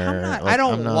somewhere. I'm not, Like, I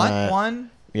don't I'm want not-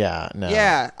 one. Yeah, no.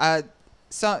 Yeah.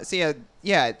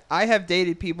 Yeah. I have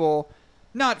dated people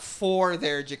not for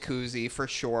their jacuzzi for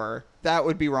sure. That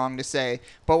would be wrong to say.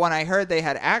 But when I heard they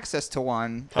had access to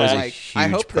one, I was That's a like, I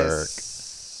huge hope perk.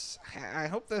 I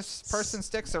hope this person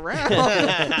sticks around.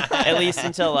 At least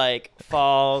until like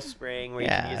fall, spring, where you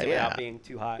can Yeah, use it yeah. without being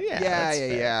too hot. Yeah, Yeah, that's yeah,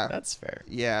 fair. yeah. That's fair.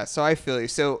 Yeah, so I feel you.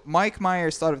 So Mike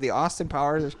Myers thought of the Austin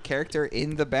Powers character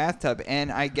in the bathtub,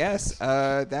 and I guess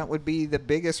that would be the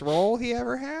biggest role he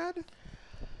ever had.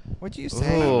 What'd you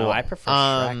say? don't know. I prefer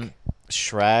Shrek.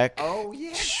 Shrek. Oh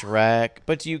yeah. Shrek.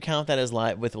 But do you count that as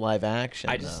with live action?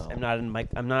 I just though?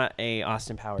 I'm not a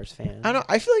Austin Powers fan. I don't know.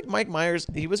 I feel like Mike Myers,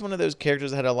 he was one of those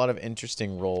characters that had a lot of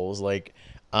interesting roles. Like,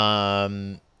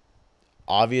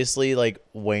 obviously, like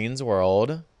Wayne's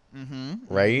World,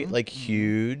 right? Like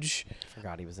huge.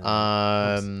 Forgot he was in.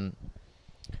 that.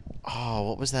 Oh,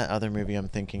 what was that other movie I'm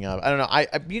thinking of? I don't know. I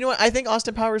you know what? I think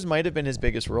Austin Powers might have been his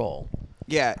biggest role.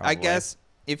 Yeah, I Probably. guess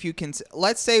if you can,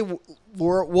 let's say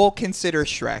we'll consider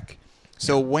Shrek.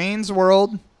 So Wayne's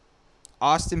World,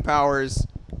 Austin Powers,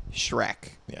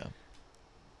 Shrek. Yeah.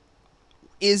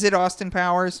 Is it Austin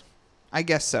Powers? I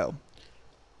guess so.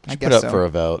 I Put guess up so. for a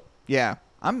vote. Yeah,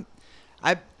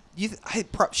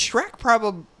 Shrek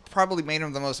probably made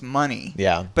him the most money.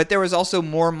 Yeah. But there was also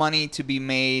more money to be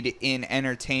made in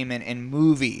entertainment and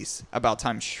movies about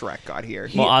time Shrek got here.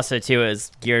 Well, also too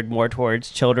is geared more towards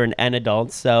children and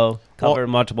adults, so cover Well,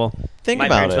 multiple. think My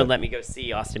about parents it. would let me go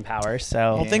see Austin Powers,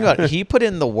 so Well, think about it. He put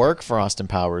in the work for Austin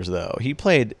Powers, though. He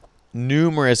played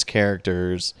numerous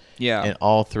characters Yeah. in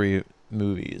all three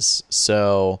movies.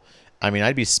 So, I mean,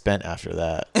 I'd be spent after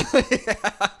that.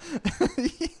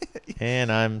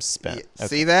 And I'm spent.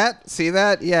 See that? See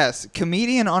that? Yes.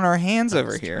 Comedian on our hands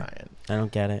over here. Trying. I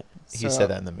don't get it. He So, said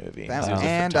that in the movie. that- He was a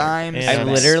and photographer. I'm And I spent.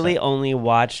 literally spent. only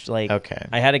watched like Okay.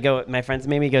 I had to go. My friends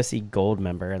made me go see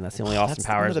Goldmember, and that's the only Austin That's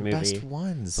Powers one of the movie. best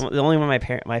ones. The only one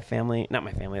my family, not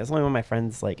my family. That's the only one my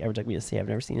friends like ever took me to see. I've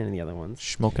never seen any of the other ones.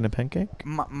 Smoking a pancake?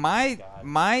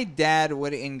 My dad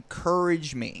would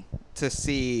encourage me to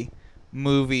see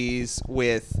movies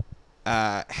with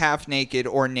half naked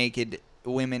or naked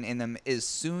women in them as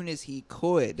soon as he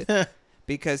could,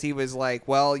 because he was like,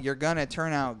 "Well, you're gonna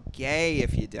turn out gay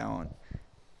if you don't."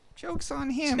 Joke's on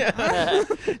him.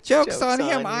 Joke's on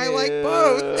him. I like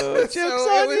both. Joke's So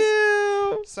it on was-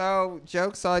 you. So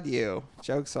joke's on you.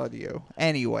 Joke's on you.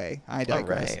 Anyway, I All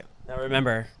digress. right. Now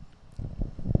remember,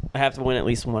 I have to win at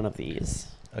least one of these.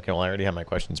 Okay, well, I already have my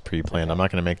questions pre-planned. I'm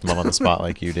not going to make them up on the spot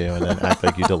like you do and then act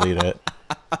like you delete it.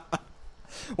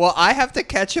 Well, I have to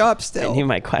catch up I still. knew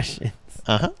my questions.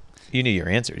 Uh-huh. You knew your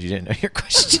answers. You didn't know your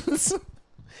questions.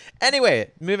 Anyway,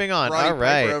 moving on. Roddy All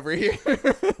right. Piper over here.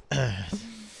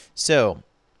 So,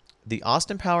 the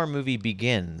Austin Power movie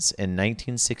begins in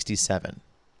 1967.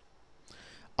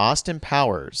 Austin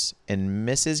Powers and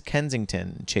Mrs.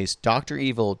 Kensington chase Dr.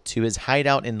 Evil to his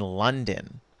hideout in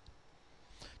London.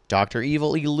 Dr.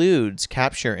 Evil eludes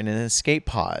capture in an escape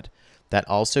pod that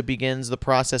also begins the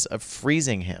process of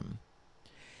freezing him.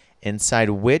 Inside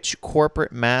which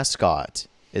corporate mascot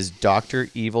is Dr.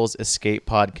 Evil's escape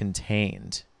pod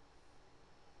contained?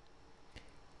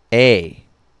 A.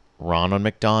 Ronald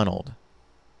McDonald.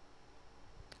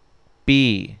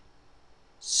 B.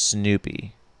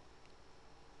 Snoopy.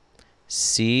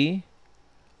 C.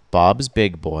 Bob's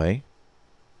Big Boy.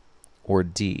 Or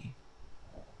D.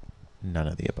 None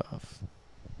of the above.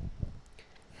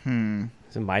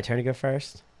 Is it my turn to go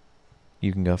first?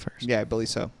 You can go first. Yeah, I believe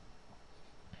so.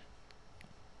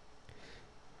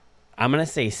 I'm gonna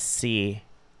say C.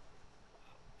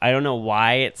 I don't know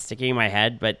why it's sticking in my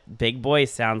head, but Big Boy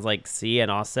sounds like C,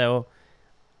 and also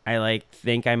I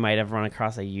think I might have run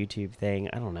across a YouTube thing.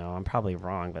 I don't know. I'm probably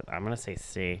wrong, but I'm gonna say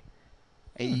C.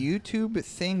 A YouTube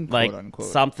thing, Like quote unquote.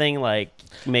 something like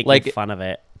making Like- fun of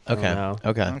it. I don't Okay. know.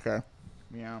 Okay. Okay.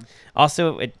 Yeah.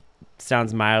 Also, it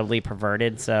sounds mildly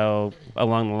perverted, so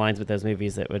along the lines with those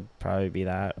movies, it would probably be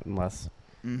that, unless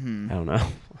Mm-hmm. I don't know.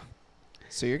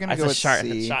 So you're gonna That's go a with shot,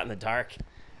 C. shot in the dark.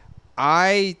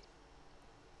 I'm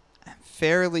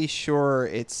fairly sure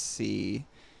it's C.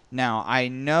 Now I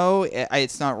know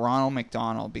it's not Ronald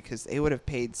McDonald because they would have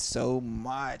paid so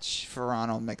much for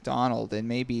Ronald McDonald, and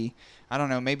maybe I don't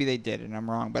know. Maybe they did, and I'm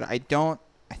wrong. But I don't.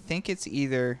 I think it's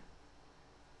either.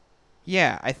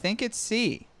 Yeah, I think it's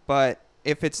C. But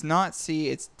if it's not C,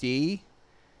 it's D.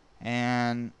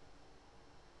 And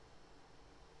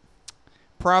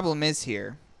problem is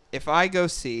here. If I go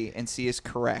C and C is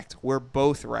correct, we're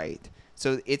both right.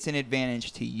 So it's an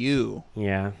advantage to you.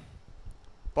 Yeah.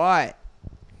 But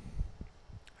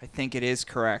I think it is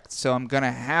correct. So I'm going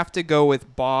to have to go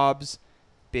with Bob's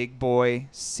Big Boy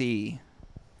C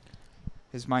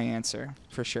is my answer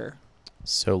for sure.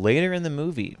 So later in the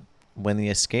movie, when the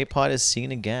escape pod is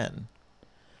seen again,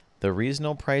 the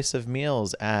reasonable price of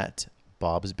meals at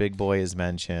Bob's Big Boy is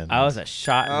mentioned. I was a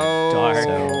shot in the dark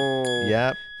So,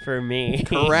 yep. for me.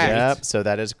 Correct. Yep. So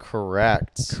that is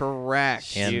correct.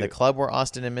 Correct. And the Shoot. club where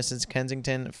Austin and Mrs.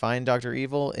 Kensington find Dr.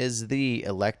 Evil is the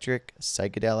Electric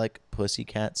Psychedelic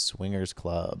Pussycat Swingers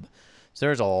Club. So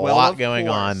there's a lot of going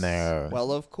course. on there.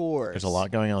 Well, of course. There's a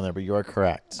lot going on there, but you are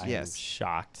correct. I'm Yes.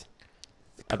 shocked.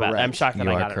 Correct. I'm shocked that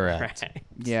You I are got correct. it right.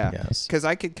 Yeah. Yes. Because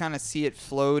I could kind of see it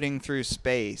floating through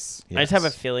space. I just have a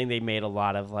Yes. feeling they made a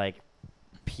lot of like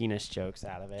penis jokes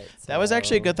out of it. That was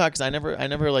actually a so- good thought because I never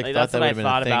Like, thought that's that what would have I been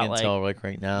thought a thing about, like- until like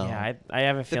right now. Yeah, I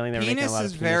have a The feeling they're making a penis lot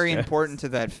is of penis very jokes. important to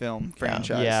that film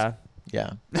franchise. Yeah.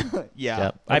 Yeah.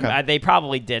 Yeah. Yep. Okay. They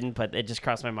probably didn't, but it just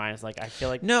crossed my mind. It's like I feel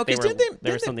like No, 'cause there didn't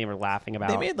they- was something they were laughing about.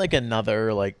 They made like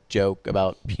another like joke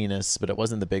about penis, but it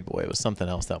wasn't the Big Boy. It was something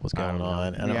else that was I going don't know.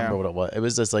 on. I don't Yeah. remember what it was. It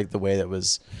was just like the way that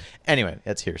was. Anyway,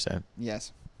 that's hearsay.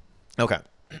 Yes. Okay.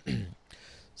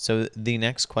 So the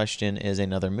next question is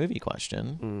another movie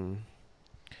question.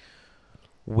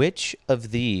 Which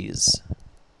of these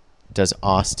does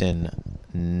Austin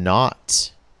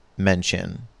not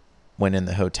mention when in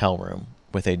the hotel room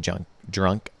with a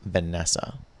drunk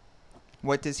Vanessa?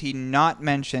 What does he not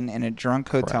mention in a drunk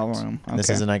hotel Correct. room? And this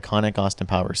is an iconic Austin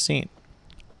Powers scene.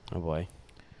 Oh boy.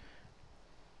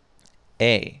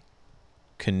 A.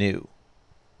 Canoe.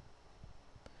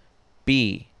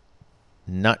 B.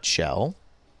 Nutshell.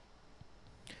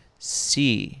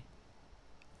 C.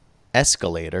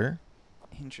 Escalator.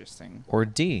 Interesting. Or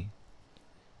D.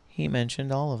 He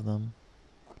mentioned all of them.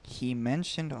 He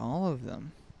mentioned all of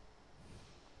them.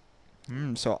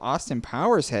 So Austin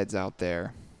Powers heads out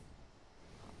there.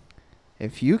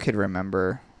 If you could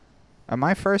remember, am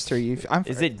I first or you? I'm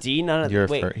Is it D? None of You're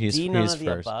wait, fir- he's- D? None he's of the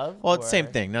first. above. Well, it's the same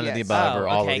or- thing. None of the Yes. above Oh, or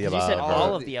all okay, of the 'cause above. you said or-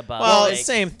 all of the above. Well, like- it's the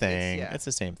same thing. yeah. It's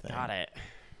the same thing. Got it.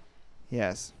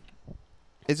 Yes.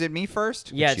 Is it me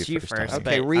first? Yeah, It's it's you you first, first. Tommy.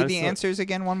 Okay, but read I'm the still- answers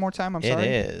again one more time. I'm It sorry.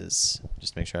 is.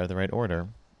 Just make sure I have the right order.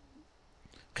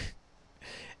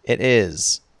 It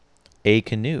is A.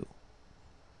 Canoe.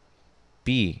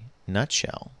 B.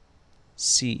 Nutshell.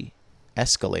 C.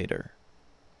 Escalator.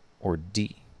 Or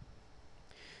D.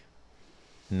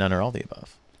 None or all the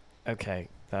above. Okay,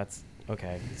 that's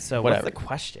okay. So Whatever. what's the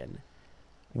question?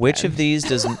 Which of these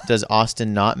does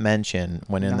Austin not mention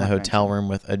when in the Not hotel mention. room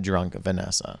with a drunk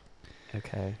Vanessa?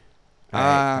 Okay. Uh, All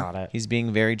right, got it. He's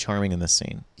being very charming in this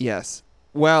scene. Yes.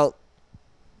 Well,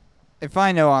 if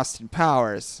I know Austin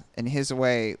Powers and his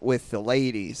way with the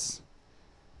ladies,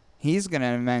 he's going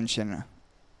to mention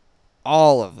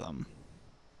all of them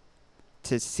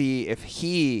to see if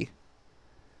he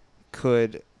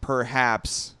could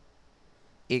perhaps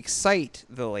excite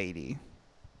the lady.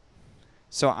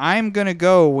 So I'm going to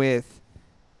go with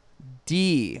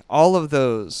D. All of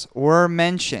those were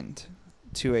mentioned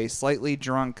to a slightly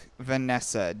drunk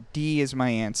Vanessa. D is my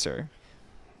answer.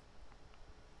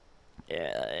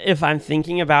 If I'm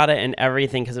thinking about it and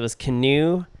everything, because it was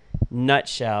canoe,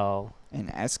 nutshell, An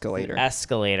escalator.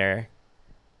 escalator,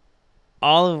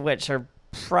 all of which are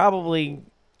probably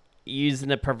used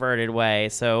in a perverted way.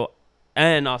 So,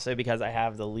 and also because I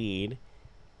have the lead,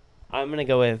 I'm gonna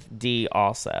go with D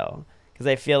also, because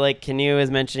I feel like canoe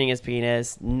is mentioning his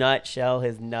penis, nutshell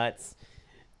his nuts,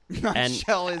 and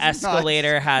Nutshell is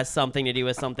escalator nuts. has something to do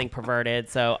with something perverted.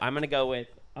 So I'm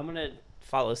gonna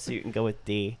follow suit and go with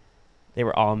D. They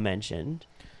were all mentioned.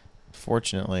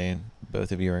 Fortunately,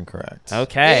 both of you are incorrect.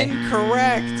 Okay.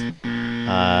 Incorrect.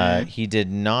 He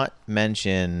did not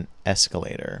mention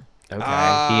escalator.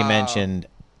 Okay. He mentioned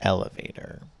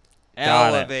elevator.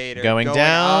 Got it. Elevator. Going Up,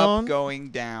 down. going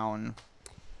down.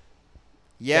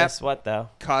 Yep. Guess what though?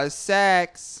 Cause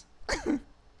sex.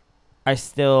 I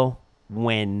still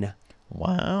win.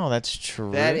 Wow, that's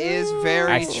true. That is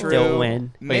very I true. still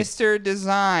win. Wait. Mr.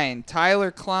 Design,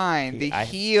 Tyler Klein, the I-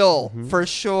 heel for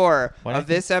sure What I of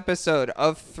this episode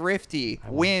of Thrifty,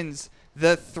 wins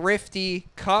the Thrifty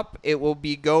Cup. It will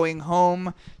be going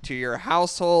home to your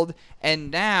household. And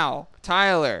now,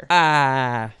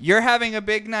 Tyler, you're having a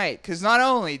big night because not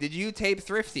only did you tape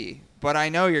Thrifty, but I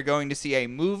know you're going to see a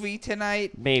movie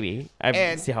tonight. Maybe. I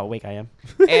And- see how awake I am.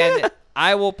 And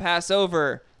I will pass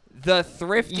over the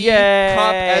Thrifty Yay!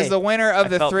 Cup as the winner of I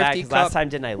the felt bad Thrifty 'cause Cup. last time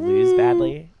didn't I lose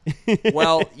badly?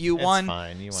 Well, you It's won.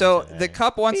 fine. You won So today. the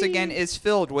cup once again is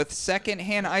filled with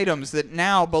secondhand items that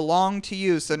now belong to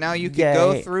you. So now you can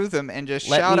go Yay. through them and just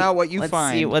Let shout me- out what you let's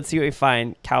find. Let's see what we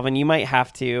find. Calvin, you might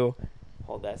have to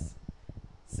hold this.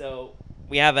 So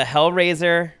We have a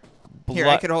Hellraiser. Here,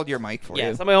 I could hold your mic for Yeah,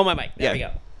 you. somebody hold my mic. There we Yeah.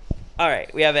 go. All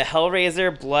right, we have a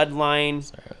Hellraiser Bloodline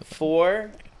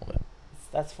 4.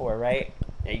 That's 4, right?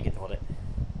 Yeah, you can hold it.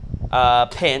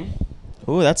 Pin.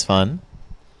 Ooh, that's fun.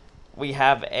 We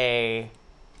have a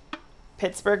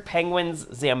Pittsburgh Penguins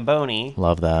Zamboni.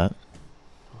 Love that.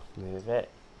 Move it.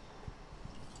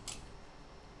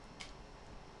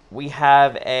 We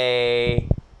have a.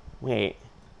 Wait,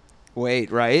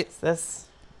 Wait, right? is this?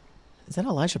 Is that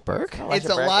Elijah Burke? It's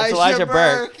Burke. Elijah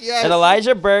Burke, yes. An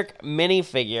Elijah Burke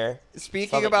minifigure.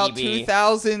 Speaking the about EB.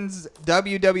 2000s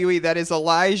WWE, that is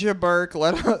Elijah Burke,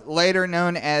 later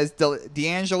known as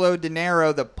D'Angelo De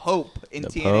Niro, the Pope in The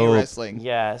TNA Pope. Wrestling.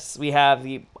 Yes, we have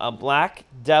a Black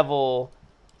Devil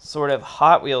sort of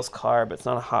Hot Wheels car, but it's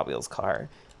not a Hot Wheels car.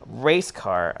 Race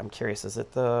car. I'm curious, is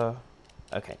it the...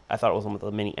 Okay, I thought it was one with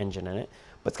a mini engine in it.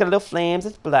 But it's got little flames.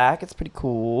 It's black. It's pretty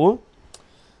cool.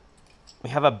 We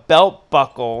have a belt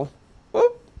buckle.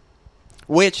 Whoop.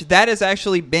 Which that has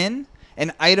actually been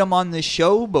an item on the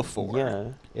show before. Yeah.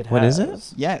 It What is it?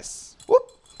 has. Yes.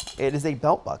 Whoop. It is a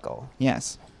belt buckle.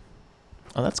 Yes.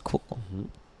 Oh, that's cool.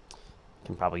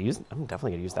 Can probably use. I'm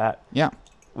definitely gonna use that. Yeah.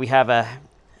 We have a.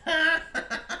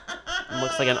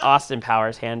 Looks like an Austin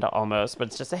Powers hand almost, but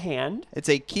it's just a hand. It's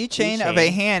a keychain of a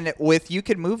hand with you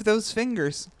could move those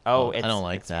fingers. Oh, I it's, don't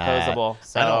like it's that. posable.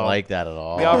 I don't so like that at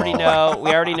all. We already know.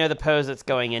 We already know the pose it's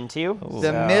going into. The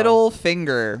so- middle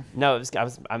finger. No,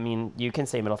 I mean, you can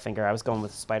say middle finger. I was going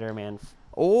with Spider-Man.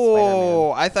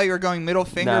 Oh, I thought you were going middle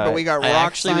finger, No, but we got I rock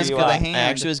actually signs was for the gonna, hand. I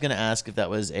actually was gonna ask if that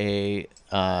was a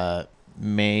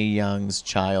Mae Young's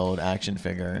child action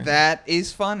figure. That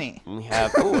is funny. We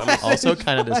have. Ooh, I'm Also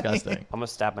kind of disgusting.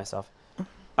 almost stabbed myself.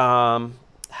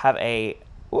 Have a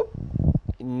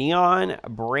Neon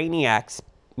Brainiacs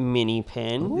mini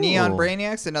pin. Neon Ooh.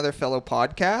 Brainiacs, another fellow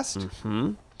podcast.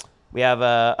 Hmm. We have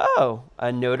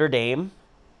a Notre Dame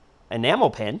enamel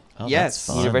pin. Oh, Yes. that's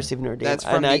fun. University of Notre Dame. That's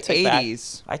from And I the took that-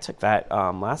 80s. I took that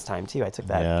last time too. I took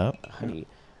that Yep. hoodie.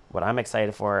 What I'm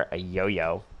excited for, a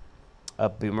yo-yo, a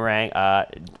boomerang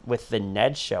with the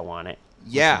Ned show on it.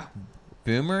 Yeah.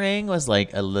 Boomerang was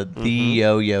like the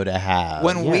yo-yo to have.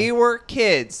 When Yeah. we were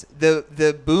kids,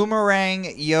 the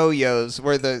boomerang yo-yos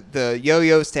were the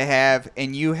yo-yos to have,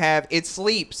 and it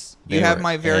sleeps. You They have were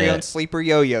my very own it. sleeper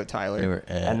yo-yo, Tyler. they were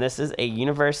And this is a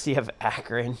University of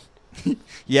Akron.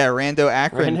 Yeah, Rando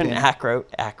Akron. Random pin.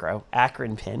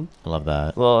 Akron pin. I love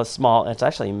that. A little small. It's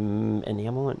actually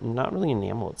enamel. Not really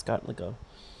enamel. It's got like a.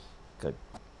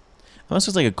 Almost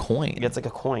looks like a coin. It's like a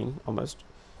coin almost,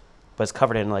 but it's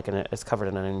covered in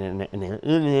an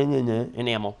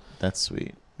enamel. That's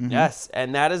sweet. Mhm. Yes,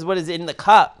 and that is what is in the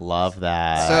cup. Love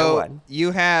that. So won.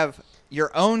 you have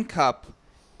your own cup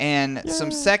and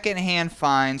some secondhand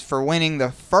finds for winning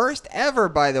the first ever,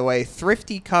 by the way,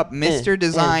 Thrifty Cup. Mr.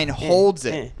 Design holds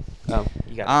it. Oh,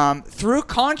 you got Through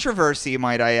controversy,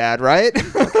 might I add, right?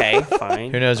 it. Okay,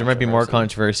 fine. Who knows? There might be more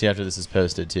controversy after this is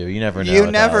posted too. You never know. You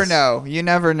with never us. know. You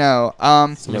never know.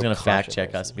 Someone's No gonna fact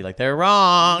check controversy. us and be like, "They're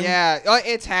wrong." Yeah,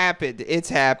 it's happened. It's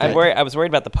happened. I was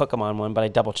worried about the Pokemon one, but I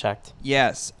double checked.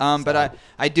 Yes. But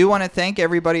I do want to thank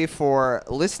everybody for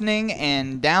listening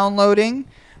and downloading.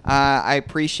 I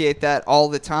appreciate that all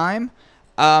the time.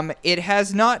 It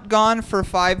has not gone for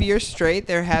 5 years straight.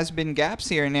 There has been gaps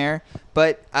here and there.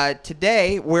 But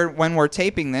today, when we're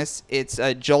taping this, it's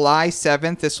July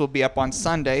 7th. This will be up on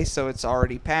Sunday, so it's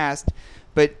already passed.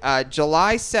 But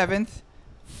July 7th,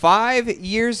 5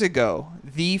 years ago,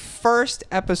 the first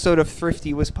episode of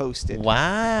Thrifty was posted.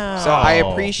 Wow. So I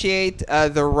appreciate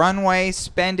the Runway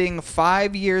spending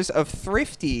 5 years of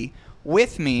Thrifty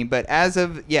with me. But as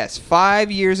of,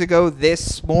 5 years ago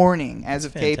this morning, as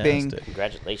of taping. Fantastic.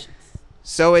 Congratulations.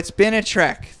 So it's been a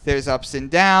trek. There's ups and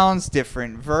downs,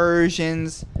 different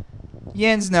versions.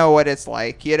 Yins know what it's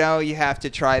like. You know, you have to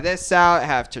try this out,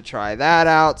 have to try that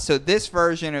out. So this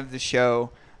version of the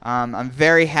show, I'm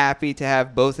very happy to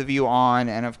have both of you on.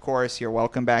 And, of course, you're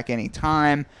welcome back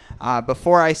anytime.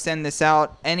 Before I send this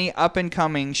out, any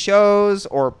up-and-coming shows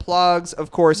or plugs,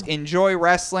 of course, Enjoy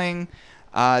Wrestling.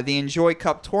 The Enjoy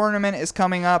Cup tournament is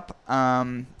coming up.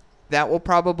 That will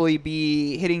probably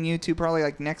be hitting YouTube probably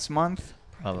like next month.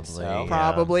 Probably. So. yeah.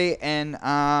 Probably. And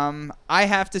I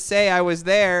have to say I was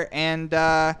there. And,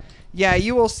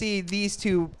 you will see these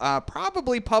two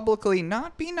probably publicly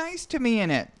not be nice to me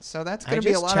in it. So that's I going to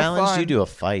be a just lot of challenged fun. you to a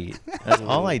fight. That's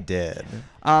all I did.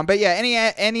 But,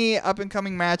 any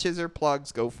up-and-coming matches or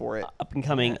plugs, go for it. Up and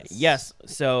coming. Yes. Yes.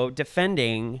 So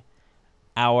defending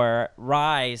our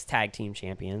Rise Tag Team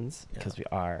Champions, because we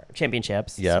are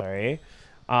championships. Yep. Sorry.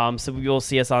 So we will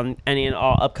see us on any and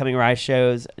all upcoming Rise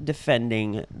shows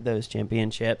defending those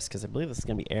championships, because I believe this is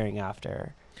going to be airing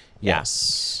after. Yeah.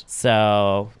 Yes.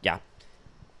 So, yeah.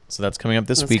 So that's coming up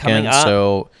this That's weekend. coming up.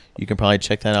 So you can probably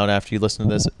check that out after you listen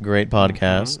to this great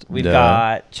podcast. We've Duh.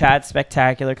 got Chad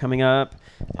Spectacular coming up,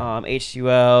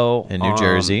 H2O In New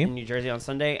Jersey. in New Jersey on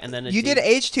Sunday, and then You did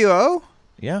H2O?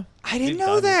 Yeah. I didn't We've know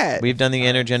done- that. We've done the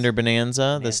Intergender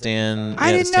Bonanza, the Stan.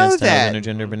 I the didn't Stan know Style that.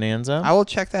 Intergender Bonanza. I will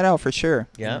check that out for sure.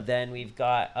 Yeah. And then we've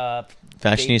got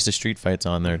Fashionista Street Fights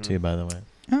on there too, by the way.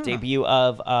 Oh. debut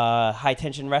of High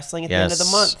Tension Wrestling at the end of the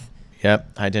Yes. month.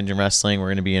 Yep. High Tension Wrestling. We're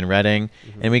going to be in Reading.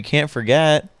 And we can't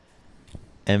forget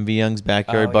MV Young's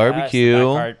Backyard Oh, Barbecue,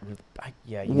 yes, the backyard-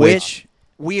 yeah, you Which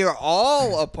we are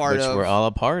all a part which of. we're all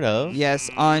a part of. Yes,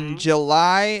 on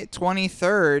July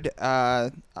 23rd,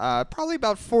 probably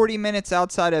about 40 minutes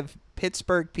outside of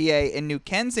Pittsburgh, PA, in New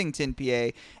Kensington,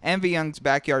 PA, MV Young's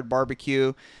Backyard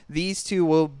Barbecue. These two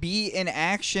will be in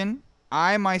action.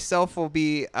 I myself will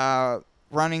be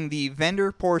running the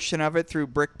vendor portion of it through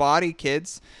Brick Body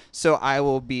Kids, so I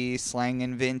will be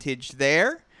slanging vintage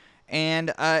there,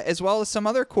 and as well as some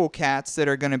other cool cats that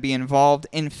are going to be involved.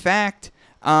 In fact,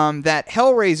 that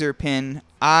Hellraiser pin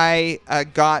I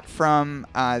got from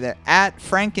the at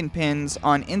Frankenpins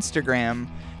on Instagram,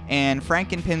 and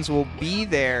Frankenpins will be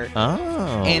there.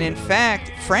 Oh. And in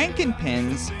fact,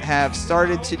 Frankenpins have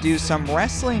started to do some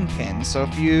wrestling pins. So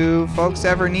if you folks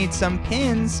ever need some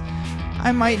pins,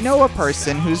 I might know a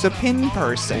person who's a pin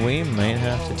person. We might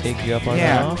have to take you up on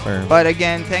that Yeah, offer. but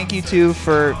again, thank you two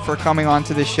for coming on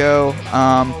to the show.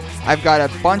 I've got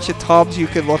a bunch of tubs you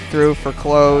could look through for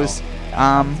clothes.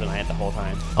 That's been I had the whole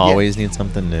time. Always need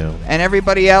something new. And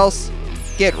everybody else,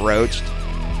 get roached.